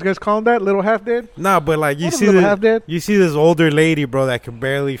like these guys call him that little half dead. Nah, but like you see this older lady, bro, that can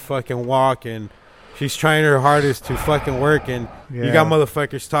barely fucking walk and. She's trying her hardest to fucking work, and you got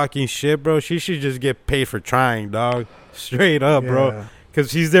motherfuckers talking shit, bro. She should just get paid for trying, dog. Straight up, bro. Because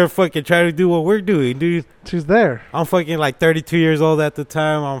she's there fucking trying to do what we're doing, dude. She's there. I'm fucking like 32 years old at the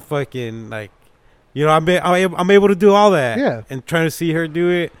time. I'm fucking like, I'm able to do all that. Yeah. And trying to see her do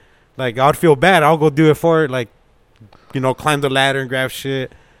it, like, I'd feel bad. I'll go do it for her. Like, climb the ladder and grab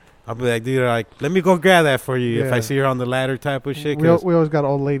shit. I'll be like, dude, like, let me go grab that for you if I see her on the ladder type of shit. We always got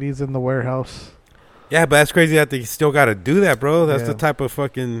old ladies in the warehouse. Yeah, but that's crazy that they still got to do that, bro. That's the type of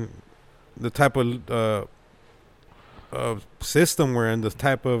system we're in, the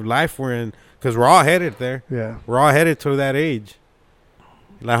type of life we're in, because we're all headed there. Yeah. We're all headed to that age.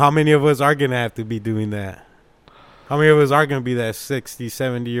 Like, how many of us are going to have to be doing that? How many of us are going to be that 60,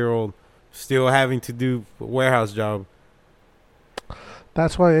 70-year-old still having to do a warehouse job?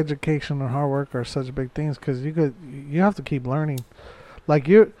 That's why education and hard work are such big things, because you have to keep learning. Like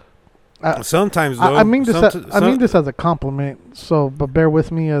you're. Sometimes though, I mean this. I mean this as a compliment. So, but bear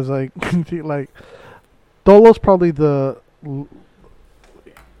with me as like, like, Dolo's probably the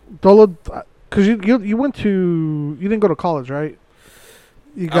Dolo, because you went to, you didn't go to college, right?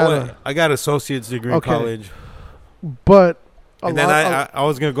 You got I got associate's degree in college, but and then I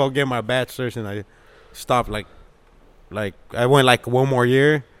was gonna go get my bachelor's, and I stopped like I went like one more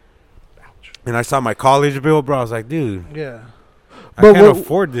year, and I saw my college bill, bro. I was like, dude, yeah. I can't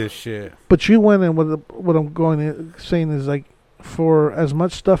afford this shit. But you went in, what I'm saying is, like, for as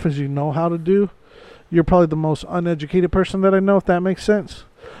much stuff as you know how to do, you're probably the most uneducated person that I know, if that makes sense.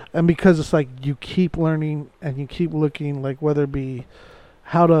 And because it's like you keep learning and you keep looking, like, whether it be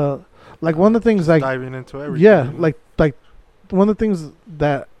how to, like, one of the things, like, diving into everything. Yeah, like one of the things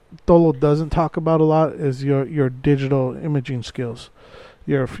that Dolo doesn't talk about a lot is your digital imaging skills,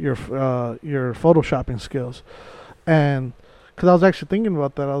 your photoshopping skills. And because I was actually thinking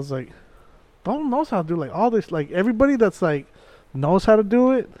about that, I was like, Dolo knows how to do like all this, like everybody that's like knows how to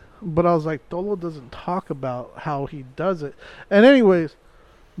do it, but I was like, Dolo doesn't talk about how he does it. And anyways,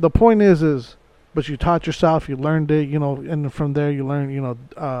 the point is but you taught yourself, you learned it, and from there you learn,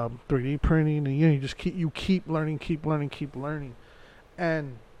 3D printing, and you just keep learning,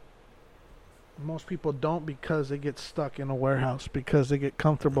 and most people don't, because they get stuck in a warehouse, because they get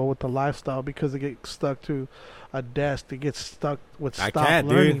comfortable with the lifestyle, because they get stuck to a desk, they get stuck with I can't,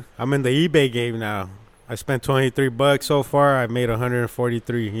 learning. dude. I'm in the eBay game now. I spent $23 so far. I made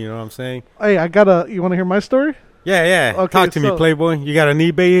 143. You know what I'm saying? Hey, you want to hear my story? Yeah. Okay, talk to me, Playboy. You got an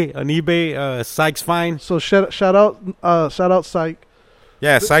eBay Sykes find? So shout out Syke.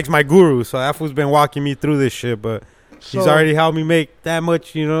 Yeah, Sykes my guru. So that fool's been walking me through this shit, but he's already helped me make that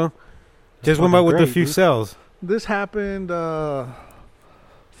much, Just went out with a few sales. This happened, I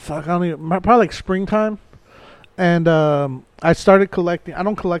don't even, probably like springtime. And I started collecting. I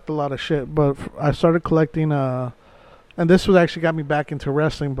don't collect a lot of shit, but I started collecting. And this was actually got me back into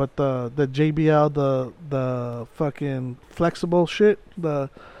wrestling. But the JBL, the fucking flexible shit.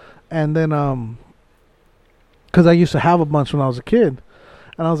 And then because I used to have a bunch when I was a kid,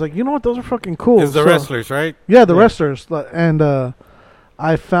 and I was like, you know what, those are fucking cool. It's the wrestlers, right? Yeah, the wrestlers. And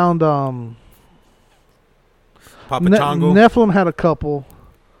I found Papa Chongo. Nephilim had a couple.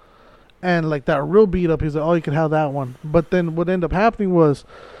 And like that real beat up, he's like, oh, you can have that one. But then what ended up happening was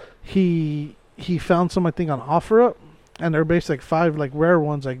he found some, I think, on OfferUp, and they're basically like 5 like rare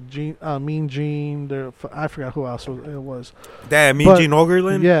ones, like Mean Gene. I forgot who else it was. That Mean Gene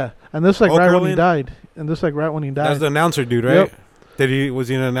Okerlund? Yeah, and this like right when he died. That's the announcer dude, right? Yep. Was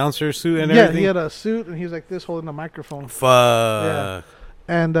he in an announcer suit and everything? Yeah, he had a suit, and he's like this holding a microphone. Fuck. Yeah.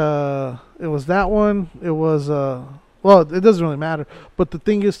 And it was that one. It was well, it doesn't really matter. But the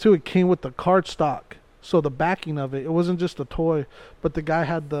thing is, too, it came with the card stock. So the backing of it wasn't just a toy, but the guy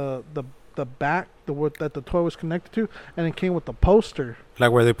had the back, that the toy was connected to, and it came with the poster.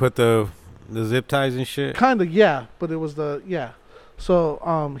 Like where they put the zip ties and shit? Kind of, yeah. But it was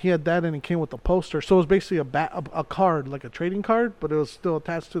So he had that, and it came with the poster. So it was basically a card, like a trading card, but it was still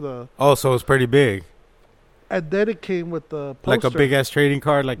attached to the... Oh, so it was pretty big. And then it came with the poster. Like a big-ass trading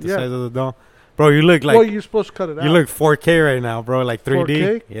card, like the size of the dome. Bro, you look like... Well, you're supposed to cut it out. You look 4K right now, bro. Like 3D.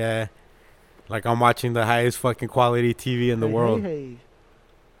 4K? Yeah. Like I'm watching the highest fucking quality TV in the world. Hey.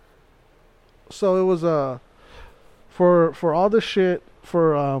 So it was for all the shit,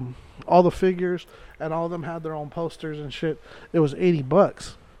 for all the figures, and all of them had their own posters and shit. It was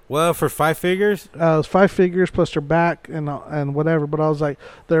 $80. Well, for 5 figures? It was 5 figures plus their back and whatever. But I was like,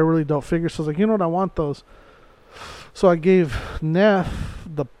 they're really dope figures. So I was like, you know what, I want those. So I gave Neff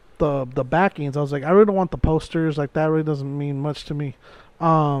the backings. I was like, I really don't want the posters. Like, that really doesn't mean much to me.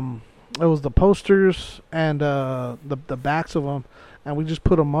 It was the posters and the backs of them, and we just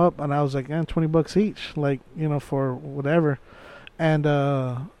put them up. And I was like, $20 each, like, for whatever. And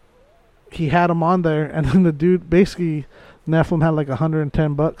he had them on there, and then the dude basically, Nephilim had like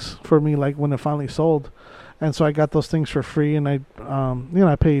 $110 for me, like when it finally sold. And so I got those things for free, and I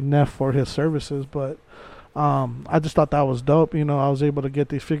paid Neff for his services, but. I just thought that was dope. I was able to get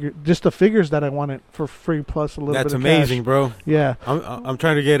these just the figures that I wanted for free plus a little bit of cash. That's amazing, bro. Yeah. I'm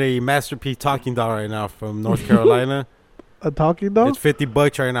trying to get a Master P talking doll right now from North Carolina. A talking doll? It's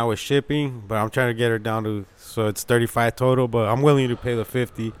 $50 right now with shipping, but I'm trying to get her down to, so it's 35 total, but I'm willing to pay the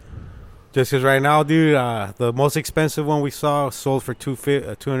 50. Just because right now, dude, the most expensive one we saw sold for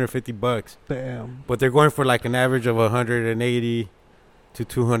 $250. Damn. But they're going for like an average of 180 to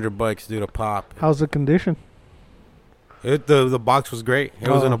 $200, dude, a pop. How's the condition? The box was great. It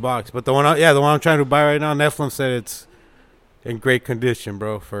was in a box, but the one I'm trying to buy right now, Nephilim said in great condition,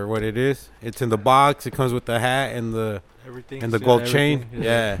 bro, for what it is. It's in the box. It comes with the hat and the Everything. gold chain. everything.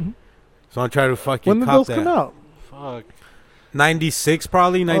 Yeah. So I'm trying to fucking When did cop those that. come out? Fuck. 96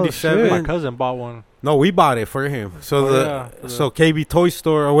 probably, 97. My cousin bought one. No, we bought it for him. So Oh, so KB Toy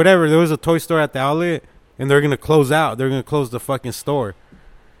Store or whatever, there was a toy store at the outlet, and they're gonna close out. They're gonna close the fucking store.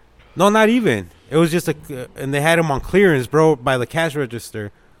 No, not even. It was just and they had them on clearance, bro, by the cash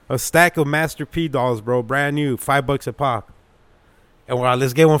register. A stack of Master P dolls, bro, brand new, $5 a pop. And we're like,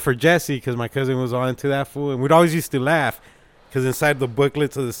 let's get one for Jesse, because my cousin was all into that fool, and we'd always used to laugh, because inside the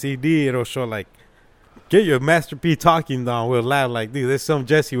booklets of the CD, it'll show like, get your Master P talking doll. We'll laugh like, dude, this is something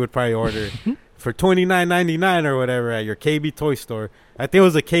Jesse would probably order for $29.99 or whatever at your KB toy store. I think it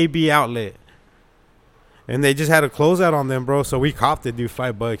was a KB outlet. And they just had a closeout on them, bro. So we copped it, dude,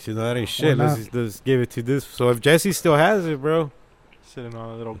 $5. You know, that ain't shit. Why not? Let's give it to this. So if Jesse still has it, bro. Sitting on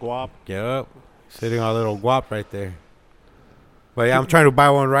a little guap. Yep. Sitting on a little guap right there. But yeah, I'm trying to buy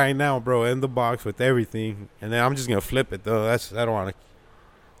one right now, bro, in the box with everything. And then I'm just going to flip it, though. I don't want to.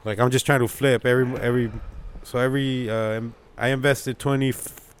 Like, I'm just trying to flip every. I invested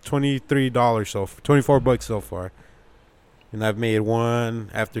 $23 so $24 so far, and I've made one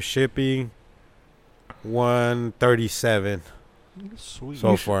after shipping, $137 Sweet.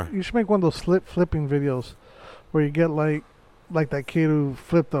 so far. You should make one of those flipping videos where you get like that kid who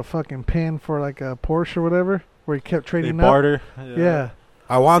flipped a fucking pin for like a Porsche or whatever, where he kept They trading up. barter. Yeah,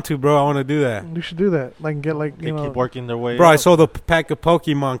 I want to, bro. I want to do that, you should do that. Like get like They you know. keep working their way bro. up. I sold a pack of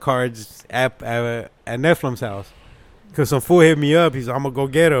Pokemon cards at Nephilim's house because some fool hit me up. He's like, I'm gonna go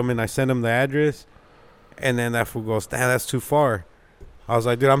get them, and I sent him the address, and then that fool goes, damn, that's too far. I was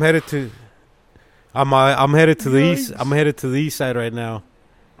like, dude, I'm headed to the east. I'm headed to the east side right now.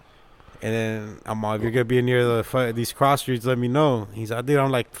 And then I'm like, if you're gonna be near these cross streets, let me know. He's like, dude, I'm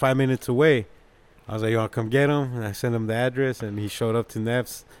like 5 minutes away. I was like, you wanna come get him? And I sent him the address, and he showed up to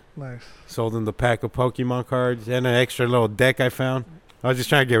Neff's. Nice. Sold him the pack of Pokemon cards and an extra little deck I found. I was just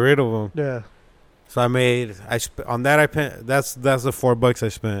trying to get rid of them. Yeah. So on that I spent that's the $4 I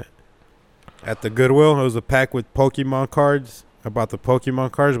spent at the Goodwill. It was a pack with Pokemon cards. I bought the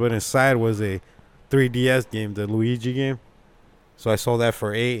Pokemon cards, but inside was a 3DS game, the Luigi game. So I sold that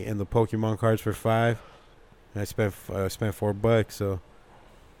for $8 and the Pokemon cards for $5. And I spent $4. So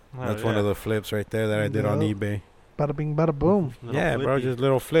that's one of the flips right there that I did on eBay. Bada bing, bada boom. Little Yeah, bro, flippy. just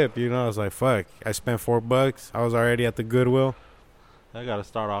little flip. You know, I was like, fuck. I spent $4. I was already at the Goodwill. I gotta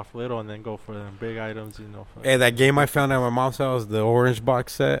start off little and then go for them big items, you know. Hey, that game I found at my mom's house, the orange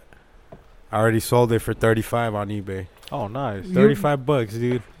box set, I already sold it for $35 on eBay. Oh, nice. $35,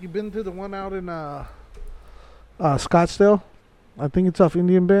 dude. You been to the one out in Scottsdale? I think it's off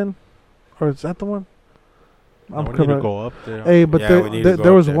Indian Bend, or is that the one? I need to go up there. Hey, but Yeah, we need to go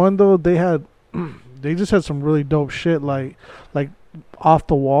there up was there. one though. They had, they just had some really dope shit like off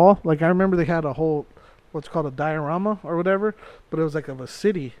the wall. Like I remember they had a whole, what's called a diorama or whatever, but it was like of a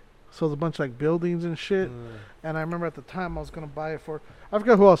city. So it was a bunch of like buildings and shit. And I remember at the time I was gonna buy it for, I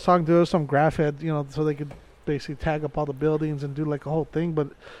forgot who I was talking to. It was some graph head, you know, so they could basically tag up all the buildings and do like a whole thing.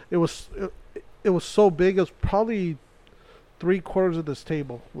 But it was so big. It was probably 3/4 of this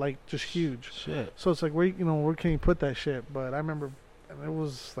table, like just huge. Shit. So it's like where can you put that shit? But I remember it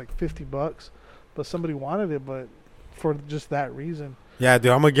was like $50, but somebody wanted it, but for just that reason. Yeah,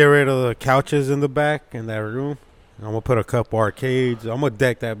 dude, I'm going to get rid of the couches in the back in that room. I'm going to put a couple arcades. I'm going to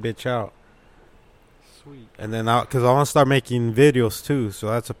deck that bitch out. Sweet. And then, because I want to start making videos, too. So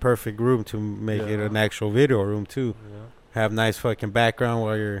that's a perfect room to make it an actual video room, too. Yeah. Have nice fucking background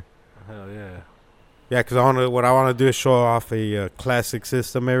while you're... Hell yeah. Yeah, because what I want to do is show off a classic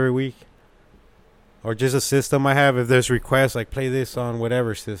system every week. Or just a system I have. If there's requests, like play this on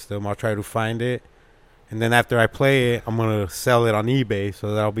whatever system, I'll try to find it. And then after I play it, I'm going to sell it on eBay.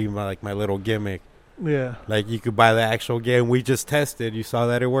 So that'll be my little gimmick. Yeah. Like you could buy the actual game we just tested. You saw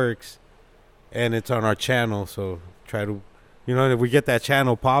that it works. And it's on our channel. So try to, if we get that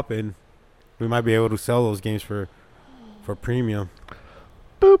channel popping, we might be able to sell those games for premium.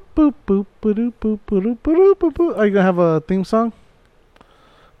 Boop boop boop boop boop boop boop boop boop. Are you gonna have a theme song?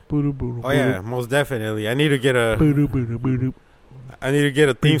 Oh yeah, most definitely. I need to get a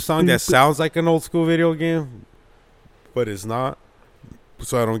a theme song that sounds like an old school video game, but it's not,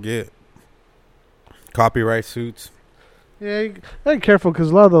 so I don't get copyright suits. Yeah, you gotta be careful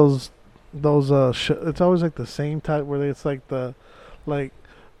because a lot of those it's always like the same type where it's like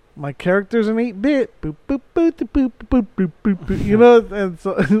my character's an 8-bit, boop boop boop boop boop boop boop boop, you know, and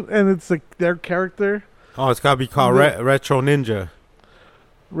so and it's like their character. Oh, it's gotta be called Retro Ninja.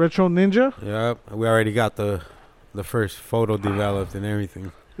 Retro Ninja. Yep, we already got the first photo developed and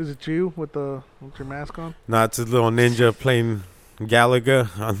everything. Is it you with your mask on? No, it's a little ninja playing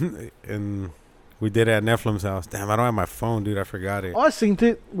Galaga, and we did it at Nephilim's house. Damn, I don't have my phone, dude. I forgot it. Oh, I seen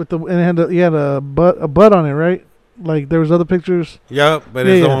it with the and it had a butt on it, right? Like there was other pictures. Yep, but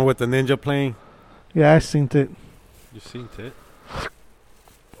Yeah, it's the yeah. one with the ninja playing. Yeah, I seen it. You seen it?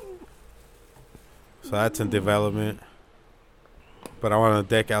 So that's in development. But I want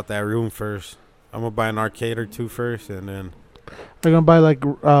to deck out that room first. I'm gonna buy an arcade or two first, and then They're gonna buy like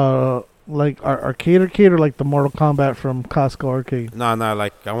arcade or like the Mortal Kombat from Costco arcade. no,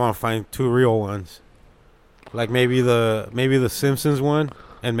 like I want to find two real ones. Like maybe the Simpsons one,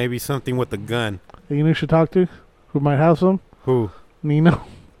 and maybe something with the gun. You know who you should talk to? Who might have some? Who? Nino.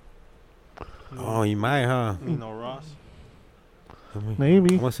 Oh, you might, huh? Nino Ross.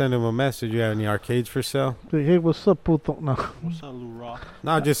 Maybe. I'm gonna send him a message. You have any arcades for sale? Hey, what's up, puto? No. What's up, Lou Ross?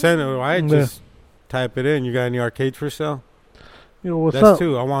 No, just send it. Right? Yeah. Just type it in. You got any arcades for sale? Yo, what's That's up?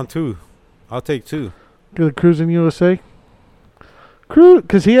 two. I want two. I'll take two. Get a Cruising USA.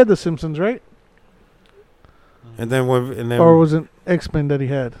 Because he had the Simpsons, right? And then Or was it X-Men that he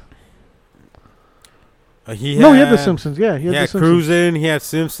had? he No, he had the Simpsons. Yeah, he had He the had Simpsons. Cruising. He had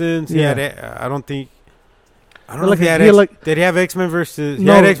Simpsons. He Yeah. had. I don't know Like if he had. he had like Did he have X-Men versus? He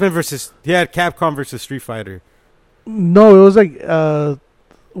No. had X-Men versus. He had Capcom versus Street Fighter. no, it was like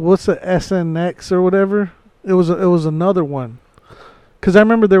what's the SNX or whatever? It was another one. Because I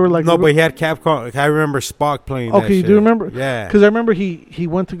remember they were like No, but he had Capcom. I remember Spock playing. Okay, that you shit. do remember? Yeah. Because I remember he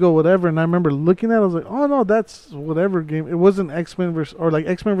went to go whatever, and I remember looking at it, I was like, oh no, that's whatever game. It wasn't X-Men versus or like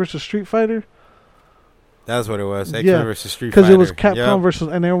X-Men versus Street Fighter. That's what it was. X-Men Yeah, versus Street Fighter. Because it was Capcom Yep. versus,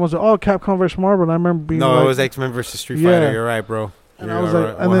 and everyone was like, oh, Capcom versus Marvel. And I remember being No, like, it was X-Men versus Street Yeah. Fighter. You're right, bro. And You're I was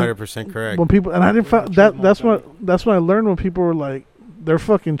like, and then 100% correct. when people, and I didn't find that. That's when I learned when people were like, they're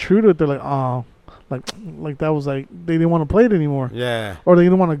fucking true to it. They're like, oh, like that was like they didn't want to play it anymore, Yeah. or they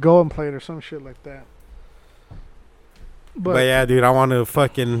didn't want to go and play it or some shit like that. But yeah, dude, I want to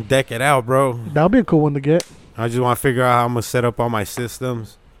fucking deck it out, bro. That would be a cool one to get, I just want to figure out how I'm going to set up all my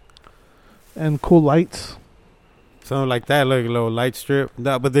systems. and cool lights. Something like that, like a little light strip.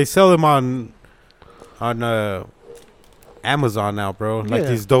 No, but they sell them on Amazon now, bro. Like Yeah.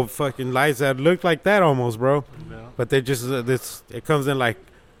 these dope fucking lights that look like that almost, bro. Yeah. But they just it comes in like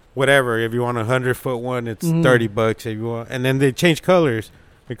whatever. If you want a 100-foot one, it's Mhm. $30. If you want, and then they change colors.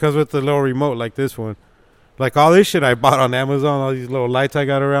 It comes with the little remote like this one. Like all this shit I bought on Amazon, all these little lights I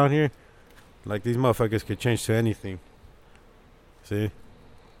got around here. Like these motherfuckers could change to anything. See?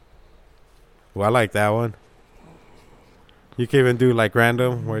 Well, I like that one. You can even do like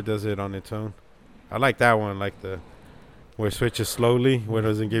random where it does it on its own. I like that one, like the where it switches slowly, where it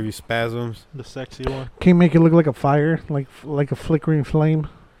doesn't give you spasms. The sexy one. Can you make it look like a fire, like a flickering flame?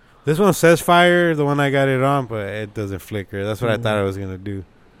 This one says fire, the one I got it on, but it doesn't flicker. That's what I thought Mhm. I was gonna do.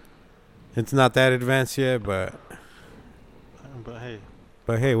 It's not that advanced yet, but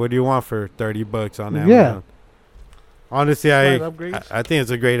But hey, what do you want for $30 on Yeah. Amazon? Honestly, Slight I upgrades. I think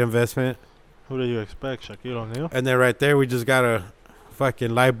it's a great investment. who do you expect? Shaquille O'Neal? And then right there, we just got a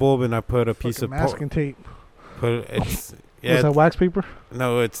fucking light bulb, and I put a piece Fucking of masking tape. put it's Was yeah. that wax paper?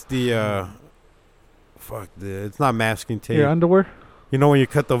 No, it's the it's not masking tape. Your underwear? You know when you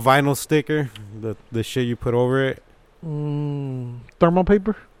cut the vinyl sticker, the shit you put over it. Thermal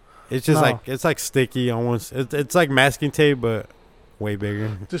paper? It's just No. it's like sticky almost. It's like masking tape, but way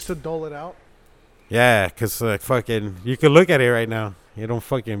bigger. Just to dull it out? Yeah, cause like fucking, you can look at it right now. It don't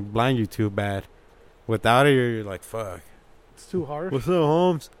fucking blind you too bad. Without it, you're like, fuck. It's too harsh. What's up,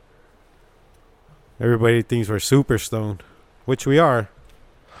 Holmes? Everybody thinks we're super stoned, which we are,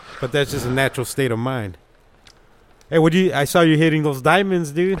 but that's just a natural state of mind. Hey, I saw you hitting those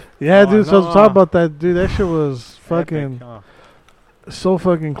diamonds, dude. Yeah, Oh, dude. So no. let's talk about that, dude. That shit was fucking Epic, huh? so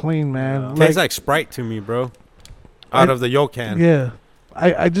fucking clean, man. Yeah. Tastes like Sprite to me, bro. Out of the Yo can. Yeah,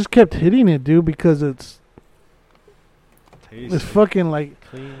 I just kept hitting it, dude, because it's Tasty, fucking like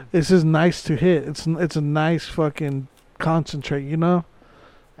clean. it's just nice to hit. It's a nice fucking concentrate, you know.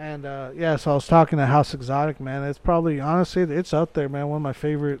 And yeah, so I was talking to House Exotic, man. It's probably honestly it's out there, man. One of my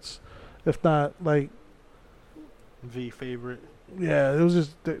favorites, if not like V favorite. yeah. It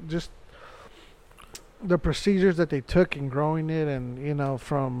was just the procedures that they took in growing it, and you know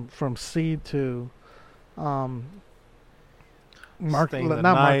from seed to Staying the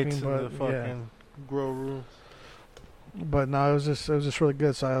not nights marketing, in the but yeah. fucking grow room. But no, it was just really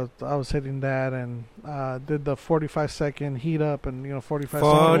good. So I was hitting that and did the 45-second heat up and 45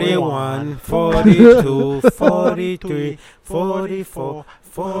 41, 42, 43, 44,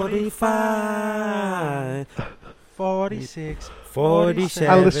 45, 46, 47.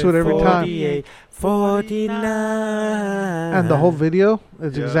 I listen to it every time. 48, 49. And the whole video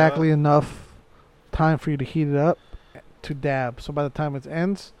is Yeah. exactly enough time for you to heat it up to dab. So by the time it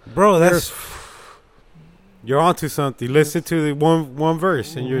ends, Bro, that's you're onto something. Listen to the one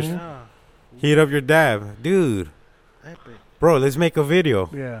verse and you're Yeah. heat up your dab, dude. Epic. Bro, let's make a video.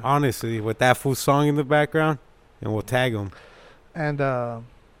 yeah. Honestly, with that full song in the background, and we'll tag them. And no,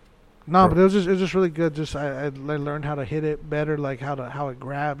 but it was just really good. Just I learned how to hit it better, like how it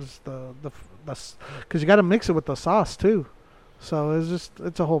grabs the because you got to mix it with the sauce too. So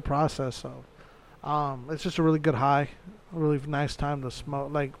it's a whole process. So it's just a really good high, a really nice time to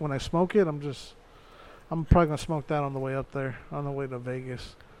smoke. Like when I smoke it, I'm probably gonna smoke that on the way up there, on the way to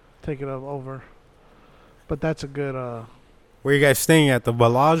Vegas, take it up over. But that's a good Where you guys staying at, the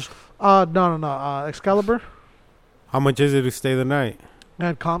Balaj? no Excalibur. How much is it to stay the night? I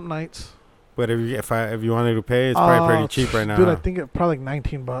had comp nights. But if you wanted to pay, it's probably pretty cheap right now. Dude, huh? I think it probably like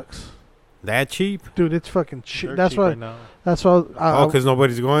 $19. That cheap? Dude, it's fucking cheap. They're That's cheap why. right now. That's why. Oh, because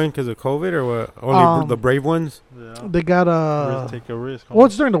nobody's going because of COVID or what? Only the brave ones? Yeah. They got Take a risk. Well,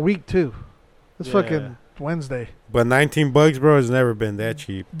 it's during the week too. It's Yeah. fucking Wednesday. But $19, bro, has never been that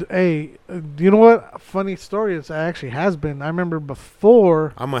cheap. Hey, you know what? Funny story. It actually has been. I remember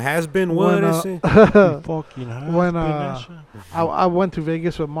before. I'm a has-been. What is it? Fucking when I went to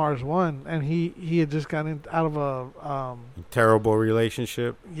Vegas with Mars One, and he had just gotten out of a Terrible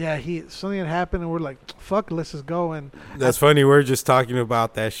relationship. yeah, something had happened, and we're like, fuck, let's just go. And That's funny. We're just talking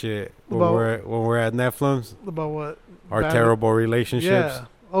about that shit when About- we're at Netflix. about what? Our Bad- terrible relationships. Yeah.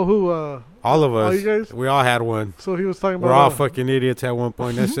 Oh, who? All of us. you guys? We all had one. So he was talking about. We're all fucking idiots at one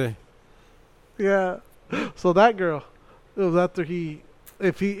point. That's it. Yeah. So that girl, it was after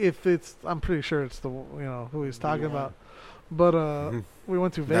if it's, I'm pretty sure it's the who he's talking about. But Mhm. we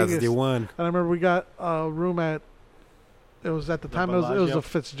went to Vegas, That's the one. and I remember we got a room at. It was at the The time it was a Bellagio?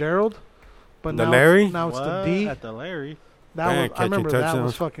 Fitzgerald, but The now Larry? now it's the D. At the Larry. That Man, was I catching remember that touchdowns.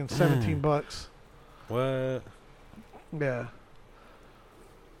 was fucking $17. What? Yeah.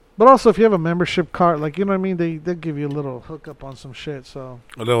 But also, if you have a membership card, like you know what I mean, they'll give you a little hookup on some shit. So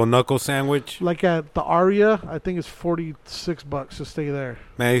A little knuckle sandwich. like at the Aria, I think it's $46 to stay there.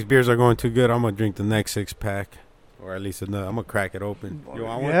 Man, these beers are going too good. I'm gonna drink the next 6-pack, or at least another. I'm gonna crack it open. You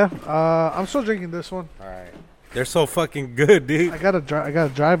want one? Yeah. I'm still drinking this one. All right. They're so fucking good, dude. I gotta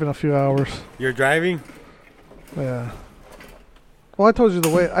drive in a few hours. You're driving? Yeah. Well, I told you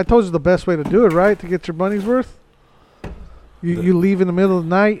the best way to do it, right? To get your money's worth. You leave in the middle of the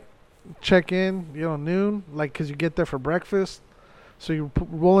night, check in, noon, like, cause you get there for breakfast. So you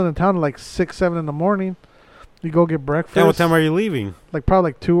roll into town at like 6, 7 in the morning. You go get breakfast. Yeah, what time are you leaving? Like probably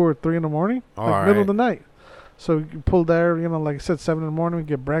like 2 or 3 in the morning, All like middle right. of the night. So you pull there, like I said, 7 in the morning. We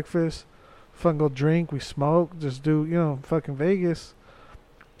get breakfast, fucking go drink, we smoke, just do fucking Vegas,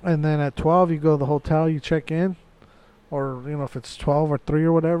 and then at 12 you go to the hotel, you check in, or if it's 12 or 3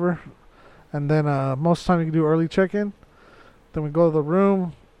 or whatever, and then most of the time you can do early check in. Then we go to the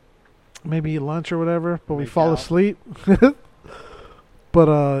room, maybe eat lunch or whatever, but we Make fall out. asleep.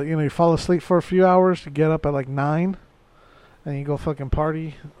 But you fall asleep for a few hours. You get up at like 9, and you go fucking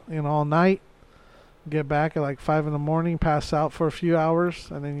party, all night. Get back at like 5 in the morning, pass out for a few hours,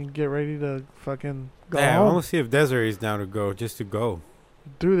 and then you get ready to fucking go Yeah, I home. want to see if Desiree's down to go, just to go.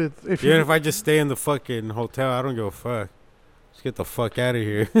 Dude, if Even you if I just stay in the fucking hotel, I don't give a fuck. Just get the fuck out of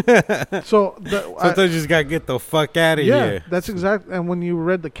here. Sometimes you just gotta get the fuck out of yeah, here. that's exactly. And when you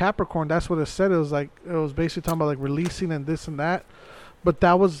read the Capricorn, that's what it said. It was basically talking about like releasing and this and that. But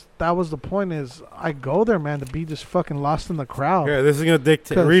that was the point. Is I go there, man, to be just fucking lost in the crowd. Here, this is gonna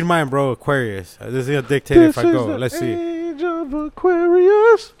dictate. 'Cause- Read mine, bro. Aquarius. This is gonna dictate This if I is go. the Let's see. age of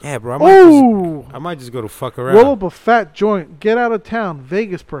Aquarius. Yeah, bro. Oh, I might just go to fuck around. roll up a fat joint. Get out of town.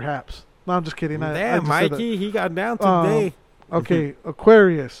 Vegas, perhaps. No, I'm just kidding. I Damn, just said that. Mikey, he got down Um, today. Okay,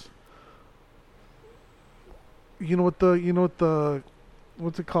 Aquarius.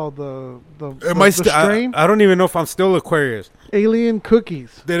 What's it called? The strain? I don't even know if I'm still Aquarius. Alien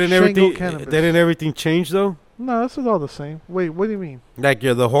cookies. Didn't Shango cannabis. everything change though? No, this is all the same. Wait, what do you mean? Like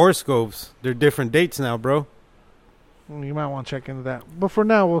the horoscopes, they're different dates now, bro. You might want to check into that. But for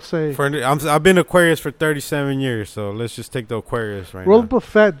now, we'll say I've been Aquarius for 37 years, so let's just take the Aquarius right roll now. up a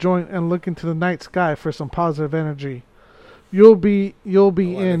fat joint and look into the night sky for some positive energy. You'll be Oh, that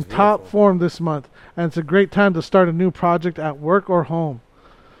in looks top beautiful. form this month, and it's a great time to start a new project at work or home.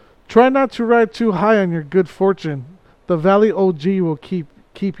 Try not to ride too high on your good fortune. The Valley OG will keep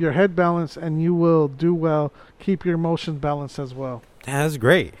your head balanced, and you will do well. Keep your emotions balanced as well. That's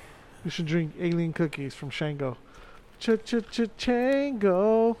great. You should drink alien cookies from Shango.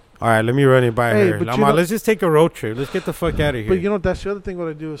 Chango. All right, let me run it by Hey, her. but you Lama, know- let's just take a road trip. Let's get the fuck out of here. But you know that's the other thing what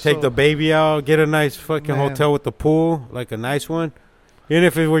I do is Take so, the baby out, get a nice fucking Man. hotel with the pool, like a nice one. Even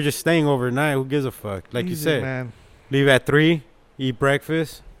if we're just staying overnight, who gives a fuck? Like you easy, said, man. leave at 3, eat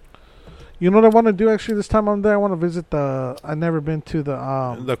breakfast. You know what I want to do actually this time I'm there? I want to visit the. I've never been to the.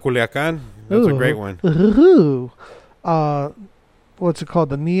 The Culiacan, that's a Ooh. great one. What's it called?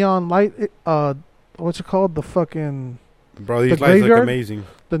 The neon light. What's it called? The fucking Bro, these The lights look graveyard? amazing.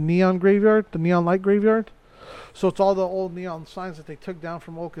 the neon graveyard, the neon light graveyard. So it's all the old neon signs that they took down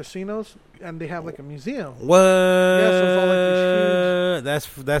from old casinos, and they have like a museum. What? so it's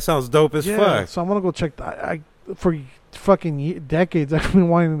all like that sounds dope as fuck. So I'm gonna go check that. I for fucking decades I've been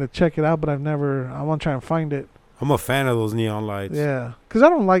wanting to check it out, but I've never. I want to try and find it. I'm a fan of those neon lights. Yeah, because I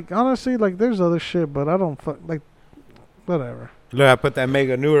don't like honestly like there's other shit, but I don't like whatever. Look, I put that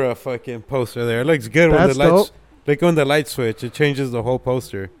Mega Nura fucking poster there. It looks good when That's the lights. dope. Look when the light switch, it changes the whole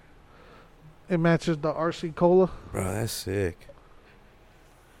poster. It matches the RC Cola. Bro, that's sick.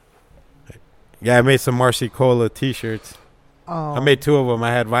 Yeah, I made some Marcy Cola t-shirts. I made 2 of them.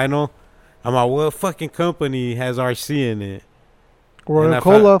 I had vinyl. I'm like, what fucking company has RC in it? Royal and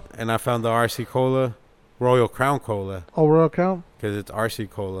Cola. And I found the RC Cola, Royal Crown Cola, Oh, Royal Count. because it's RC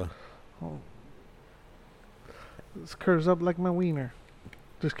Cola. This curves up like my wiener.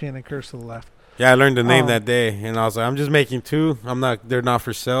 Just kidding. It curves to the left. Yeah, I learned the name Oh. that day, and I was like, I'm just making 2. They're not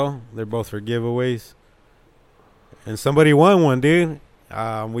for sale. They're both for giveaways. And somebody won one, dude.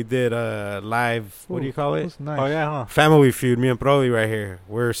 We did a live, what do you call it? That's nice. Oh yeah, huh? Family Feud, me and Broly right here.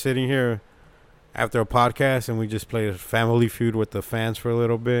 We're sitting here after a podcast, and we just played a Family Feud with the fans for a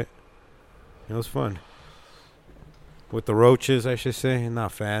little bit. It was fun. With the roaches, I should say,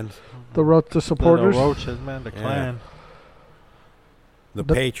 not fans. The road to supporters. The roaches, man. The Yeah. clan. The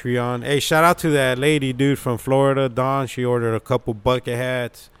The- Patreon. Hey, shout out to that lady, dude, from Florida, Dawn. She ordered a couple bucket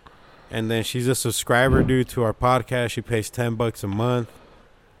hats. And then she's a subscriber, dude, to our podcast. She pays $10 a month.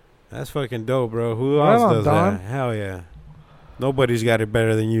 That's fucking dope, bro. Who Right else on, does Dawn. that? Hell yeah. Nobody's got it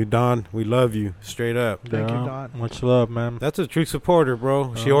better than you, Don. We love you. Straight up. Thank you, Yeah. Don. Much love, man. That's a true supporter,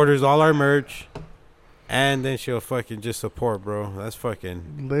 bro. She orders all our merch. And then she'll fucking just support, bro. That's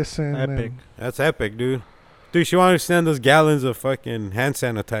fucking... Listen. Epic. That's epic, dude. Dude, she wanted to send us gallons of fucking hand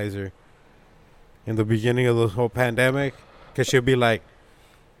sanitizer in the beginning of the whole pandemic. Because she'll be like,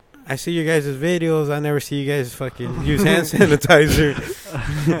 I see you guys' videos. I never see you guys fucking use hand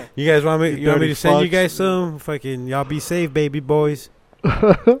sanitizer. You guys want me? You want me to send you fucks. guys some? Fucking y'all be safe, baby boys.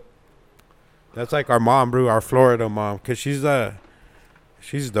 That's like our mom, bro. Our Florida mom, cause she's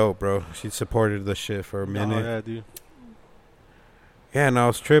dope, bro. She supported the shit for a minute. Oh, yeah, dude. Yeah, and I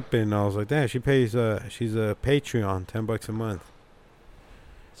was tripping. I was like, damn, she pays. She's a Patreon, $10 a month.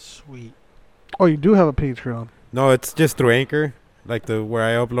 Sweet. Oh, you do have a Patreon. No, it's just through Anchor, like where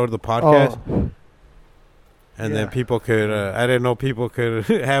I upload the podcast, Oh, and yeah. then people could. I didn't know people could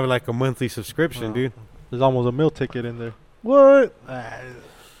have like a monthly subscription, Oh. dude. There's almost a meal ticket in there. what?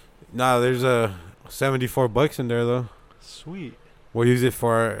 Nah, there's $74 in there though. Sweet. We'll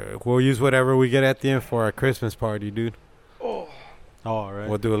use whatever we get at the end for our Christmas party, dude. Oh, all right.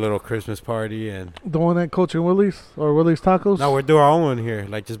 We'll do a little Christmas party, and The one at Coach and Willie's or Willie's Tacos? no, we'll do our own one here,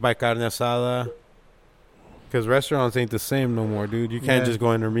 like just buy carne asada. Cause restaurants ain't the same no more, dude. You can't Yeah. just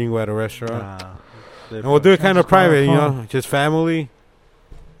go intermingle at a restaurant. Nah, And we'll do it Can't kind of just go have private, you fun. know, just family.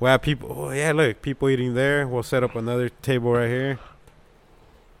 We'll have people. Oh yeah, look, people eating there. We'll set up another table right here.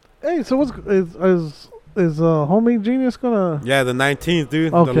 Hey, so is Homemade Genius gonna? Yeah, the 19th,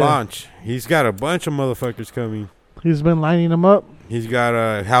 dude. Okay. The launch. He's got a bunch of motherfuckers coming. He's been lining them up. He's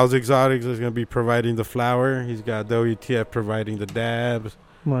got House Exotics is gonna be providing the flour. He's got WTF providing the dabs.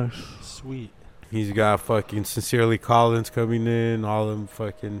 Nice. Sweet. He's got fucking Sincerely Collins coming in. All them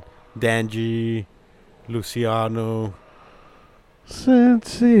fucking Danji, Luciano.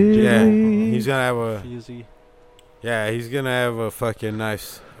 Sincerely. Yeah, he's gonna have a. Easy. Yeah, he's gonna have a fucking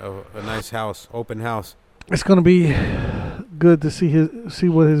nice house, open house. It's gonna be good to see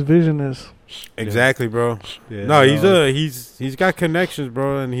what his vision is. Exactly, bro. Yeah, No, he's got connections,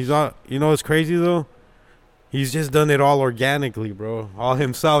 bro, and he's all. You know what's crazy though? He's just done it all organically, bro. All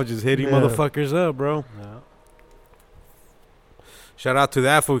himself, just hitting Yeah. motherfuckers up, bro. Yeah. Shout out to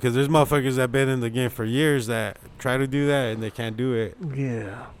that fool, because there's motherfuckers that been in the game for years that try to do that and they can't do it.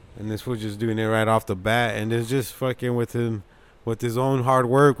 Yeah. And this fool just doing it right off the bat, and it's just fucking with him, with his own hard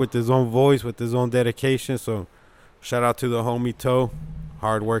work, with his own voice, with his own dedication. So, shout out to the homie Toe,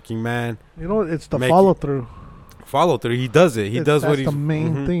 hard-working man. You know, it's the Make follow through. Follow through. He does it. He does what That's he's. the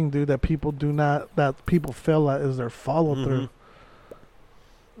main Mhm. thing, dude. That people do not. That people fail at is their follow through.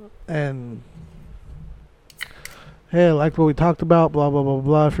 Mhm. And hey, I like what we talked about, blah, blah, blah,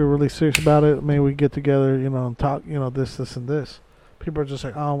 blah. If you're really serious about it, maybe we get together, and talk, this, and this. People are just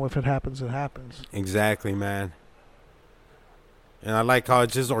like, oh, if it happens, it happens. Exactly, man. And I like how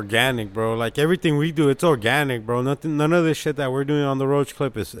it's just organic, bro. Like, everything we do, it's organic, bro. None of this shit that we're doing on the Roach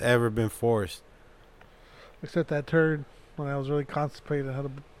Clip has ever been forced. Except that turd when I was really constipated. How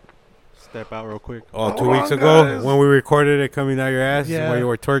to Step out real quick. Oh, 2 weeks ago when we recorded it coming out your ass Yeah. while you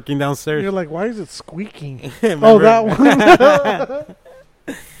were twerking downstairs. You're like, why is it squeaking? Oh, that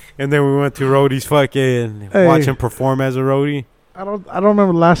one. And then we went to Roadie's fucking Hey. watch him perform as a roadie. I don't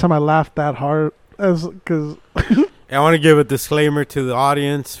remember the last time I laughed that hard because I want to give a disclaimer to the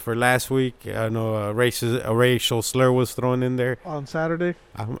audience for last week. I know a racial slur was thrown in there. on Saturday.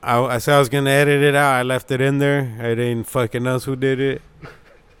 I said I was going to edit it out. I left it in there. It ain't fucking us who did it.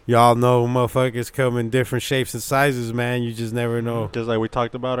 Y'all know motherfuckers come in different shapes and sizes, man. You just never know. Just like we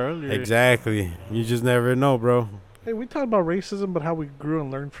talked about earlier. Exactly. You just never know, bro. Hey, we talked about racism, but how we grew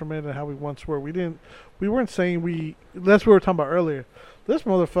and learned from it, and how we once were. We weren't saying that's what we were talking about earlier. This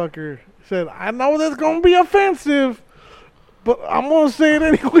motherfucker said, "I know that's gonna be offensive, but I'm gonna say it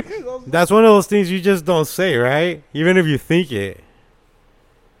anyway." That's one of those things you just don't say, right? Even if you think it.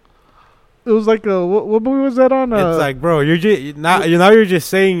 It was like what movie was that on? It's like, bro, you're just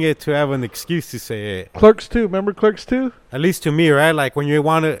saying it to have an excuse to say it. Clerks 2. Remember Clerks 2? At least to me, right? Like when you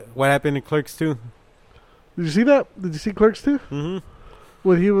want to, what happened in Clerks 2? Did you see that? Did you see Clerks 2? Mm-hmm.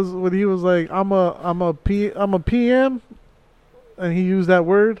 When he was like, I'm a PM, and he used that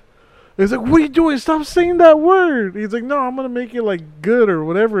word. He's like, what are you doing? Stop saying that word. He's like, no, I'm gonna make it like good or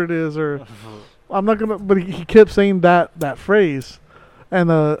whatever it is, or I'm not gonna. But he kept saying that phrase, and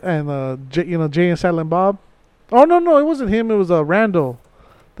Jay and Silent Bob. Oh no, it wasn't him. It was Randall.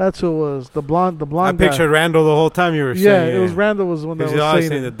 That's who it was. The blonde. I Guy. pictured Randall the whole time you were saying Yeah, it. it was Randall was the one that was He's always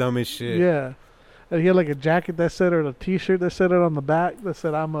saying saying it. the dumbest shit. Yeah. And he had like a jacket that said, or a T-shirt that said it on the back that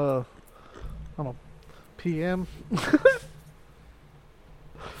said, I'm a PM.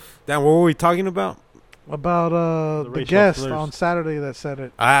 Damn, what were we talking about? About The the racial guest slurs. on Saturday that said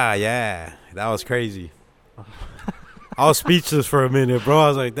it. Ah, yeah. That was crazy. I was speechless for a minute, bro. I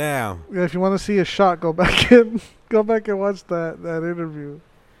was like, damn. Yeah, if you want to see a shot, go back and watch that interview.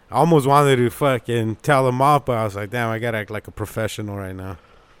 I almost wanted to fucking tell him off, but I was like, damn, I gotta act like a professional right now.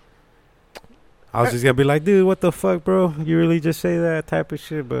 I was just gonna be like, dude, what the fuck, bro? You really just say that type of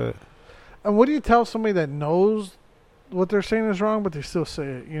shit, but And what do you tell somebody that knows what they're saying is wrong, but they still say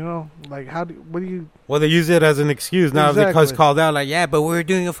it? Like what do you? well, they use it as an excuse now. Exactly. Because called out, like, yeah, but we're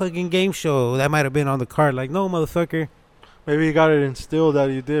doing a fucking game show. That might have been on the card. Like, no, motherfucker. Maybe you got it instilled that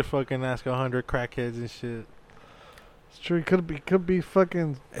you did fucking ask 100 crackheads and shit. It's true. It could be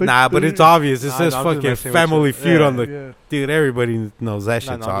fucking. Nah, but it's obvious. It Nah, says I'm just fucking messing with Family you. Feud Yeah, on the Yeah. dude. Everybody knows that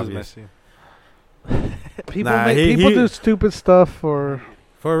shit's I'm just obvious messing. People Nah, people he- do stupid stuff for.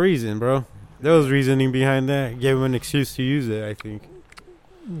 for a reason, bro. There was reasoning behind that. Gave him an excuse to use it, I think.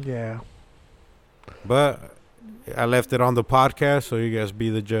 Yeah. But I left it on the podcast, so you guys be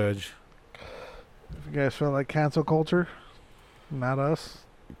the judge. If you guys feel like cancel culture, not us.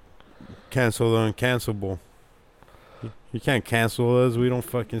 Cancel the uncancelable. You can't cancel us. We don't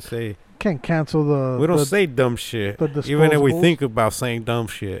fucking say. Can't cancel the. We don't the, say dumb shit. the Even if we disposables. think about saying dumb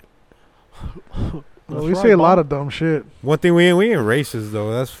shit. Well, we say a lot of dumb shit. One thing we ain't racist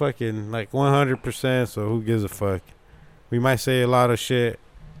though. That's fucking like 100%. So who gives a fuck? We might say a lot of shit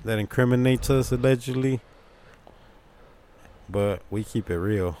that incriminates us allegedly, but we keep it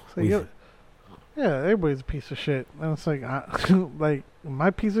real. So We- yeah, everybody's a piece of shit. And it's like, like my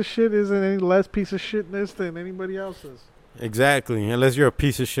piece of shit isn't any less piece of shitness than anybody else's. Exactly. Unless you're a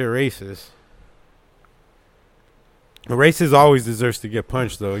piece of shit racist. A racist always deserves to get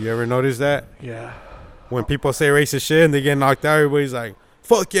punched though. You ever notice that? Yeah. When people say racist shit and they get knocked out, everybody's like,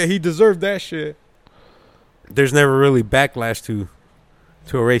 fuck yeah, he deserved that shit. There's never really backlash to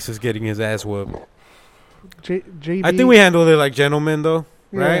a racist getting his ass whooped. JB. I think we handled it like gentlemen though,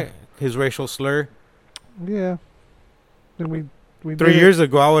 Yeah. right? His racial slur. Yeah. Then we 3 did it- years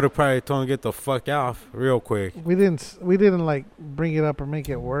ago, I would have probably told him get the fuck off real quick. We didn't like bring it up or make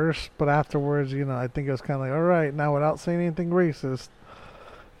it worse, but afterwards, I think it was kind of like, all right, now without saying anything racist,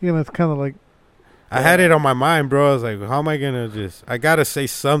 it's kind of like, I had it on my mind, bro. I was like, how am I gonna I gotta say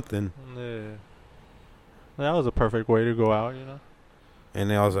something. Yeah. That was a perfect way to go out, And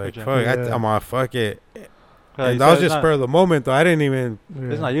then I was like, Good fuck, job. Yeah. I'm gonna fuck it. Like And that was it's just not- spur of the moment, though. I didn't even. yeah.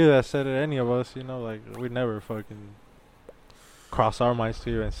 It's not you that said it, any of us, like, we never fucking. cross our minds to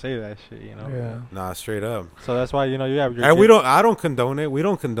even say that shit, you know. Yeah. Nah, straight up. So that's why, you know, you have your And we guests. don't. I don't condone it. We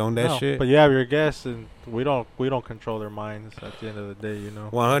don't condone that No, shit. but you have your guests, and we don't control their minds at the end of the day, you know.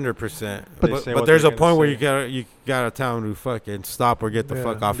 100%. They But say what there's they're a point where gonna you gotta tell them to fucking stop or get the Yeah.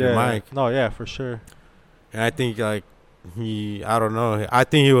 fuck off yeah. your mic. No, yeah, for sure. And I think like I don't know. I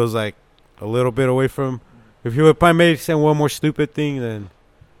think he was like a little bit away from. If he would probably maybe say one more stupid thing, then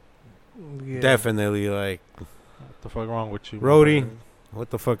Yeah. definitely like, What the fuck wrong with you, Rhodey? man? what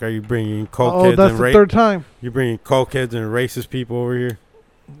the fuck are you bringing coke Oh, kids that's and the rape? third time. You bringing coke kids and racist people over here?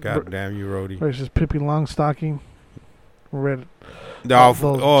 God damn you, Rhodey. Versus Pippi Longstocking. Red. Oh,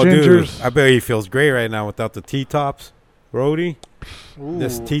 those dude, gingers. I bet he feels great right now without the T-tops. Rhodey,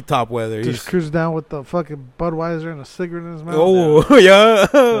 this Ooh. T-top weather. Just cruise down with the fucking Budweiser and a cigarette in his mouth. Oh,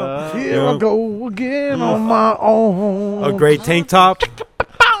 yeah. Here Yeah. I go again on my own. A great tank top.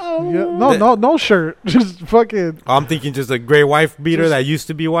 Yeah, no shirt. Just fucking, I'm thinking just a gray wife beater Just that used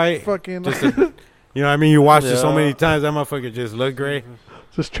to be white. fucking, Just a, you know what I mean? You watched it so Yeah. many times, that motherfucker just look gray.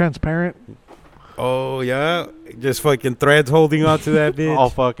 just transparent. Oh, yeah. Just fucking threads holding on to that bitch. All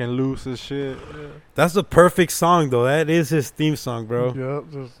fucking loose as shit. That's the perfect song, though. That is his theme song, bro. Yeah,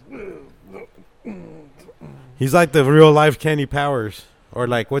 just He's like the real life Kenny Powers. Or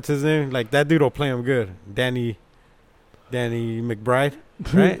like, what's his name? Like, that dude will play him good. Danny McBride,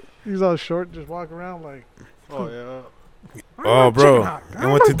 right? he's all short, just walk around like. Oh yeah. Oh, bro. Chicken hawk.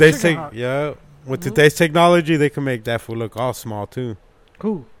 And with today's Chicken hawk. with today's technology, they can make that fool look all small too.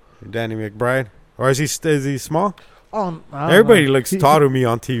 Who? Danny McBride, or is he small? Oh, I don't Everybody know. looks He- tall to me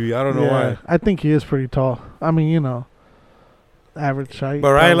on TV. I don't know yeah, why. I think he is pretty tall. I mean, you know, average height.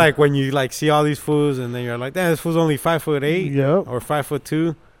 But right, probably. like when you like see all these fools, and then you're like, "Damn, this fool's only 5'8" Yep. or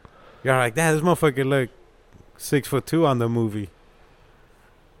 5'2." You're like, "Damn, this motherfucker look 6'2" on the movie."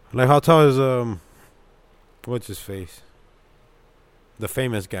 Like, how tall is what's his face? The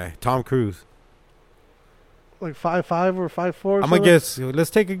famous guy, Tom Cruise. Like 5'5" or 5'4". I'm gonna guess. Let's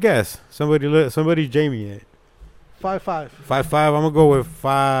take a guess. Somebody Jamie it. 5'5". 5'5". I'm gonna go with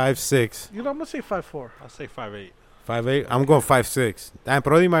 5'6". You know, I'm gonna say 5'4". I'll say 5'8". 5'8". I'm going 5'6". Damn,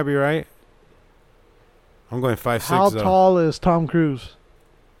 Brody might be right. I'm going 5'6". How though. tall is Tom Cruise?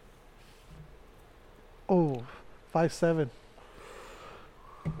 Oh, 5'7".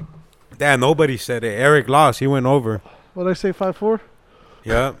 Damn, nobody said it. Eric lost. He went over. What did I say? 5'4".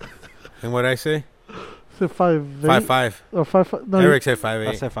 Yep. And what I say? Said 5'8". 5'5". Or 5'5". No, Eric said I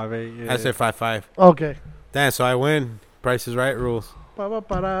 5'8". said 5'8". Yeah. I said 5'5". Okay. Damn, so I win. Price is Right rules.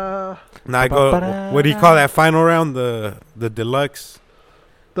 Ba-ba-ba-da. Now I go. What do you call that final round? The deluxe.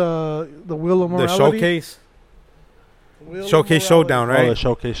 The Wheel of The Morality. showcase. Wheel of Showcase Morality. showdown, Oh, right? the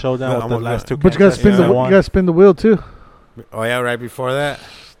showcase showdown Yeah, with I'm the gonna last two. But you gotta spin Yeah. the you gotta spin the wheel too. Oh yeah, right before that.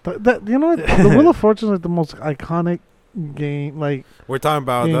 That you know what? The Wheel of Fortune is like the most iconic game. Like We're talking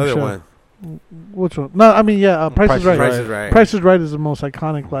about Game the other show. one. which one? No, I mean yeah. Price is Right. Price is Right. Price is Right is the most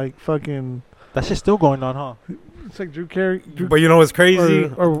iconic. Like fucking. That shit's still going on, huh? It's like Drew Carey. But you know what's crazy?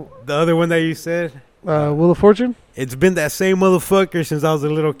 Or The other one that you said. Wheel of Fortune. It's been that same motherfucker since I was a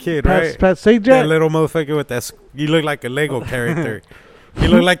little kid, right? Pat That Sajak. little motherfucker with that. You look like a Lego character. You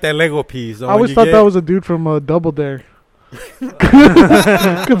look like that Lego piece. the I one always you thought get. that was a dude from Double Dare.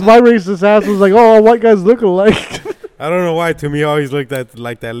 Because my racist ass was like, "Oh, all white guys look alike." I don't know why. To me, I always looked at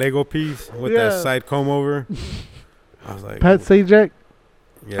like that Lego piece with Yeah. that side comb over. I was like, Pat Sajak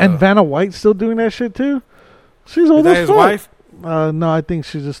yeah. and Vanna White still doing that shit too. She's Is old that as his fuck. wife? No, I think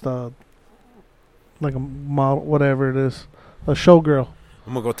she's just like a model, whatever it is, a showgirl.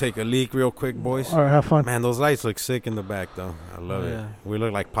 I'm gonna go take a leak real quick, boys. All right, have fun. Man, those lights look sick in the back, though. I love Oh, it. yeah. We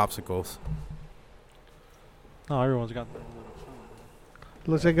look like popsicles. No, everyone's got.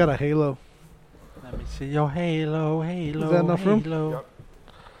 Looks like I got a halo. Let me see your halo, halo. that enough room? halo.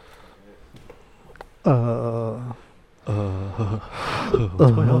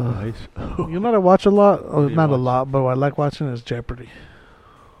 What's going on, guys? You know what I watch a lot? Oh, What do you not a watch? lot, but what I like watching is Jeopardy.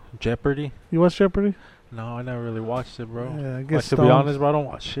 Jeopardy? You watch Jeopardy? No, I never really watched it, bro. Yeah, I Like, guess to be honest, bro, I don't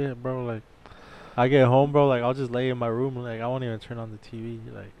watch shit, bro. Like, I get home, bro. Like, I'll just lay in my room. Like, I won't even turn on the TV.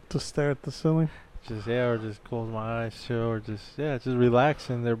 Like, to stare at the ceiling. just or just close my eyes, chill, or just just relax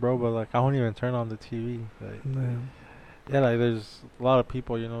in there, bro. But like, I won't even turn on the TV. Like, Yeah. like there's a lot of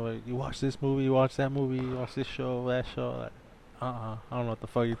people, you know, like you watch this movie, you watch that movie, you watch this show, that show. Like, I don't know what the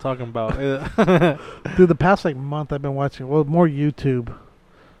fuck you're talking about. Dude, the past like month I've been watching more YouTube,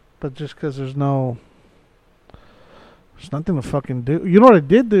 but just because there's nothing to fucking do. You know what I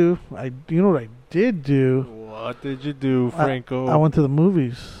did do? You know what I did do? What did you do, Franco? I went to the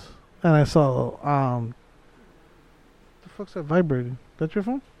movies and I saw the fuck's that vibrating? That your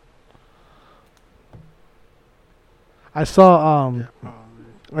phone? I saw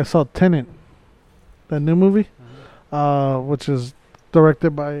Tenet, that new movie, which is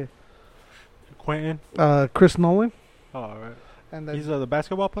directed by Quentin. Chris Nolan. Oh, all right. And He's the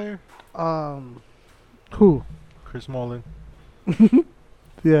basketball player. Who? Chris Nolan.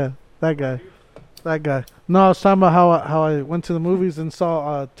 Yeah, that guy. That guy. No, I was talking about how I went to the movies and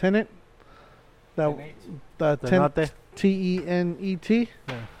saw Tenet. Tenet. Tenet. Yeah.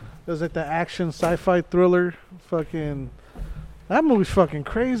 It was like the action sci-fi thriller. Fucking, that movie's fucking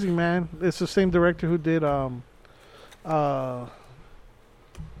crazy, man. It's the same director who did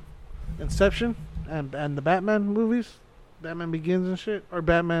Inception and the Batman movies, Batman Begins and shit, or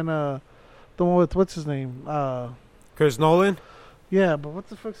Batman the one with what's his name? Chris Nolan? Yeah, but what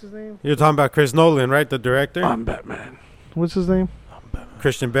the fuck's his name? You're talking about Chris Nolan, right? The director? I'm Batman. What's his name?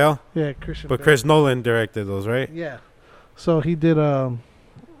 Christian Bale? Yeah, Christian. But Bale. Chris Nolan directed those, right? Yeah. So he did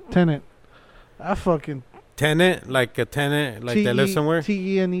Tenet. I fucking Tenet? Like a tenant? Like they live somewhere?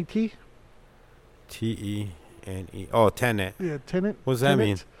 Tenet. Tene. Oh, Tenet. Yeah, Tenet. What does that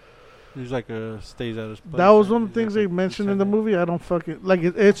mean? He's like stays at his place. That was one of the things they mentioned in the movie. I don't fucking like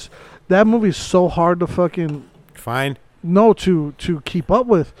it. It's that movie's so hard to fucking Fine. know to keep up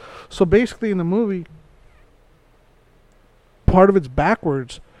with. So basically, in the movie, part of it's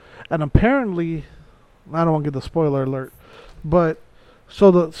backwards, and apparently, I don't want to get the spoiler alert, but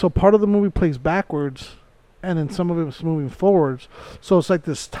so part of the movie plays backwards, and then some of it was moving forwards. So it's like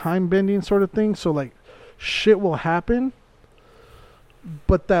this time bending sort of thing. So like, shit will happen,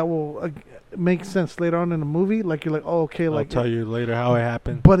 but that will make sense later on in the movie. Like you're like, oh, okay, I'll like tell you later how it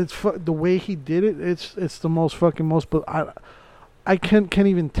happened. but it's the way he did it. It's the most fucking most. But I can't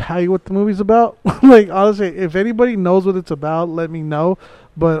even tell you what the movie's about. Like honestly, if anybody knows what it's about, let me know.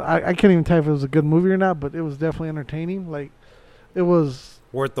 But I can't even tell if it was a good movie or not. But it was definitely entertaining. Like it was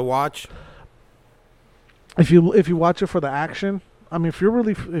Worth the watch? if you watch it for the action. I mean, if you're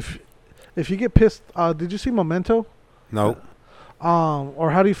really if you get pissed, did you see Memento? No.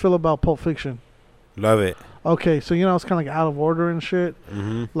 Or how do you feel about Pulp Fiction? Love it. Okay, so you know it's kind of like out of order and shit.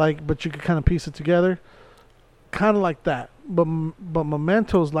 Mm-hmm. Like, but you could kind of piece it together, kind of like that. But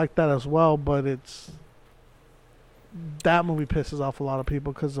Memento's like that as well. But that movie pisses off a lot of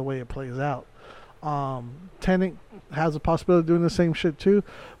people because the way it plays out. Tenet has a possibility of doing the same shit too,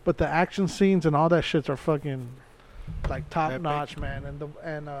 but the action scenes and all that shits are fucking like top notch, man. And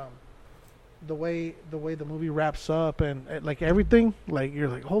the way the movie wraps up and like everything, like you're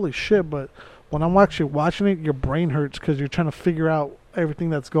like holy shit. But when I'm actually watching it, your brain hurts because you're trying to figure out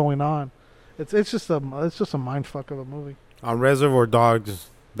everything that's going on. It's just a mind fuck of a movie. On Reservoir Dogs,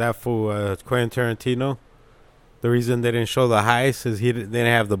 that fool Quentin Tarantino, the reason they didn't show the heist is they didn't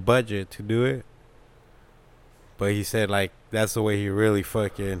have the budget to do it. But he said like that's the way he really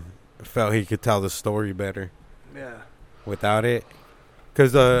fucking felt he could tell the story better. Yeah. Without it.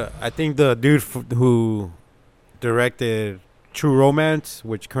 Because I think the dude who directed True Romance,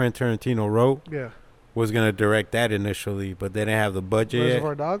 which Quentin Tarantino wrote, was going to direct that initially, but they didn't have the budget.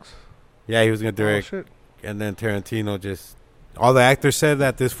 Reservoir Dogs? Yeah, he was going to direct. Oh, shit. And then Tarantino just... All the actors said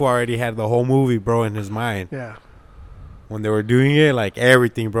that this fool already had the whole movie, bro, in his mind. Yeah. When they were doing it, like,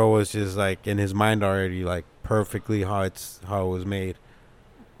 everything, bro, was just, like, in his mind already, like, perfectly how it was made.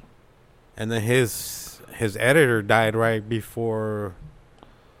 And then his editor died right before...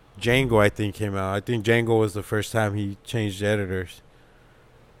 Django, I think, came out. I think Django was the first time he changed editors.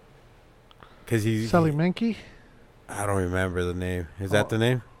 Cause Sally Menke? I don't remember the name. Is that the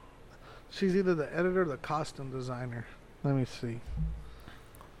name? She's either the editor or the costume designer. Let me see.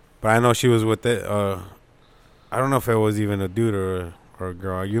 But I know she was with it. I don't know if it was even a dude or a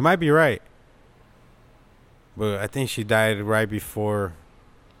girl. You might be right. But I think she died right before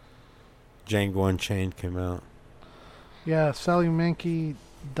Django Unchained came out. Yeah, Sally Menke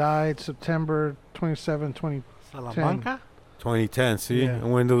died September 27, 2010. Salamanca? 2010, see? Yeah.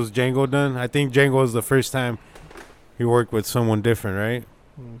 And when was Django done? I think Django was the first time he worked with someone different, right?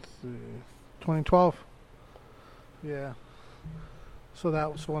 Let's see. 2012. Yeah. So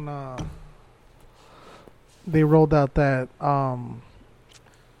that was when they rolled out that the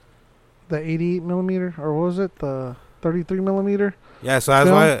 88 millimeter, or what was it? The 33 millimeter? Yeah, so that's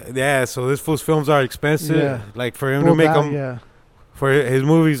why. Yeah, so this fool's films are expensive. Yeah. Like for him to make them. Yeah. For his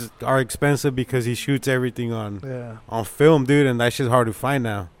movies are expensive because he shoots everything on film, dude, and that shit's hard to find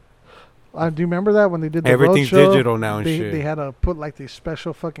now. Do you remember that when they did the everything's roadshow, digital now and shit? They had to put like these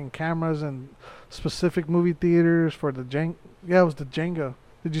special fucking cameras in specific movie theaters for the Yeah, it was the Django.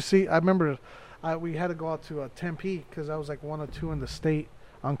 Did you see? I remember we had to go out to Tempe because I was like 1 or 2 in the state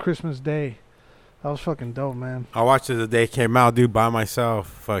on Christmas Day. That was fucking dope, man. I watched it the day it came out, dude, by myself.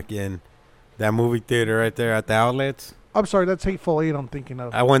 Fucking that movie theater right there at the outlets. I'm sorry, that's Hateful Eight I'm thinking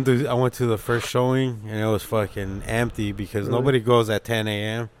of. I went to the first showing and it was fucking empty because Really? nobody goes at 10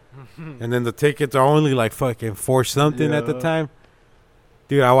 a.m. And then the tickets are only like fucking 4 something at the Yeah. time.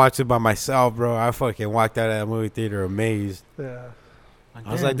 Dude, I watched it by myself, bro. I fucking walked out of that movie theater amazed. Yeah.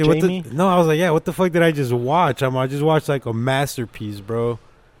 I was like, dude, I was like, yeah, what the fuck did I just watch? I just watched like a masterpiece, bro.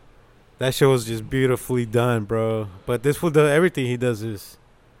 That show was just beautifully done, bro. But this fool, everything he does is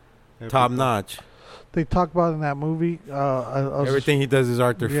top notch. They talk about in that movie. I was Everything he does is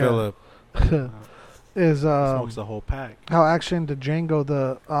Arthur Yeah. Phillip. is Smokes the whole pack. how action to Django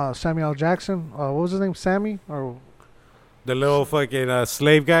the Samuel L. Jackson. What was his name? Sammy or The little fucking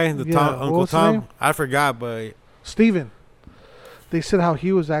slave guy, the Yeah, Tom, what Uncle was his Tom. name? I forgot, but Steven. They said how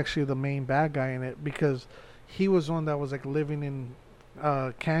he was actually the main bad guy in it because he was one that was like living in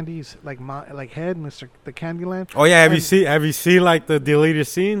Candy's like head, Mr. the Candyland. oh yeah, have And- you seen like the deleted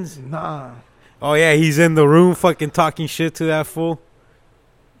scenes? Nah. Oh yeah, he's in the room fucking talking shit to that fool.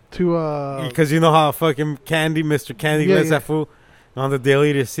 To Because you know how fucking Mr. Candy Yeah, lets yeah. that fool on the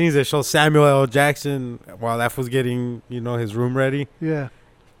deleted scenes. They show Samuel L. Jackson while that fool's getting, his room ready. yeah.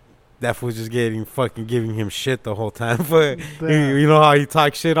 That fool's just giving him shit the whole time. But Yeah. you know how he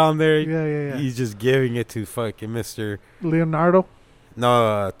talks shit on there? Yeah. He's just giving it to fucking Mr. Leonardo.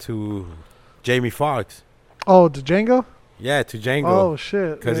 No, to Jamie Foxx. Oh, to Django. Yeah, to Django. Oh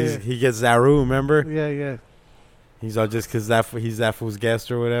shit. Because yeah, he gets that room, remember? yeah. He's all just because he's that fool's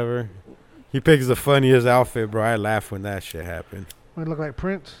guest or whatever. He picks the funniest outfit, bro. I laughed when that shit happened. We look like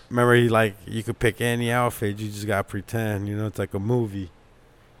Prince. Remember, you could pick any outfit. You just got to pretend. It's like a movie.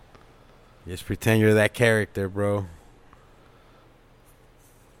 Just pretend you're that character, bro.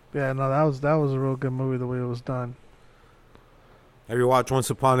 Yeah, no, that was a real good movie the way it was done. Have you watched Once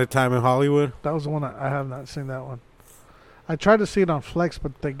Upon a Time in Hollywood? That was the one I have not seen that one. I tried to see it on Flex,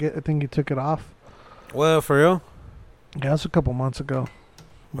 but I think he took it off. Well, for real? Yeah, that was a couple months ago.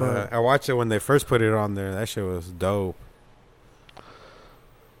 But I watched it when they first put it on there. That shit was dope.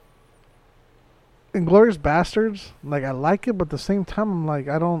 Inglourious Bastards, like I like it, but at the same time, I'm like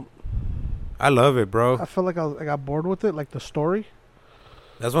I love it, bro. I feel like I got bored with it, like the story.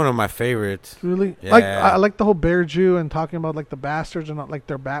 That's one of my favorites. Really, Yeah. like I like the whole Bear Jew and talking about like the bastards and like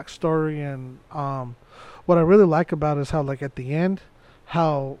their backstory and what I really like about it is how like at the end,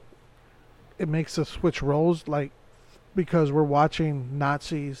 how it makes us switch roles, like because we're watching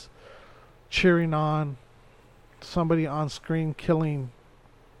Nazis cheering on somebody on screen killing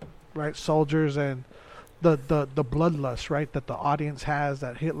right soldiers and the bloodlust right that the audience has,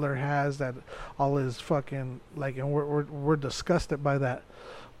 that Hitler has, that all his fucking like, and we're disgusted by that.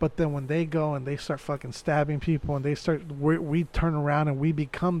 But then when they go and they start fucking stabbing people and we turn around and we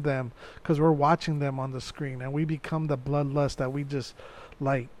become them because we're watching them on the screen and we become the bloodlust that we just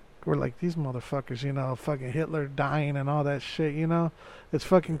like. We're like these motherfuckers, fucking Hitler dying and all that shit, It's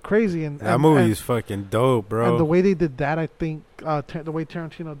fucking crazy. And That movie is fucking dope, bro. and the way they did that, I think the way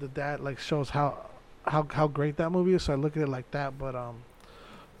Tarantino did that, like shows how great that movie is. So I look at it like that. But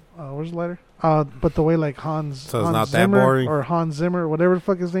where's the letter? But the way like Hans So it's Hans not that Zimmer boring? or Hans Zimmer, whatever the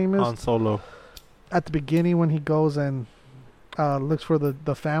fuck his name is, Han Solo. at the beginning when he goes and looks for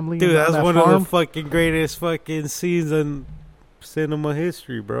the family. Dude, on that's that one farm, of the fucking greatest fucking scenes in cinema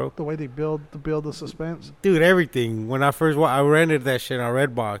history, bro. the way they build the suspense. Dude, everything. When I first I rented that shit on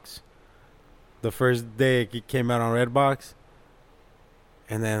Redbox. The first day it came out on Redbox.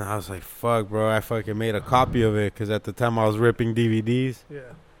 And then I was like, fuck, bro. I fucking made a copy of it because at the time I was ripping DVDs Yeah.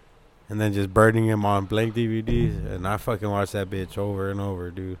 and then just burning them on blank DVDs. And I fucking watched that bitch over and over,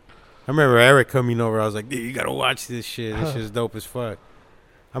 dude. I remember Eric coming over. I was like, dude, you got to watch this shit. This shit's dope as fuck.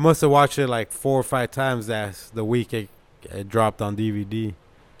 I must have watched it like 4 or 5 times the week it dropped on DVD.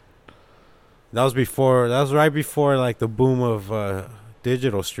 That was right before like the boom of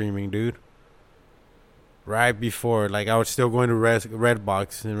digital streaming, dude. Right before, like I was still going to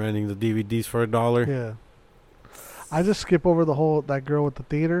Redbox and renting the DVDs for $1. Yeah. I just skip over that girl with the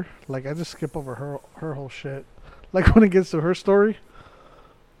theater. Like I just skip over her whole shit. Like when it gets to her story,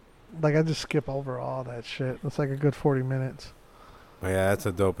 like I just skip over all that shit. It's like a good 40 minutes. Oh, yeah, that's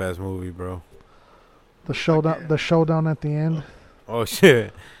a dope ass movie, bro. The showdown at the end Oh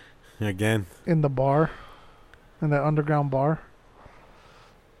shit! Again. in the bar, in that underground bar.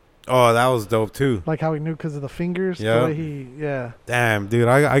 Oh, that was dope too. Like how he knew because of the fingers. Yeah. The way yeah. Damn, dude,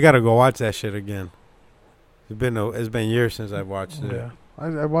 I gotta go watch that shit again. It's been years since I've watched it. Yeah.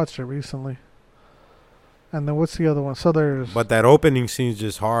 I watched it recently. And then what's the other one? So there's But that opening scene's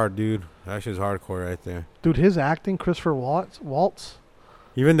just hard, dude. That shit's hardcore right there. dude, his acting, Christopher Waltz.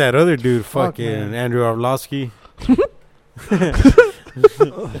 Even that other dude, Fuck, fucking man. Andrew Arlovsky.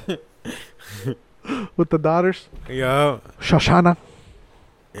 with the daughters. Yeah. Shoshana.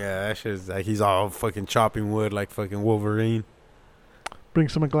 Yeah, that shit's like he's all fucking chopping wood like fucking Wolverine.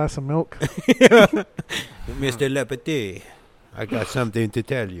 Brings him a glass of milk. Mr. Lepetit, I got something to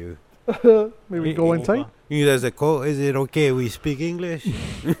tell you. Maybe go inside. He says, is it okay we speak English?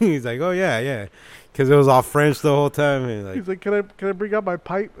 He's like, oh, yeah. Because it was all French the whole time. And like, He's like, can I bring out my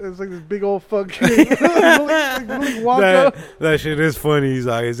pipe? It's like this big old fucking Willy Wonka. that shit is funny. He's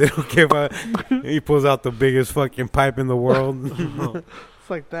like, is it okay if I... He pulls out the biggest fucking pipe in the world. It's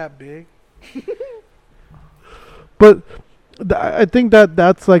like that big. But I think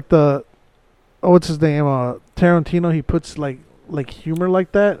that's like the... Oh, what's his name? Tarantino. He puts like humor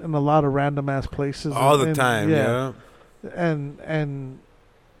like that in a lot of random ass places. All the time, yeah. And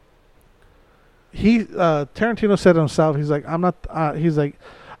he Tarantino said himself, he's like,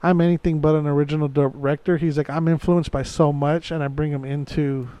 I'm anything but an original director. He's like, I'm influenced by so much, and I bring him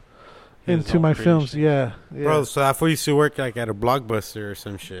into my films. Yeah. Bro, so I used to work like at a Blockbuster or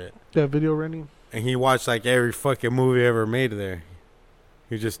some shit. Yeah, video renting. And he watched like every fucking movie ever made there.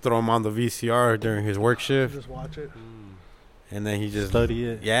 He just throw them on the VCR during his work shift. Just watch it. And then he just study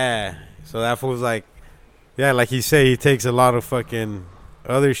it. Yeah. So that fool's like, yeah, like he said, he takes a lot of fucking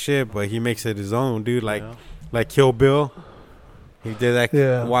other shit, but he makes it his own, dude. Like Kill Bill. He did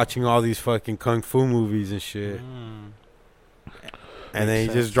that watching all these fucking kung fu movies and shit. And then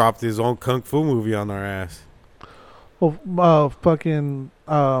he just dropped his own kung fu movie on our ass. Well, fucking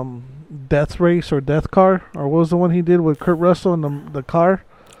Death Race or Death Car, or what was the one he did with Kurt Russell in the car?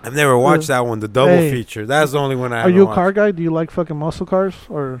 I've never watched that one, the double feature. That's the only one I Are you a car guy? Do you like fucking muscle cars?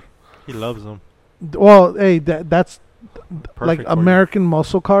 Or he loves them. Well, hey, that's perfect like American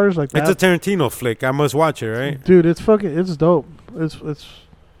muscle cars. Like it's a Tarantino flick. I must watch it, right? Dude, it's dope.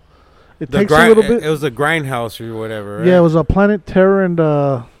 It takes a little bit. It was a Grindhouse or whatever, right? Yeah, it was a Planet Terror and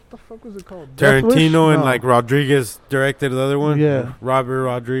what the fuck was it called? Tarantino and like Rodriguez directed the other one. Yeah, Robert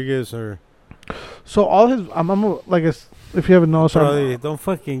Rodriguez or. So all his, I'm like, if you haven't noticed, don't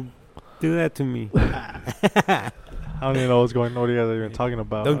fucking do that to me. I don't even know what's going on. What are you guys even talking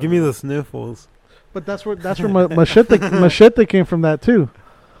about? Don't give me the sniffles. But that's where Machete came from. That too.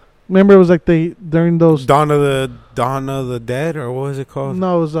 Remember, it was like during those Dawn of the Dead, or what was it called?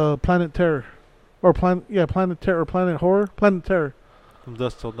 No, it was Planet Terror, or Planet Terror, Planet Horror, Planet Terror. From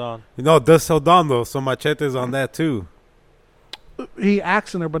Dusk Till Dawn. No, Dusk Till Dawn though. So Machete's on that too. He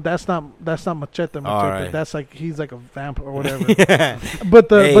acts in there, but that's not Machete. Right. That's like he's like a vamp or whatever. Yeah. But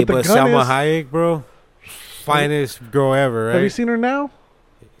the gun Salma is, Hayek, bro, finest girl ever. Right? Have you seen her now?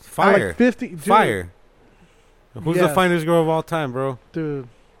 Fire. Like 50. Dude. Fire. Who's the finest girl of all time, bro? Dude.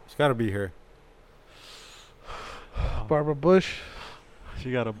 It's got to be her. Barbara Bush.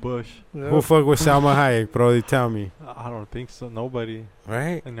 She got a bush. Yep. Who fuck with Salma Hayek, bro? They tell me. I don't think so. Nobody.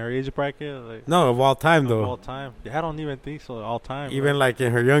 Right? In her age bracket? Like, no, of all time, though. Of all time. Yeah, I don't even think so. All time. Even like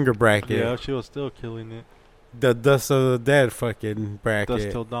in her younger bracket. Yeah, she was still killing it. The Dust of the Dead fucking bracket.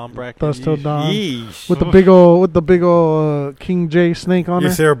 Dust Till Dawn bracket. Dust Till Dawn. Yeesh. With the big old King J snake on her.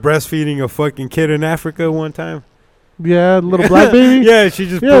 You see her breastfeeding a fucking kid in Africa one time? Yeah, little black baby. Yeah, she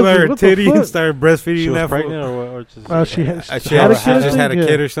just pulled out her titty and started breastfeeding. She was that pregnant or just? She just had a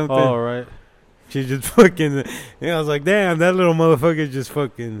kid or something. Oh, right. She just fucking. I was like, damn, that little motherfucker just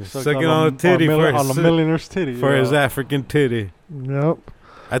fucking sucking on a titty on a millionaire's titty for his African titty. Yep.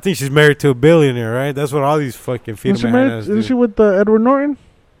 I think she's married to a billionaire, right? That's what all these fucking female do. Isn't she with Edward Norton?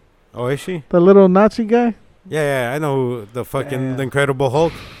 Oh, is she? The little Nazi guy? Yeah, I know the fucking the Incredible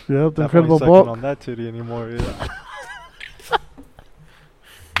Hulk. Yep, the Incredible Hulk. On that titty anymore. Yeah.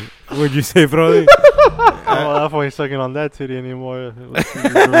 What'd you say, Brody? Oh, that ain't sucking on that titty anymore.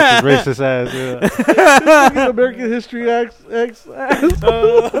 Racist ass. Yeah. American History X ass.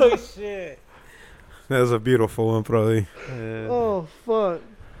 Oh shit. That was a beautiful one, Brody. Yeah. Oh fuck.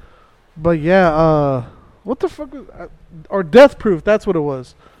 But yeah, what the fuck was or Death Proof? That's what it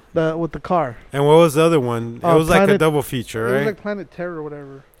was. With the car. And what was the other one? It was like a double feature, right? It was like Planet Terror or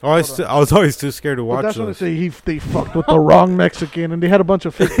whatever. I was always too scared to watch that's those. When they fucked with the wrong Mexican, and they had a bunch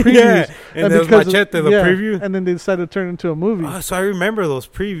of fake previews. Yeah, and there was Machete, the preview. And then they decided to turn it into a movie. Oh, so I remember those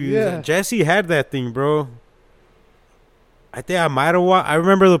previews. Yeah. Jesse had that thing, bro. I think I might have watched. I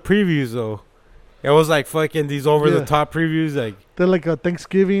remember the previews, though. It was like fucking these over-the-top previews. Like they're like a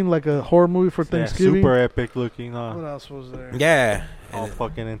Thanksgiving, like a horror movie for Thanksgiving. Super epic looking, huh? What else was there? Yeah. All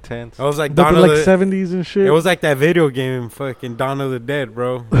fucking intense. It was like Dawn of the 70s and shit. It was like that video game, fucking Dawn of the Dead,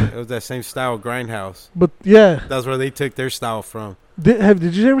 bro. It was that same style, Grindhouse. But yeah, that's where they took their style from.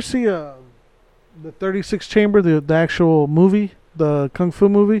 Did you ever see the 36 Chamber, the actual movie, the Kung Fu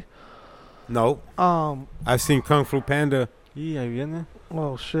movie? No. I've seen Kung Fu Panda. Yeah, viene.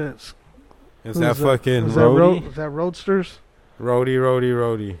 Oh shit. Is Who that is that? fucking Is that, Roadie? is that Roadsters?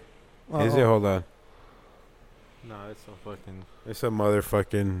 Roadie? Is it? Uh-oh. Hold on. No, it's a fucking It's a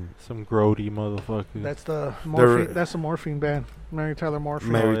motherfucking some grody motherfucker. That's the morphine. That's the morphine band. Mary Tyler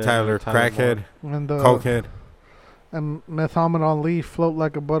Morphine. Mary yeah, Tyler Mary Tyler crackhead, And cokehead. and Muhammad Ali float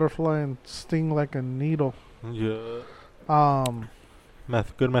like a butterfly and sting like a needle. Yeah.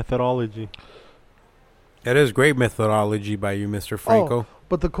 Good methodology. It is great methodology by you, Mr. Franco.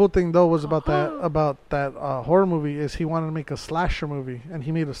 But the cool thing though was about that horror movie is he wanted to make a slasher movie, and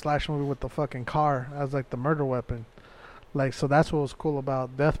he made a slasher movie with the fucking car as like the murder weapon. Like, so that's what was cool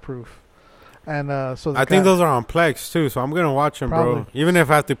about Death Proof. And so I think those are on Plex too, so I'm gonna watch them, bro. Probably. Even if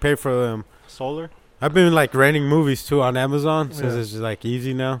I have to pay for them. Solar? I've been like renting movies too on Amazon since Yeah. it's just like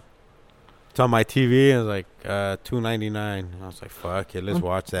easy now. It's on my TV and it's like $2.99. I was like, fuck it, let's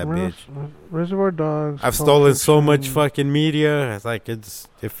watch that bitch. Reservoir Dogs. I've Pulp stolen so Fiction. much fucking media. It's like if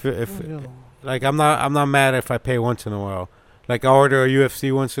Yeah. like I'm not mad if I pay once in a while. Like I order a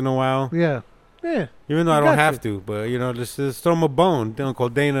UFC once in a while, Yeah. even though I You don't got have to. But you know, just throw him a bone. Uncle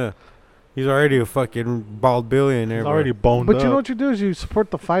Dana, he's already a fucking bald billionaire. It's bro. already boned But up. you know what you do is you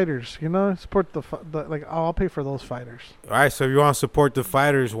support the fighters. You know, support the like. Oh, I'll pay for those fighters. All right, so if you want to support the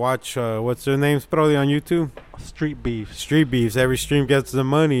fighters, watch what's their names, probably on YouTube. Street beef. Street Beefs. Every stream gets the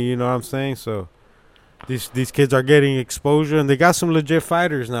money. You know what I'm saying? So these kids are getting exposure, and they got some legit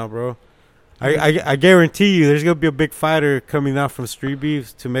fighters now, bro. I guarantee you, there's gonna be a big fighter coming out from Street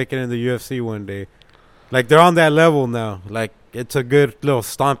Beefs to make it in the UFC one day. Like they're on that level now. Like it's a good little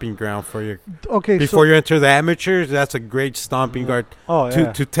stomping ground for you. Okay, Before you enter the amateurs, that's a great stomping guard Oh,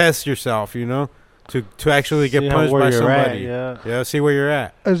 yeah. to test yourself. You know, to actually get See how- punched where by you're at, somebody. yeah. See where you're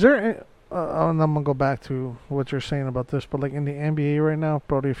at. is there? And I'm gonna go back to what you're saying about this, but like in the NBA right now,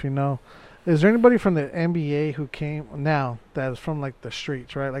 Brody, if you know, is there anybody from the NBA who came now that is from like the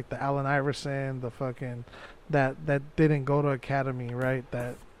streets, right? Like the Allen Iverson, the fucking that didn't go to academy, right?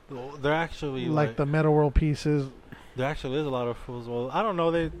 That They're actually like the Meta World Pieces. there actually is a lot of fools. Well, I don't know.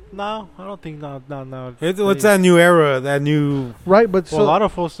 I don't think no. What's that new era? That new Right, but Well, a lot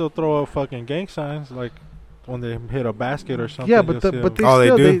of fools still throw up fucking gang signs, like when they hit a basket or something. yeah, you'll but see but them. they Oh, they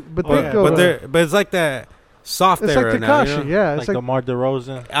still do? they but they yeah. go to, but it's like that soft it's era like now. Tekashi, You know? yeah, like it's like DeMar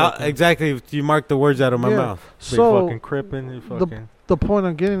DeRozan. Exactly. You marked the words out of my Yeah. mouth. Big so fucking crippin'. You fucking. the point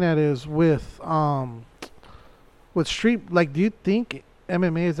I'm getting at is with street, like, do you think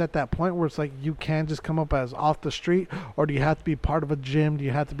MMA is at that point where it's like you can just come up as off the street, or do you have to be part of a gym? Do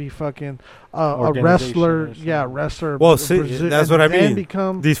you have to be fucking a Organization wrestler? or something. Yeah, wrestler. Well, see, that's what I and then mean.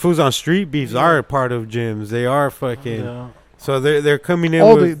 Become These fools on Street Beefs Yeah. are part of gyms. They are fucking. Yeah. So they're coming in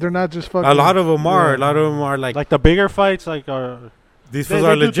with. they're not just fucking. A lot of them are. yeah. A lot of them are like. Like the bigger fights, like are These they, fools they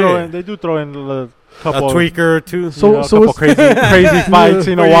are do throw in, legit. they do throw in a A couple tweaker or two. So- a so couple it's- crazy fights,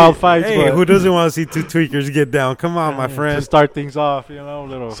 wild fights. Hey, but who doesn't want to see two tweakers get down? Come on, my to friend. start things off,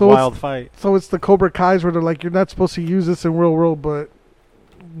 little So wild fight. So it's the Cobra Kai's where they're like, you're not supposed to use this in real world, but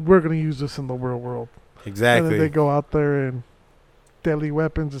we're gonna use this in the real world. And then they Exactly. go out there and deadly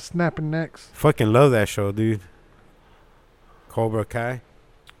weapons and snapping necks. Fucking love that show, dude. Cobra Kai,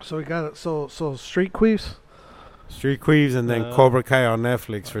 So we got it. So Street Queefs. Street Queefs, and then Cobra Kai on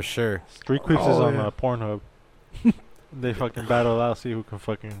Netflix for sure. Street Queefs is Oh, on yeah. Pornhub. They fucking battle out, see who can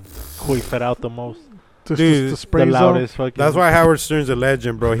fucking queef it out the most. Dude, the spray The zone. loudest fucking. That's why Howard Stern's a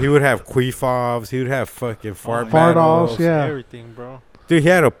legend, bro. He would have queef-offs. He would have fucking fart Fart battles. offs, yeah. Everything, bro. Dude, he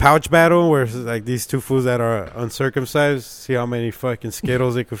had a pouch battle where it's like these two fools that are uncircumcised. See how many fucking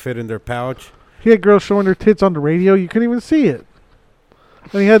Skittles they could fit in their pouch. He had girls showing their tits on the radio. You couldn't even see it.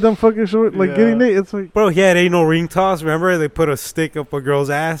 And he had them fucking Yeah. getting naked. It's like, Bro, he had anal ring toss. Remember? They put a stick up a girl's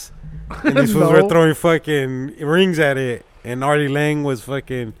ass. And these fools No. were throwing fucking rings at it. And Artie Lang was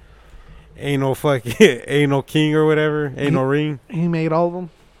fucking anal king or whatever. Anal ring. he made all of them.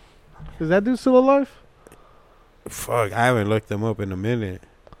 Is that dude still alive? Fuck, I haven't looked him up in a minute.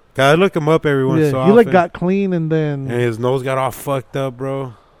 Cause I look him up every once Yeah, so he often. got clean and then. And his nose got all fucked up,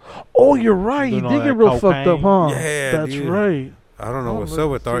 bro. Oh, you're right. He Doing all did get that real fucked up, cocaine. huh? Yeah, That's dude. right. I don't know Oh, what's look,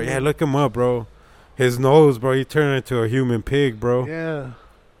 up with Artie. see Yeah, that. look him up, bro. His nose, bro. He turned into a human pig, bro. Yeah.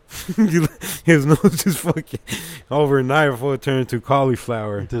 His nose just fucking overnight before it turned into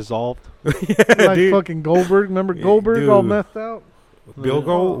cauliflower. Dissolved. Yeah, Like dude. fucking Goldberg. Remember Yeah, Goldberg all dude. methed out? Bill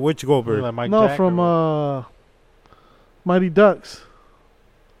Gold? Which Goldberg? Like Mike No, Jack from or Mighty Ducks.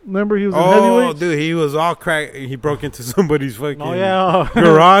 Remember he was in Oh, heavyweights? dude, he was all cracked. He broke into somebody's fucking what? Oh yeah.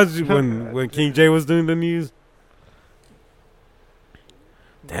 garage when King J was doing the news.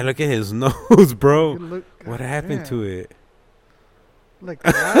 Damn, look at his nose, bro. What happened to it? Like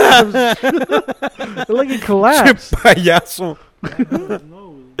collapsed. Like it collapsed. Payaso.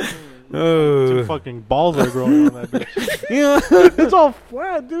 No, Two fucking balls are growing on that bitch. Yeah. It's all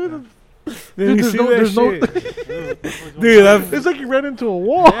flat, dude. Did you there's see no- that there's no- shit? Dude, that's, It's like he ran into a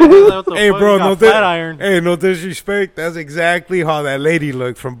wall. Yeah, what the hey, fuck? bro, Got no, flat iron. hey, no disrespect. That's exactly how that lady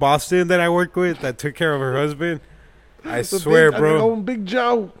looked from Boston that I worked with that took care of her husband. I The swear, big, bro. Big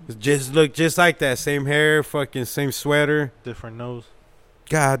Joe. Just look just like that. Same hair, fucking same sweater. Different nose.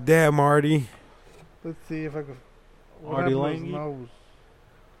 God damn, Marty. Let's see if I can. Artie happened to his Lange? nose?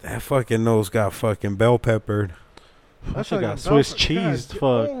 That fucking nose got fucking bell peppered. That shit like got a Swiss dolphin. cheese. God,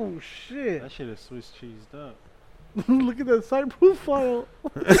 Fuck. Oh shit! That shit is Swiss cheesed up. Look at that side profile.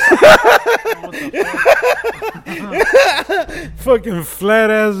 What the Fucking flat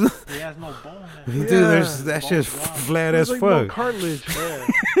ass. fuck? He has no bone. Dude, Yeah. there's that shit's Bone's gone. flat There's as like no fuck. cartilage.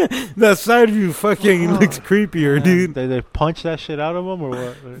 Yeah. That side view fucking looks creepier, Man, dude. They punch that shit out of him or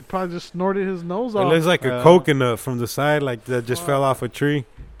what? Probably just snorted his nose It off. looks like a Yeah. coconut from the side, like that just fell off a tree.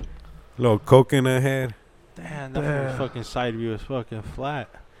 Little coconut head. Damn, that Damn. fucking side view is fucking flat.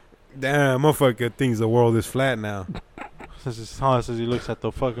 Damn, motherfucker thinks the world is flat now. Since he looks at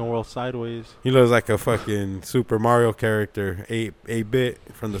the fucking world sideways. He looks like a fucking Super Mario character, 8-bit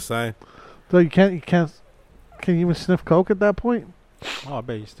from the side. So you can't. Can you even sniff coke at that point? Oh, I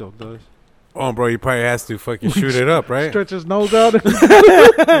bet he still does. Oh, bro, he probably has to fucking shoot it up, right? Stretch his nose out. He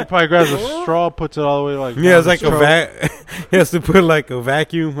probably grabs a straw, puts it all the way like. Yeah, it's down like his a throat. he has to put like a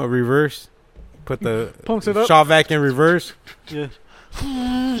vacuum, a reverse. Put the Pumps it up. shop vac in reverse. Yeah.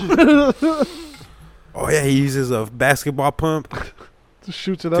 Oh yeah, he uses a basketball pump Just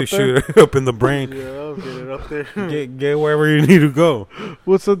shoots it to up there. shoot it up in the brain. Yeah, I'll get it up there. Get wherever you need to go.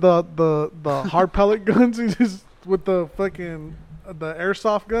 What's the hard pellet guns? He just with the fucking the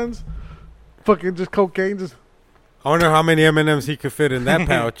airsoft guns. Fucking just cocaine. Just I wonder how many M&Ms he could fit in that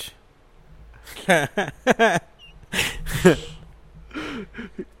pouch.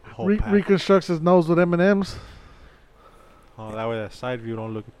 Whole pack. reconstructs his nose with M&Ms. Oh, that way that side view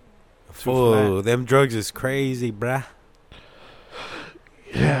don't look. Fool, them drugs is crazy, bruh.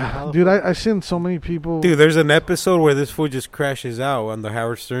 Yeah, dude, I seen so many people. Dude, there's an episode where this fool just crashes out on the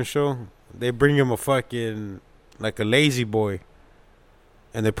Howard Stern show. They bring him a fucking, like a lazy boy.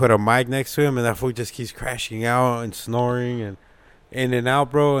 And they put a mic next to him, and that fool just keeps crashing out and snoring and in and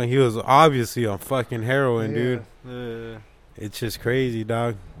out, bro. And he was obviously on fucking heroin, Yeah. dude. It's just crazy,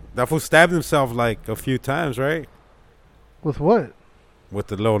 dog. That fool stabbed himself like a few times, right? With what? With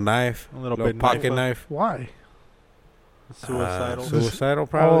the little knife, A little little bit pocket knife. Why? Suicidal. Suicidal, Oh,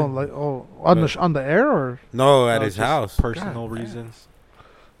 probably. on the air or No, at No, his just house. Personal God damn. reasons.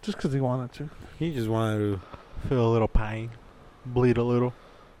 just because he wanted to? He just wanted to. Feel a little pain. Bleed a little.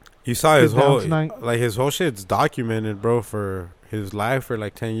 You saw his Sit down whole, tonight. like his whole shit's documented, bro, for his life for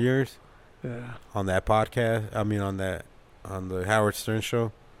like 10 years Yeah. on that podcast. I mean, on the Howard Stern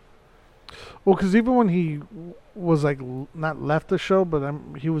show. Well, because even when he was like not left the show, but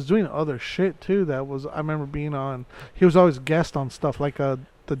he was doing other shit too. That was I remember being on. He was always guest on stuff like the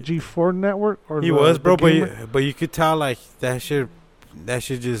G4 network or He the, was, the bro, Gamer- but you could tell like that shit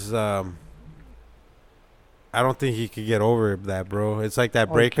just I don't think he could get over that, bro. It's like that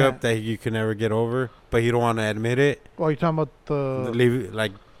Oh, he breakup can't. that you can never get over, but he don't want to admit it. Oh, you talking about the? Leave,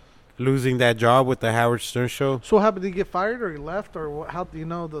 like losing that job with the Howard Stern show. So what happened? Did he get fired or he left or what, how do you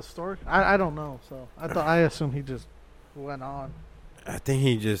know the story? I don't know. So I assume he just went on. I think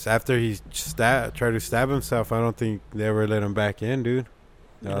he just after he tried to stab himself. I don't think they ever let him back in, dude.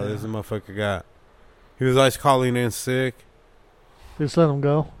 No, Yeah. this motherfucker got. He was always calling in sick. Just let him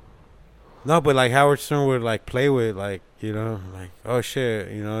go. No, but like Howard Stern would like play with like like oh shit,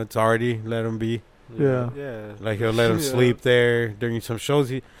 it's Artie, let him be. Yeah. Yeah. Like he'll let him Yeah. sleep there during some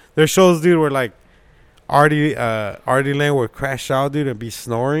shows. There's shows, dude, where like Artie Lang would crash out, dude, and be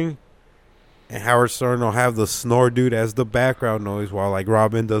snoring, and Howard Stern will have the snore, dude, as the background noise while like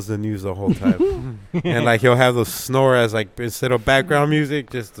Robin does the news the whole time, and like he'll have the snore as like instead of background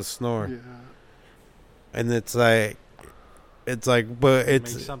music, just the snore, and it's like, but Make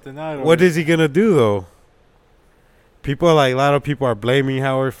it's something out of what it. is he gonna do though? People like a lot of people are blaming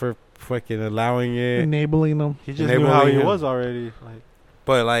Howard for fucking allowing it. Enabling him. He just knew how enabling he him. was already. Like,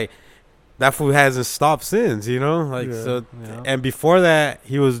 But like that fool hasn't stopped since, like Yeah. so. yeah. And before that,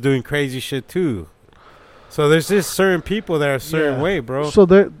 he was doing crazy shit too. So there's just certain people that are a certain Yeah. way, bro. So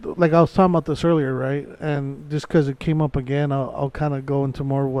there, like I was talking about this earlier, right? And just because it came up again, I'll kind of go into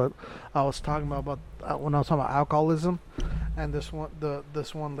more what I was talking about when I was talking about alcoholism, and this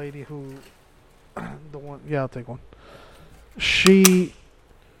one lady who, I'll take one.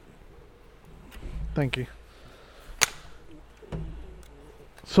 Thank you.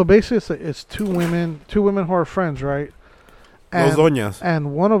 So basically, it's two women who are friends, right? Los doñas.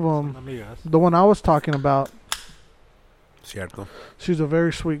 And one of them, Amigas. the one I was talking about, Cierto. she's a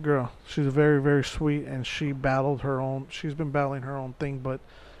very sweet girl. She's very, very sweet, and she battled her own. She's been battling her own thing, but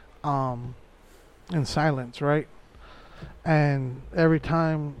in silence, right? And every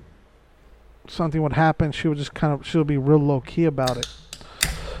time something would happen, she would just she'll be real low key about it,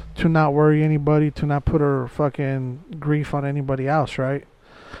 to not worry anybody, to not put her fucking grief on anybody else, right?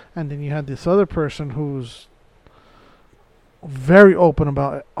 And then you had this other person who's very open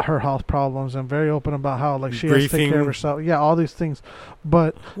about her health problems and very open about how like she has to take care of herself. Yeah, all these things.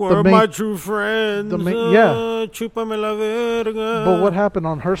 But we're my true friends. Yeah. Chúpame la verga. But what happened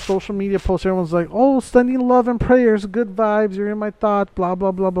on her social media post? Everyone's like, "Oh, sending love and prayers, good vibes. You're in my thoughts." Blah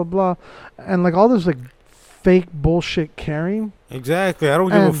blah blah blah blah, and like all this like fake bullshit caring. Exactly. I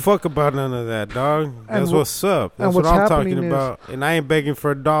don't give a fuck about none of that, dog. That's what's up. That's what I'm talking about. And I ain't begging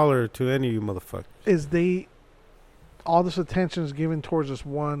for $1 to any of you motherfuckers. All this attention is given towards this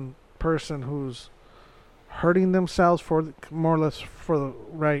one person who's hurting themselves for more or less for the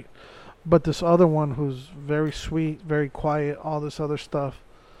right, but this other one who's very sweet, very quiet, all this other stuff.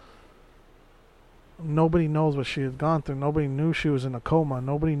 Nobody knows what she had gone through. Nobody knew she was in a coma.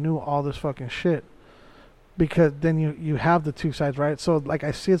 Nobody knew all this fucking shit. Because then you have the two sides, right? So like I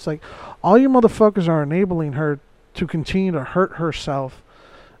see, it's like all you motherfuckers are enabling her to continue to hurt herself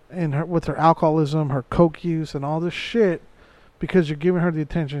with her alcoholism, her coke use, and all this shit, because you're giving her the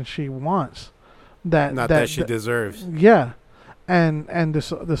attention she wants. That she deserves. Yeah, and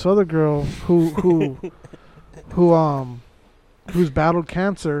this other girl who's battled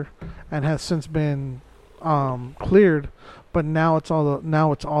cancer and has since been cleared, but now it's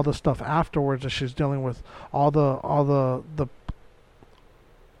all the stuff afterwards that she's dealing with, all the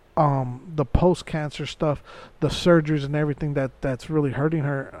post-cancer stuff, the surgeries and everything that's really hurting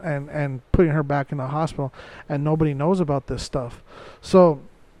her and putting her back in the hospital, and nobody knows about this stuff. So,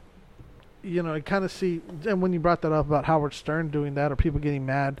 I kind of see, and when you brought that up about Howard Stern doing that or people getting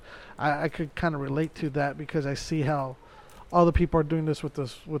mad, I could kind of relate to that, because I see how other people are doing this with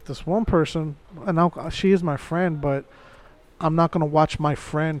this one person, and she is my friend, but I'm not going to watch my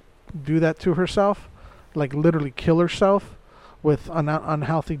friend do that to herself, like literally kill herself with an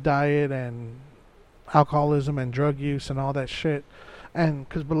unhealthy diet and alcoholism and drug use and all that shit. And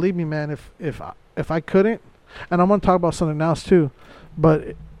because believe me, man, if I couldn't, and I'm going to talk about something else too,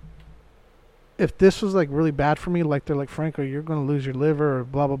 but if this was like really bad for me, like they're like, Franco, you're going to lose your liver or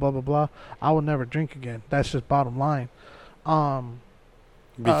blah, blah, blah, blah, blah, I will never drink again. That's just bottom line.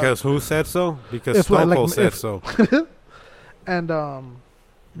 Because who said so? Because Stone Cold said so. And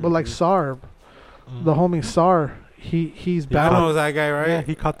but like Sarb, the homie Sarb, he's bad. I know that guy, right? Yeah,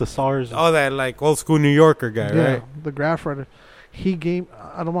 he caught the SARS. Oh, that like old school New Yorker guy, right? The graph writer. I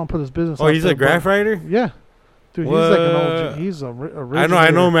don't want to put his business. Oh, he's a graph writer? Yeah, dude, what? He's like an old. He's a originator. I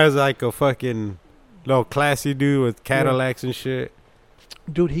know him as like a fucking little classy dude with Cadillacs and shit.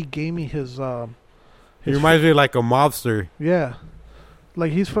 Dude, he gave me his. He reminds me of like a mobster. Yeah,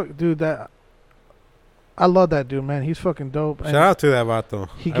 like he's dude. That I love that dude, man. He's fucking dope. Shout out to that vato.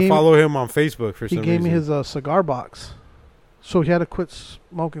 I follow him on Facebook for some reason. He gave me his cigar box, so he had to quit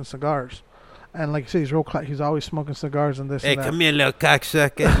smoking cigars. And like you say, he's always smoking cigars and this. Hey, and that. Come here, little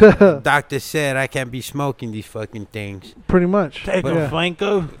cocksucker. Doctor said I can't be smoking these fucking things. Pretty much. Take him,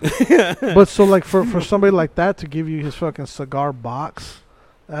 Franco. But so like for somebody like that to give you his fucking cigar box,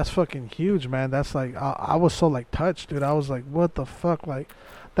 that's fucking huge, man. That's like I was so like touched, dude. I was like, what the fuck, like.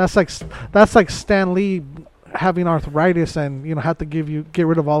 That's like Stan Lee having arthritis and have to get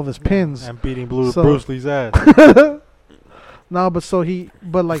rid of all of his pins and beating Bruce Lee's ass. No, but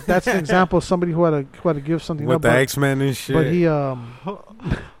like that's an example of somebody who had to give something with up. With the X-Men and shit.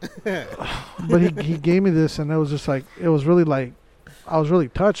 But he gave me this, and it was just like, it was really like, I was really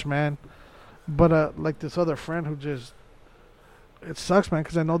touched, man. But like this other friend who just, it sucks, man,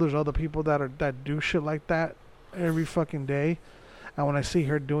 because I know there's other people that do shit like that every fucking day. And when I see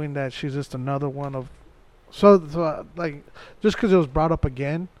her doing that, she's just another one of... So like, just because it was brought up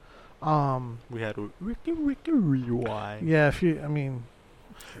again... we had a Ricky rewind. Yeah, if you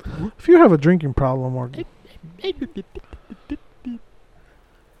have a drinking problem or...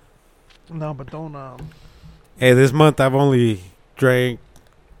 No, but don't... Hey, this month I've only drank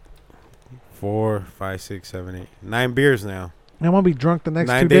 4, 5, 6, 7, 8, 9 beers now. I'm going to be drunk the next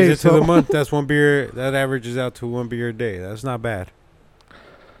 9 2 days. 9 days into the month, that's 1 beer. That averages out to 1 beer a day. That's not bad.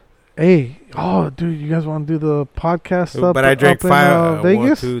 Hey, dude, you guys want to do the podcast But I drank 5,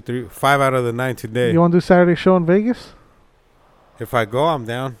 Vegas? 1, 2, 3, 5 out of the 9 today. You want to do Saturday show in Vegas? If I go, I'm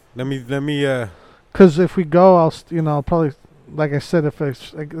down. Let me. Because if we go, I'll probably, like I said, if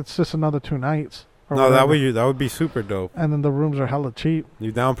it's just another 2 nights. Or No, whatever. that would be super dope. And then the rooms are hella cheap.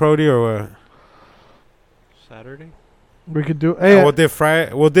 You down, Prody, or what? Saturday. We could do. Hey, We'll diff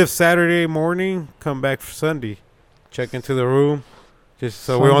Friday. We'll diff Saturday morning. Come back for Sunday. Check into the room. Just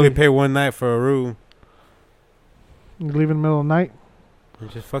so we only Sunday. pay one night for a room. you leave in the middle of the night. And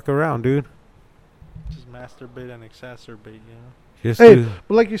just fuck around, dude. Just masturbate and exacerbate, Just Hey, do,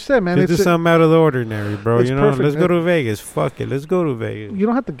 But like you said, man, just do it's something out of the ordinary, bro. it's You know, perfect. let's go to Vegas. Fuck it, let's go to Vegas. you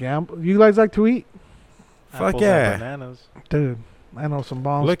don't have to gamble. You guys like to eat, Fuck Apples yeah. and bananas. dude. I know some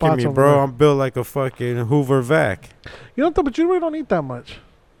bomb Look spots at me, over bro. there. I'm built like a fucking Hoover vac. You don't, but you really don't eat that much.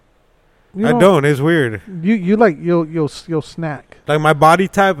 You I don't. It's weird. You like you'll snack. Like my body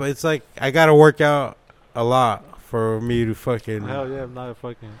type, it's like I gotta work out a lot for me to fucking. Hell yeah, I'm not a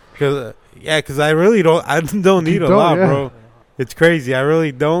fucking. Cause I really don't. I don't You eat a don't, lot, yeah. bro. It's crazy. I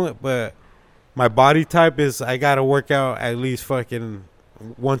really don't. But my body type is I gotta work out at least fucking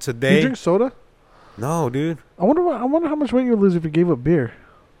once a Do you day. drink soda? No, dude. I wonder how much weight you would lose if you gave up beer.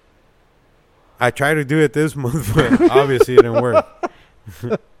 I tried to do it this month, but obviously it didn't work.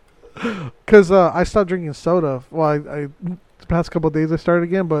 Cause I stopped drinking soda. Well, I the past couple of days I started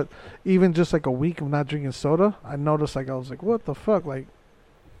again, but even just like a week of not drinking soda, I noticed like I was like, what the fuck? Like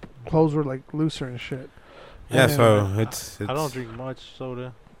clothes were like looser and shit. Yeah, And so it's I don't drink much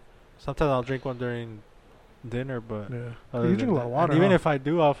soda. Sometimes I'll drink one during dinner, but Yeah, other you than drink a lot that- of water. and even huh? if I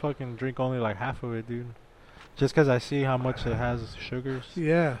do, I'll fucking drink only like half of it, dude. Just 'cause I see how much it has sugars.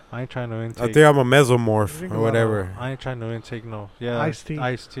 Yeah, I ain't trying to I intake. think I'm a mesomorph Drink a or lot of- whatever. I ain't trying to intake no. Yeah, Iced tea.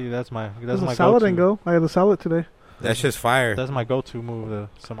 Iced tea. That's my there's a go-to. salad and go. I had a salad today. That's just fire. That's my go-to move.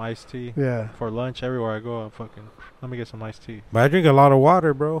 Some iced tea Yeah, for lunch. Everywhere I go, I fucking let me get some iced tea But I drink a lot of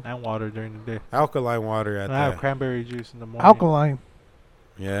water, bro. and water during the day. Alkaline water at And I have that. cranberry juice in the morning. alkaline.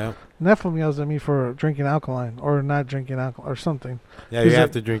 Yeah. Nephilim yells at me for drinking alkaline or not drinking alkaline or something. Yeah, He's you have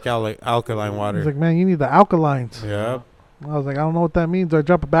like- to drink alkaline He's water. like, man, you need the alkalines. Yeah. I was like, I don't know what that means. Do I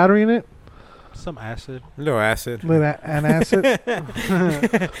drop a battery in it? Some acid. A little acid. An acid?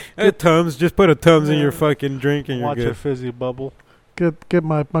 Tums. Just put a Tums in your fucking drink and you're Watch good. a fizzy bubble. Get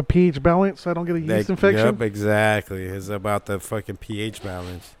my pH balanced so I don't get a yeast infection. Yep, exactly. It's about the fucking pH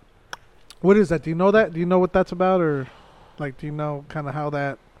balance. What is that? Do you know that? Do you know what that's about, or like, do you know kind of how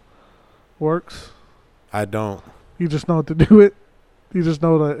that works? I don't. You just know to do it. You just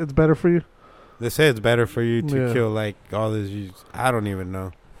know that it's better for you. They say it's better for you to Yeah. kill like all this. I don't even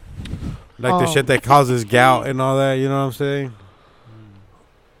know. Like the Um, shit that causes gout and all that. You know what I'm saying?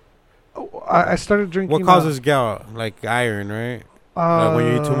 Oh, I started drinking. What causes gout? Like iron, right? Like when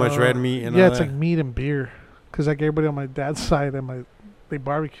you eat too much red meat and yeah, all it's that? like meat and beer. Cause like everybody on my dad's side and they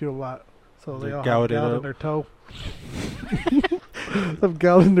barbecue a lot, so they They all gout have it gout in up. their toe. Have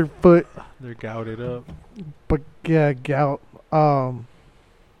gout in their foot. They're gouted up. But yeah, gout.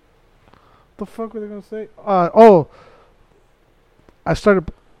 The fuck were they gonna say? I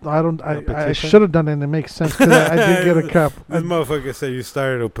started. I don't. I petition? should have done it, and it makes sense because I did get a cup. This motherfucker said you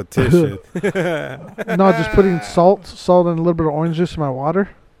started a petition. No, just putting salt and a little bit of orange juice in my water,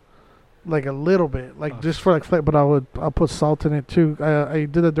 like a little bit, like Oh. just for like flavor. But I'll put salt in it too. I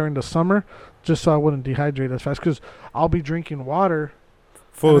did it during the summer, just so I wouldn't dehydrate as fast. Because I'll be drinking water.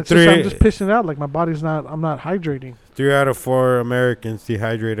 Full and it's just, I'm just three pissing out. Like my body's not. I'm not hydrating. out of 4 Americans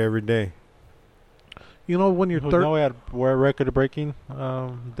dehydrate every day. You know when you're Know we had record breaking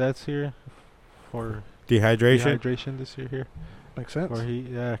deaths here for Dehydration? dehydration this year here. makes sense. For heat,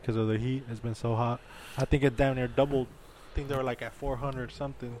 yeah, because of the heat. It's been so hot. I think it down there doubled. I think they were like at 400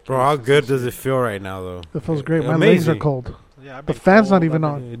 something. Bro, how cases good this does year. it feel right now, though? It feels great. My legs are Amazing. cold. Yeah, I've The been fan's not cold. even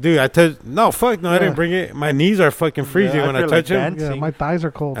I've on. been- Dude, I touch. No, fuck no, I Yeah. didn't bring it. My knees are fucking freezing Yeah, I when I feel touch like them. Yeah, my thighs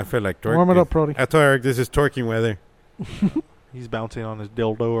are cold. I feel like twerking. Warm it up, Brody. I told Eric this is twerking weather. He's bouncing on his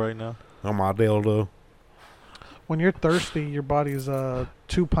dildo right now. I'm all dildo. When you're thirsty, your body's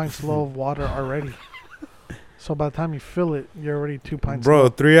 2 pints low of water already. So by the time you feel it, you're already 2 pints Bro, low.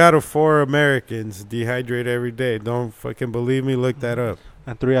 3 out of 4 Americans dehydrate every day. Don't fucking believe me? Look that up.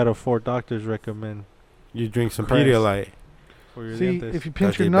 And 3 out of 4 doctors recommend You drink some Christ. Pedialyte. for your See, dientes. if you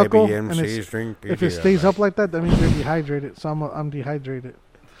pinch Cause your they knuckle baby and MCs drink if it stays Pedialyte. up like that, that means you're dehydrated. So I'm dehydrated.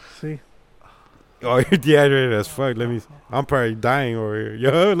 See? Oh, you're dehydrated as fuck. I'm probably dying over here.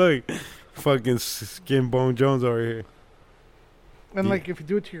 Yo, look. Fucking Skin Bone Jones over here. And Yeah. like if you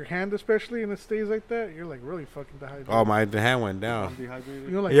do it to your hand especially and it stays like that, you're like really fucking dehydrated. Oh, my hand went I'm down. dehydrated. You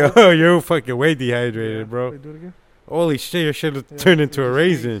know, like Yo, you're fucking way Yeah. dehydrated, bro. Wait, do it again. Holy shit, your shit Yeah, turned it into a just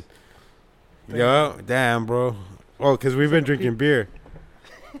raisin. Damn. Yo, damn, bro. Oh, because we've It's been like a drinking peak. beer.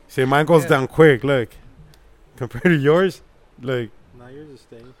 See, mine goes Yeah. down quick, look. Compared to yours, look. Now yours is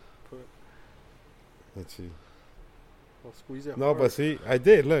staying put. Let's see. Well, squeeze it No, hard. but see, I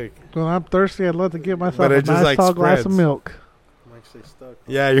did. Look. When I'm thirsty, I'd love to get myself But a it just, nice like, tall glass of spreads. milk. Might stay stuck.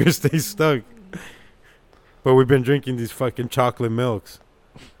 Yeah, you're stay stuck. But we've been drinking these fucking chocolate milks.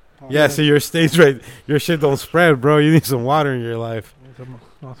 Yeah, see, your stays right. Your shit don't spread, bro. You need some water in your life.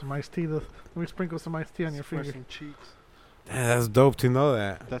 Some iced tea. Let me sprinkle some iced tea on your Spread finger. some cheeks. Yeah, that's dope to know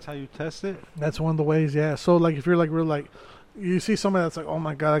that. That's how you test it. That's one of the ways, yeah. So, like, if you're, like, real, like, you see somebody that's like, oh,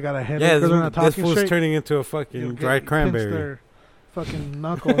 my God, I got a headache. Yeah, or they're not this talking fool's straight, turning into a you'll fucking get- dried pinch cranberry. their fucking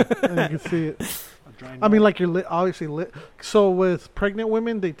knuckle, and you can see it. A dry I mean, nut. like, your lip, obviously, lip. So, with pregnant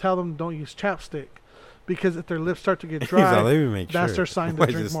women, they tell them don't use chapstick. Because if their lips start to get He's all, dry, let me make that's sure. their sign to Why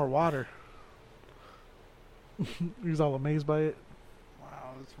drink just- more water. He's all amazed by it.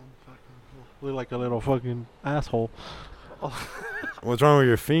 Wow, this one fucking look like a little fucking asshole. What's wrong with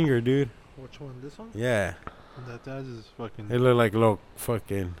your finger, dude? Which one? This one? Yeah, That is fucking. it look like a little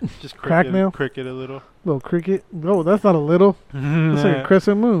fucking. Just Crack nail? cricket a little. Little cricket. No, that's not a little. That's like a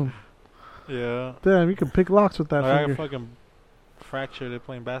crescent moon. Yeah. Damn, you can pick locks with that I finger. fucking fractured it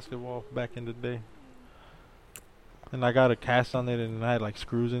playing basketball back in the day. And I got a cast on it and I had like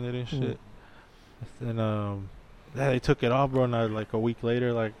screws in it and shit. And yeah, they took it off, bro. And like a week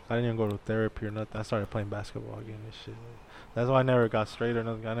later, like I didn't even go to therapy or nothing. I started playing basketball again and shit. That's why I never got straight or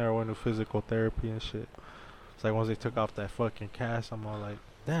nothing. I never went to physical therapy and shit. It's like once they took off that fucking cast, I'm all like,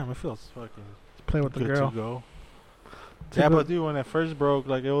 damn, it feels fucking Play with the good girl. to go. Take Yeah, a- but dude, when it first broke,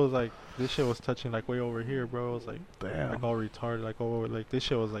 like it was like this shit was touching like way over here, bro. It was like Damn. all retarded, like over like this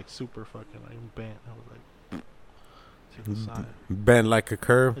shit was like super fucking like bent. I was like to the side. Bent like a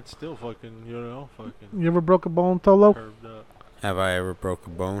curve. It's still fucking, you know, fucking You ever broke a bone, Tolo? curved up. Have I ever broke a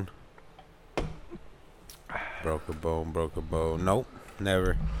bone? Broke a bone. Nope,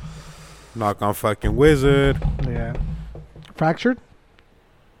 never. Knock on fucking wizard. Yeah. Fractured?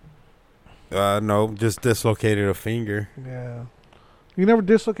 No, just dislocated a finger. Yeah. You never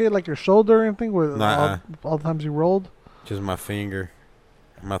dislocated like your shoulder or anything with Nuh-uh. all the times you rolled? Just my finger,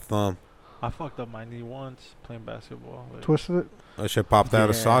 my thumb. I fucked up my knee once playing basketball. Like, Twisted it? That shit popped out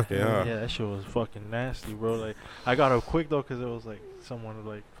of socket. Yeah, Yeah. that shit was fucking nasty, bro. Like I got up quick though, cause it was like someone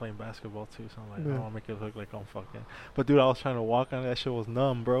like playing basketball too. So I'm like, Yeah. I don't want to make it look like I'm fucking. But dude, I was trying to walk on it. That shit was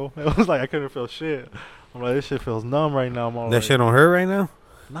numb, bro. It was like I couldn't feel shit. I'm like, this shit feels numb right now. I'm all That like, shit don't hurt right now.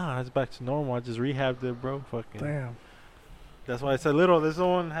 Nah, it's back to normal. I just rehabbed it, bro. Fucking. Damn. That's why I said little. This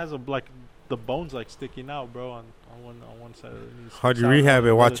one has a like the bones like sticking out, bro. On one side of the knee. How'd you Side rehab on it?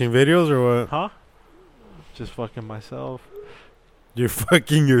 the Watching videos or what? Huh? Just fucking myself. You're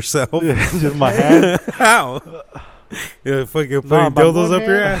fucking yourself. Just my hand. How? You're fucking Nah, putting by dildos one up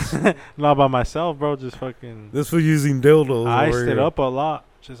your hand. ass. Not by myself, bro. Just fucking. This was using dildos. I iced over it here. up a lot.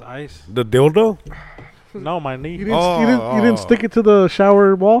 Just ice. The dildo? No, my You knee. didn't, Oh, you didn't oh. stick it to the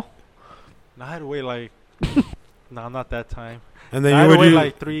shower wall? I had to wait like. No, not that time. And I then had you to would wait use,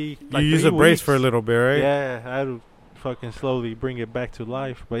 like three. Like you use 3 a brace weeks. for a little bit, right? Yeah, I had to fucking slowly bring it back to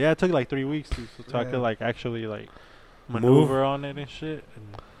life. But yeah, it took like 3 weeks so I Yeah. could like actually like Move. maneuver on it and shit.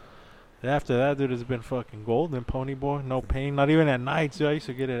 And after that, dude, it's been fucking golden, pony boy. No pain, not even at night. Dude, I used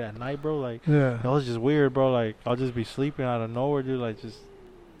to get it at night, bro. Like Yeah. it was just weird, bro. Like I'll just be sleeping out of nowhere, dude. Like just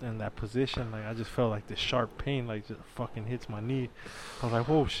in that position, like I just felt like this sharp pain, like just fucking hits my knee. I was like,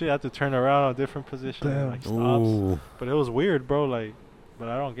 whoa, shit! I have to turn around on a different position. And, Damn. like stops. Ooh. But it was weird, bro. Like, but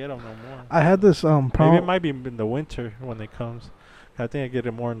I don't get them no more. I had this Maybe it problem might be in the winter when it comes. I think I get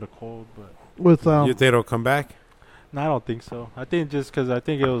it more in the cold, but with you think it'll come back? no, I don't think so. I think just because I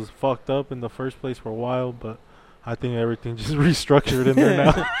think it was fucked up in the first place for a while, but I think everything just restructured in there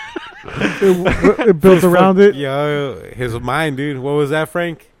now. it built around it. Yo, his mind, dude. What was that,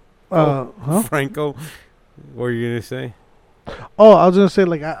 Frank? Huh? Franco? What were you gonna say? Oh, I was gonna say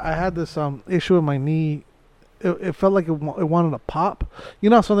like I had this issue with my knee. It felt like it wanted to pop. You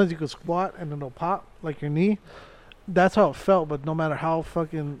know, how sometimes you could squat and then it'll pop like your knee. That's how it felt. But no matter how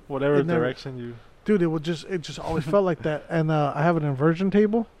fucking Whatever It never- direction you. dude, it just always felt like that. And I have an inversion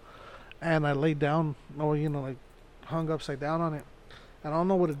table, and I laid down, like hung upside down on it. And I don't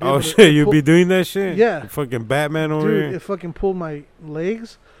know what it did. Oh but shit, it you pulled- be doing that shit? Yeah. You fucking Batman over dude, here. it fucking pulled my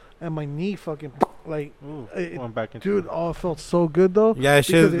legs and my knee fucking like. Ooh, It- went back into Dude, it. oh, it felt so good though. Yeah, that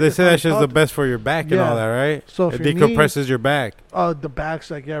because shit, they it's say on that shit's the top. best for your back and Yeah. all that, right? So if It your knee, decompresses your back. the back's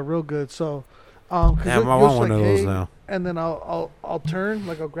like real good. So, 'cause Damn, I you'll want just, one like, of those hey, now. And then I'll turn,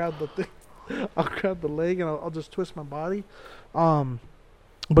 like I'll grab the thing, I'll grab the leg and I'll just twist my body.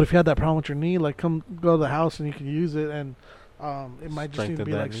 But if you had that problem with your knee, like come go to the house and you can use it, and it might just need to Strengthen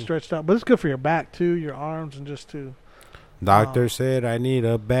be that like knee. stretched out. But it's good for your back too, your arms, and just to Doctor said I need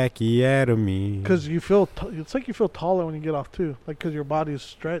a backiotomy. because you feel it's like you feel taller when you get off too, like because your body is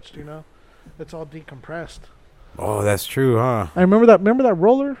stretched. It's all decompressed. Oh, that's true, huh? I remember that. Remember that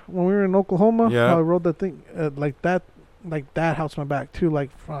roller when we were in Oklahoma? Yeah. How I rode that thing like that helps my back too.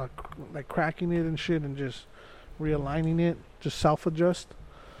 Like cracking it and shit, and just realigning it, just self adjust.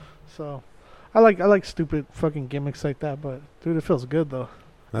 So, I like stupid fucking gimmicks like that. But dude, it feels good though.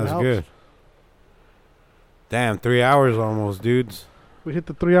 That's helps. good. Damn, 3 hours almost, dudes. We hit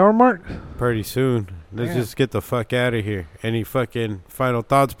the 3-hour mark. Pretty soon. Let's Damn. just get the fuck out of here. Any fucking final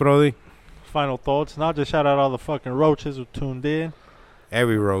thoughts, Brody? Final thoughts. Now just shout out all the fucking roaches who tuned in.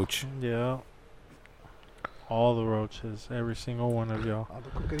 Every roach. Yeah. All the roaches. Every single one of y'all. All the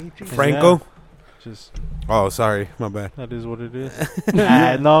cucarichis. Franco? Just, Oh, sorry. My bad. that is what it is.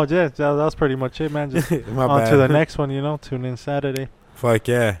 No, just, that's pretty much it, man. Just My on bad. to the next one, you know. Tune in Saturday. Fuck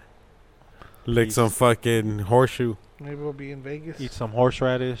yeah. Lick Peace. some fucking horseshoe. Maybe we'll be in Vegas. Eat some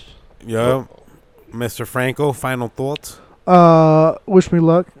horseradish. Yup. Mr. Franco, final thoughts? Wish me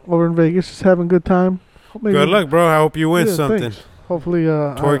luck over in Vegas. Just having a good time. Maybe- Good luck, bro. I hope you win Yeah, something. thanks. Hopefully,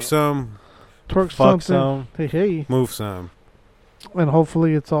 Twerk some, twerk Fuck something. some. Hey, move some. and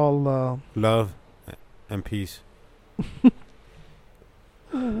hopefully it's all. Love and peace.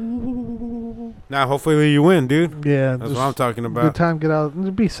 Now, hopefully you win, dude. Yeah, That's just what I'm talking good about. time. Get out.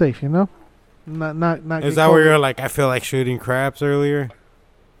 Just be safe. You know. Not. Is get that where COVID. you're like, I feel like shooting craps earlier?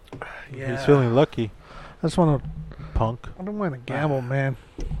 Yeah. He's feeling lucky, I just want to. punk. I don't want to gamble, man.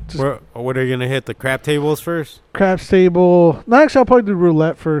 Just What are you going to hit? The crap tables first? craps table. No, actually, I'll probably do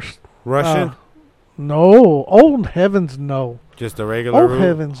roulette first. Russian? No. Oh heavens, no. Just a regular Oh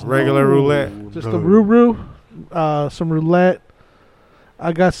heavens, regular no. roulette? Just a roo. Some roulette.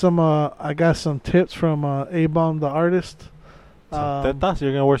 I got some tips from A-Bomb the artist. Some tetas?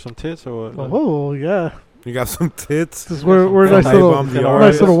 You're gonna wear some tits or what? Oh yeah. You got some tits? This is we're From nice little A-Bomb the He's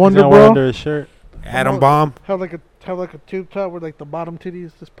artist. nice little He's wonder gonna wear bro. under his shirt. Atom Bomb? Have like a tube top where like the bottom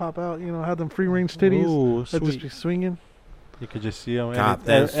titties just pop out. You know, have them free range titties. Ooh, That just sweet. be swinging. You could just see them,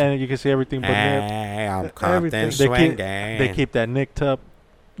 Confidence. and you can see everything but nip. Hey, I'm confident Everything. swinging. They keep that nicked up.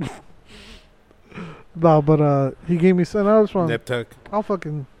 No, but he gave me some. I just want. Nip tuck. I'll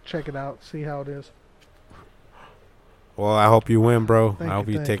fucking check it out. See how it is. Well, I hope you win, bro. Thank I hope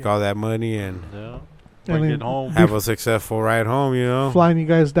you, you thank take you. all that money and Yeah. And Bring then it home. have a successful ride home, you know? Flying you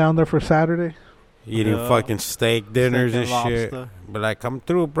guys down there for Saturday. Eating Yeah. fucking steak dinners Steak and shit. lobster. But like, come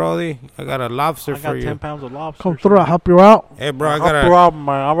through, brody. I got a lobster I for got you. 10 pounds of lobster. Come through. I'll help you out. Hey, bro, I Help got you a... out,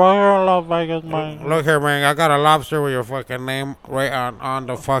 man. I'm right here in Las Vegas, man. Look here, man. I got a lobster with your fucking name right on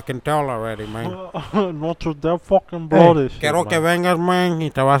the fucking tail already, man. Notre Dame fucking bro this shit, Quiero que man. vengas, man, y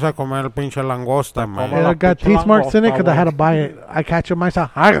te vas a comer el pinche langosta, Come man. on. And I got pinche teeth marks in it because I langosta, had to buy it. I catch it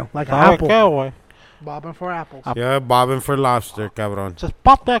myself. Like an ¿Sabe apple. qué, güey? Bobbing for apples. Yeah, bobbing for lobster, cabrón. Just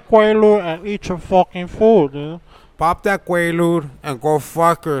pop that Quaalude and eat your fucking food, dude. Pop that Quaalude and go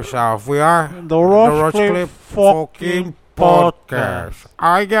fuck yourself. We are The Rush Clip Clip fucking podcast.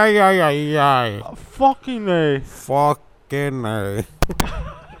 Ay, ay, ay, ay, ay. Fucking A. Fucking A.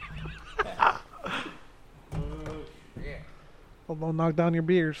 Although knock down your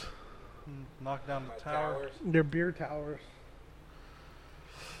beers. Knock down the tower. Your beer towers.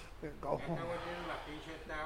 Go home.